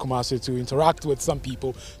District, Kumasi, to interact with some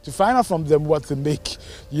people to find out from them what they make,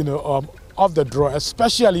 of the draw,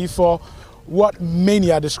 especially for what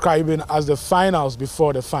many are describing as the finals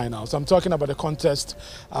before the finals. I'm talking about the contest,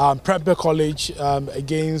 Prempeh College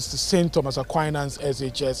against St. Thomas Aquinas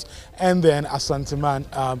SHS, and then Asanteman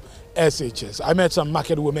SHS. I met some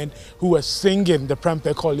market women who were singing the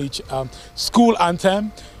Prempeh College school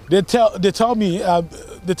anthem. They tell me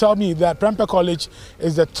that Prempeh College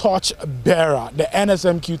is the torch bearer, the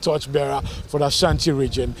NSMQ torch bearer for the Ashanti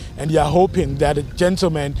region, and they are hoping that the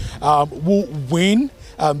gentlemen will win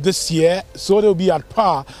this year, so they'll be at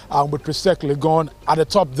par with Presec Legon at the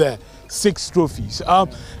top there, 6 trophies.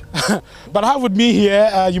 But I have with me here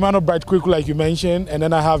Yumano Bright Kweku, like you mentioned, and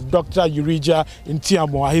then I have Dr. Urija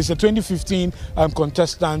Ntiamoa. He's a 2015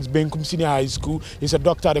 contestant, Benkum Senior High School. He's a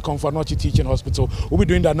doctor at the Komfanochi Teaching Hospital. We'll be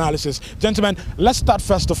doing the analysis. Gentlemen, let's start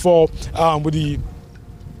first of all with the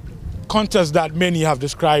contest that many have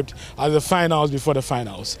described as the finals before the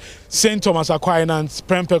finals. St. Thomas Aquinas,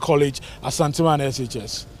 Prempeh College, Asanteman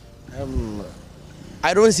SHS.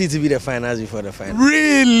 I don't see it to be the finals before the finals.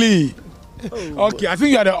 Really? Okay, I think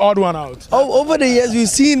you are the odd one out. Over the years,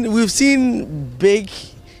 we've seen big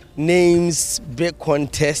names, big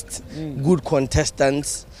contests, good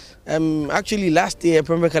contestants. Actually, last year,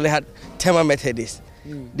 Prempeh College had Tema Methodist.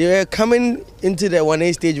 They were coming into the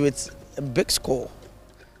 1A stage with a big score.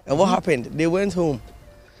 And what happened? They went home.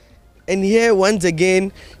 And here, once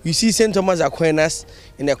again, you see St. Thomas Aquinas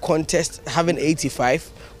in a contest having 85,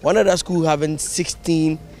 one other school having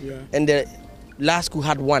 16, and the last school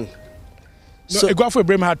had 1. So Eguafo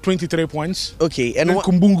Ibrahim had 23 points. Okay. And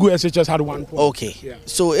Kumbungu SHS had 1 point. Okay. Yeah.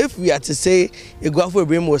 So if we are to say Eguafo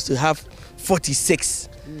Ibrahim was to have 46,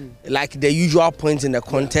 like the usual points in the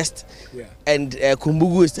contest, and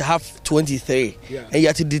Kumbungu is to have 23, and you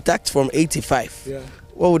have to deduct from 85,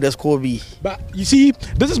 what would the score be? But you see,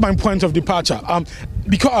 this is my point of departure.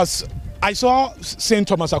 Because I saw St.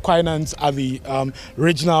 Thomas Aquinas at the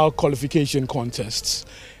regional qualification contests.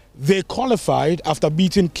 They qualified after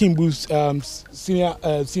beating Kimbu's senior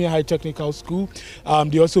high technical school.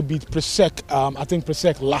 They also beat Presec, I think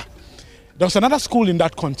Presec La. There was another school in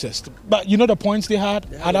that contest. But you know the points they had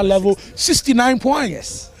at that level? 69 points.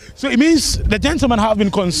 Yes. So it means the gentlemen have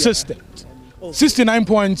been consistent. 69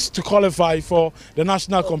 points to qualify for the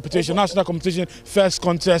national competition. National competition, first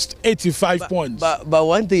contest, 85 points. But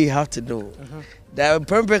one thing you have to know, that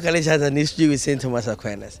Prempeh College has an history with St. Thomas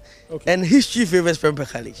Aquinas. And history favors Prempeh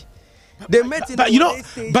College. They met in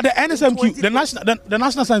but the NSMQ, the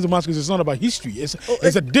National Science of Maths is not about history.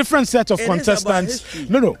 It's a different set of contestants.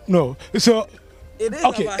 No. So,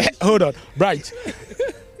 okay, hold on. Right.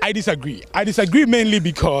 I disagree. I disagree mainly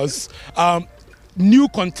because new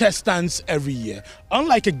contestants every year.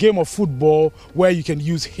 Unlike a game of football where you can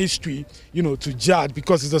use history, to judge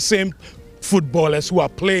because it's the same footballers who are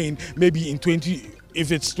playing maybe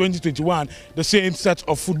if it's 2021, the same set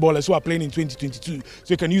of footballers who are playing in 2022.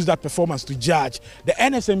 So you can use that performance to judge. The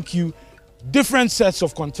NSMQ, different sets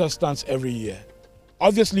of contestants every year.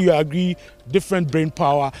 Obviously, you agree, different brain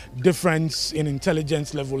power, difference in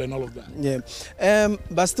intelligence level and all of that. Yeah,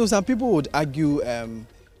 but still some people would argue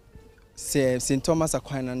St. Thomas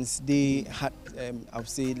Aquinas, they had, I would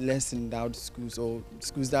say, less endowed schools or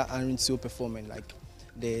schools that aren't so performing, like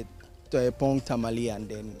the Pong Tamale and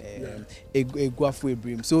then Eguafo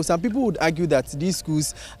Ibrahim. So some people would argue that these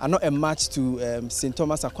schools are not a match to St.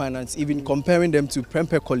 Thomas Aquinas, even comparing them to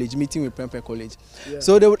Prempeh College, meeting with Prempeh College.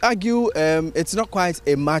 So they would argue it's not quite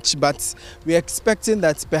a match, but we're expecting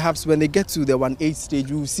that perhaps when they get to the 1/8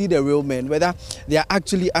 stage, we will see the real men, whether they are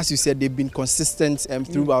actually, as you said, they've been consistent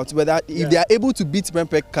throughout, whether if they are able to beat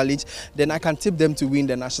Prempeh College, then I can tip them to win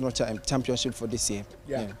the national championship for this year.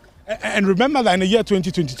 And remember that in the year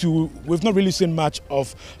 2022, we've not really seen much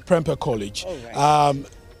of Prempeh College.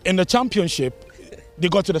 In the championship, they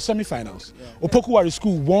got to the semi-finals. Opokuwari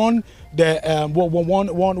School won the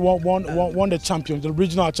the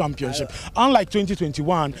regional championship. Unlike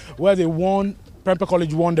 2021, where they won, Prempeh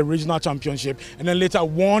College won the regional championship and then later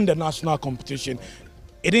won the national competition.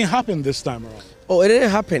 It didn't happen this time around. Oh, it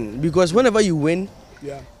didn't happen because whenever you win,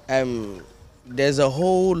 there's a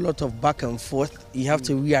whole lot of back and forth. You have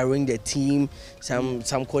to rearrange the team. Some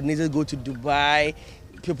coordinators go to Dubai.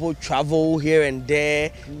 People travel here and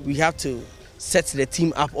there. We have to set the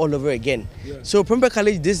team up all over again. So Prempeh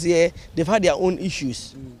College this year, they've had their own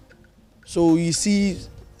issues. So you see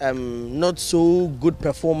not so good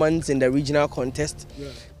performance in the regional contest,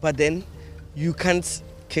 but then you can't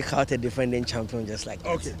kick out a defending champion just like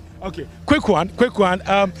that. Okay. Quick one.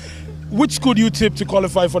 Which school do you tip to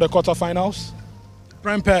qualify for the quarterfinals?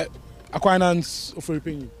 Prempeh, Aquinas, or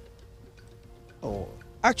Philippines? Oh,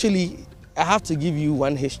 actually, I have to give you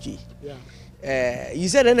one history. Yeah. You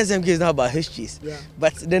said NSMQ is not about histories,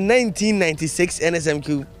 but the 1996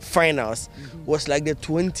 NSMQ finals was like the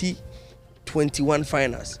 2021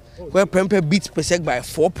 finals, where Prempeh beat Pesek by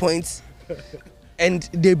 4 points, and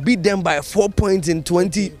they beat them by 4 points in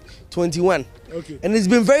 2021. And it's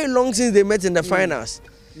been very long since they met in the finals.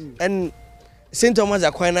 And St. Thomas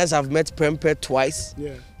Aquinas have met Prempeh twice.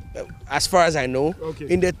 As far as I know,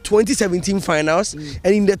 in the 2017 finals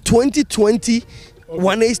and in the 2020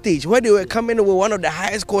 1A stage, where they were coming with one of the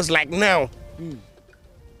highest scores like now.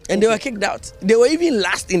 And they were kicked out. They were even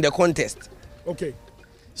last in the contest.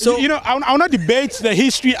 So, you know, I'll not debate the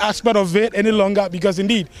history aspect of it any longer, because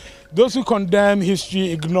indeed, those who condemn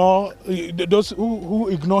history ignore, those who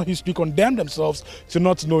ignore history condemn themselves to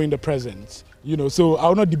not knowing the present. You know, so I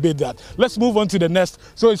will not debate that. Let's move on to the next.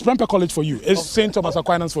 So it's Prempeh College for you. It's St. Thomas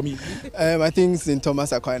Aquinas for me. I think St.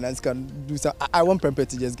 Thomas Aquinas can do so. I want Prempeh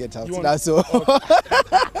to just get out. That's all.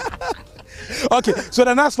 Okay, so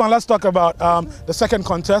the next one, let's talk about the second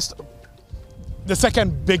contest. The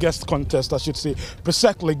second biggest contest, I should say.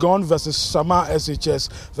 Presec Legon versus Shama SHS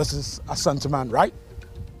versus Asanteman, right?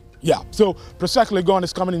 Yeah, so Presec Legon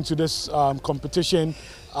is coming into this competition.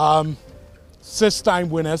 6-time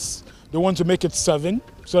winners. They want to make it 7,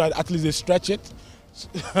 so that at least they stretch it.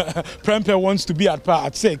 Prempeh wants to be at par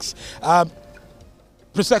at 6.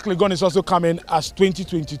 Presec Legon is also coming as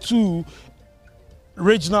 2022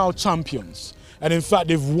 regional champions. And in fact,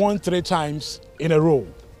 they've won 3 times in a row.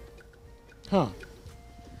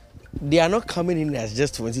 They are not coming in as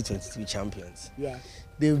just 2022 champions.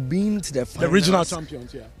 They've been to the finals. The regional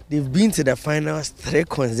champions, They've been to the finals 3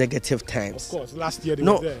 consecutive times. Of course, last year they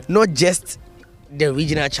were there. Not just the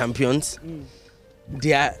regional champions.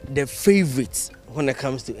 They are the favorites when it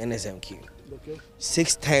comes to NSMQ.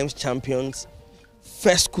 6 times champions.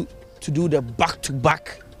 First to do the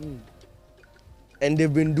back-to-back. And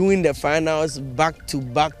they've been doing the finals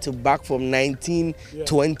back-to-back from 19,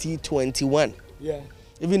 20, 21.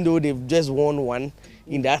 Even though they've just won 1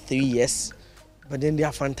 in that 3 years, but then they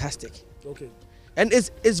are fantastic. And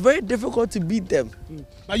it's very difficult to beat them.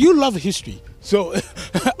 Now you love history, so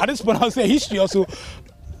at this point I'll say history also.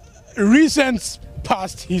 Recent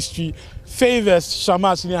past history favors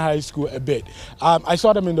Shama Senior High School a bit. I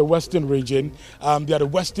saw them in the Western region. They are the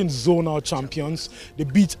Western Zonal champions. They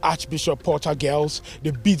beat Archbishop Porter Girls.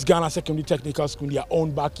 They beat Ghana Secondary Technical School in their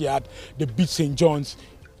own backyard. They beat St. John's.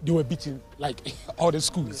 They were beating like all the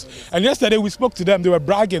schools. And yesterday we spoke to them. They were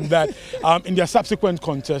bragging that in their subsequent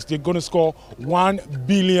contest, they're going to score 1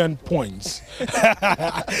 billion points.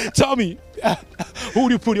 Tell me, who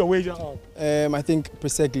do you put your wager on? I think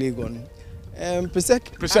Presec Legon.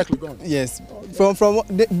 Presec Legon. Yes, from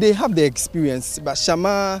they have the experience, but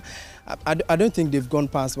Shama, I don't think they've gone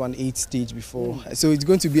past 1/8 stage before, so it's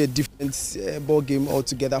going to be a different ball game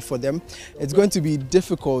altogether for them. It's going to be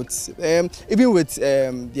difficult, even with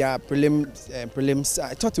their prelims.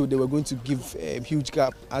 I thought they were going to give a huge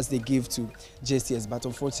gap as they gave to JCS, but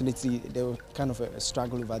unfortunately they were kind of a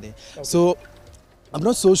struggle over there. So I'm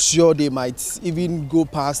not so sure they might even go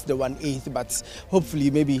past the 1/8, but hopefully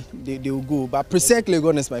maybe they will go. But Presec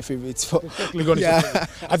Legon is my favorite. Legon is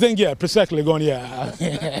I think, Presec Legon,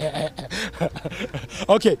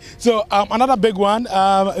 Okay, so another big one,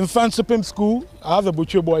 Infant Supim School. I have a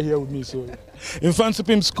butcher boy here with me, so Infant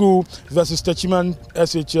Supim School versus Techiman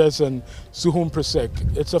SHS and Suhum Presec.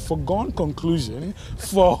 It's a foregone conclusion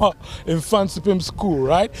for Infant Supim School,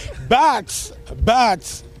 right?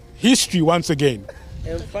 But history once again.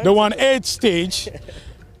 The 1/8 stage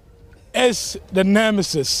is the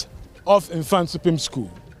nemesis of Infant Supim School.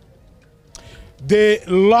 They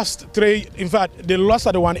lost they lost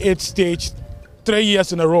at the 1/8 stage 3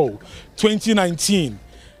 years in a row. 2019,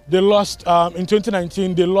 they lost, in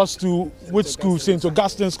 2019, they lost to which school? St.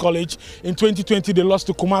 Augustine's College. In 2020, they lost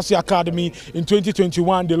to Kumasi Academy. In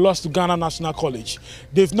 2021, they lost to Ghana National College.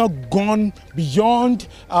 They've not gone beyond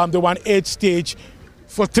the 1/8 stage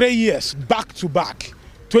for 3 years, back to back.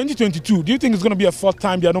 2022, do you think it's going to be a 4th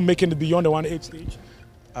time they are not making it beyond the 1/8 stage?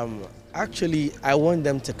 Actually, I want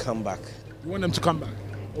them to come back. You want them to come back?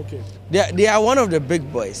 Okay. They are one of the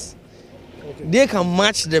big boys. They can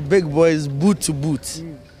match the big boys boot to boot.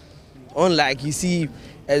 Unlike you see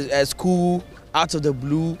a school out of the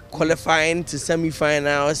blue qualifying to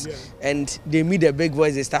semi-finals and they meet the big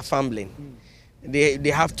boys, they start fumbling.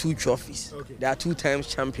 They have 2 trophies. Okay. They are 2 times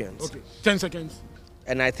champions. Okay. 10 seconds.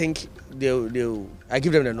 And I think I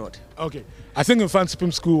give them the nod. Okay. I think Infant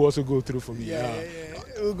Supreme School will also go through for me. Yeah.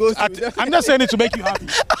 We'll go through. I'm not saying it to make you happy.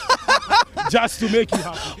 Just to make you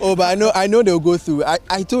happy. Oh, but I know they'll go through.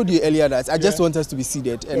 I told you earlier that I just want us to be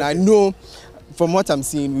seeded. And I know from what I'm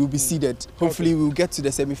seeing, we'll be seeded. Hopefully, we'll get to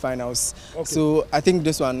the semi-finals. Okay. So I think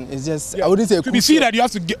this one is just, I wouldn't say a to be seeded, you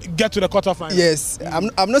have to get to the quarterfinals. Yes.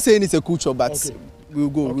 I'm not saying it's a culture, but we'll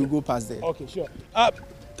go past there. Okay, sure.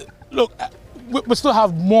 Look, we still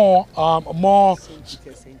have more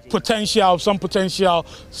potential, some potential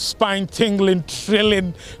spine-tingling,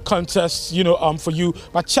 thrilling contests, for you.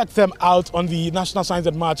 But check them out on the National Science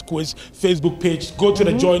and Maths Quiz Facebook page. Go to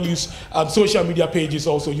the Joy News social media pages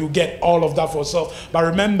also. You get all of that for yourself. But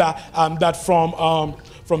remember that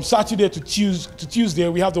from Saturday to Tuesday,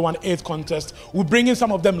 we have the 1/8 contest. We're bringing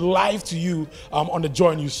some of them live to you on the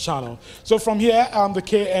Joy News channel. So from here, the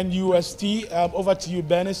KNUST, over to you,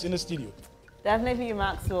 Bernice, in the studio. Definitely,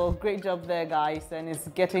 Maxwell. Great job there, guys. And it's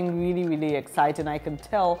getting really, really exciting. I can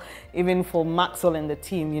tell, even for Maxwell and the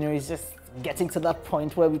team, it's just getting to that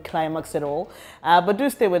point where we climax it all. But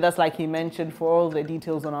do stay with us, like he mentioned, for all the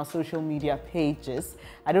details on our social media pages.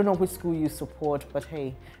 I don't know which school you support, but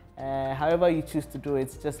hey, however you choose to do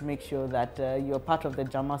it, just make sure that you're part of the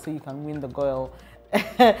JAMA so you can win the Goyle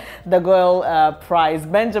prize.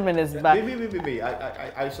 Benjamin is back.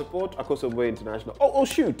 I support Akosombo International. Oh,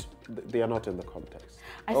 shoot. They are not in the context.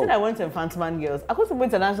 I said I went to Infantman Girls. Akosombo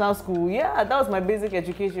International School. Yeah, that was my basic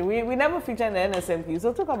education. We never featured in the NSMP,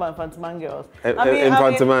 so talk about Infantman Girls.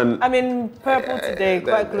 I'm in purple today,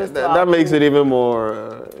 quite close to that makes it even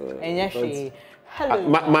more...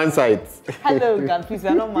 Hello, man sites. Hello, Ghana. Please, we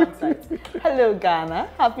are not man sites. Hello, Ghana.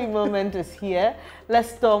 Happy moment is here.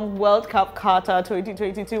 Let's storm World Cup Qatar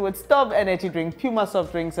 2022 with Storm Energy Drink, Puma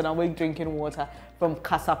Soft Drinks, and Awake Drinking Water from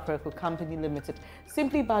Casa Preco Company Limited.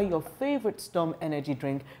 Simply buy your favorite Storm Energy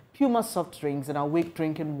Drink, Puma Soft Drinks, and Awake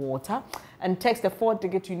Drinking Water, and text the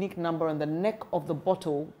 4-digit unique number on the neck of the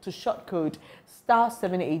bottle to short code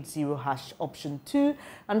 *780# option 2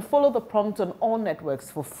 and follow the prompt on all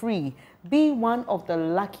networks for free. Be one of the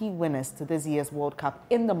lucky winners to this year's World Cup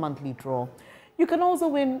in the monthly draw. You can also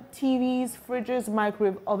win TVs, fridges,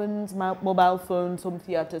 microwave ovens, mobile phones, home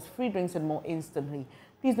theaters, free drinks, and more instantly.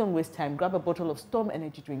 Please don't waste time. Grab a bottle of Storm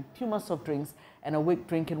Energy Drink, Puma Soft Drinks, and Awake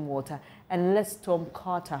Drinking Water, and let's storm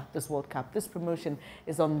Qatar this World Cup. This promotion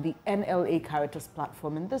is on the NLA Caritas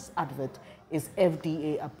platform, and this advert is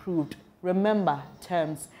FDA approved. Remember,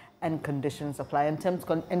 terms and conditions apply, and terms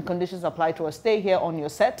and conditions apply to us. Stay here on your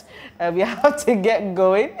set. We have to get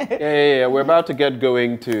going. Yeah. We're about to get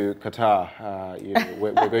going to Qatar.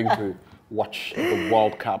 We're going to watch the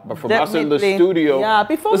World Cup. But from us in the studio,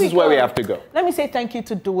 this is where we have to go. Let me say thank you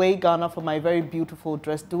to Due Ghana for my very beautiful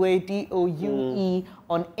dress. Due, D-O-U-E,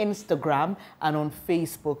 on Instagram and on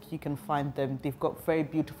Facebook. You can find them. They've got very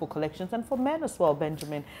beautiful collections. And for men as well,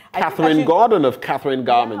 Benjamin. Catherine Gordon of Catherine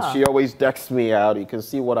Garments. Yeah. She always decks me out. You can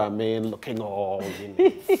see what I mean, looking all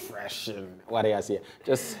fresh and what I say.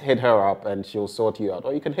 Just hit her up and she'll sort you out.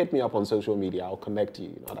 Or you can hit me up on social media. I'll connect you.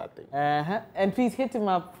 You know that thing. And please hit him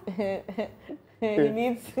up. He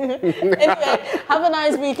needs... Anyway, have a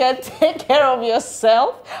nice weekend. Take care of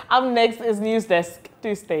yourself. Up next is News Desk.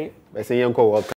 Do stay.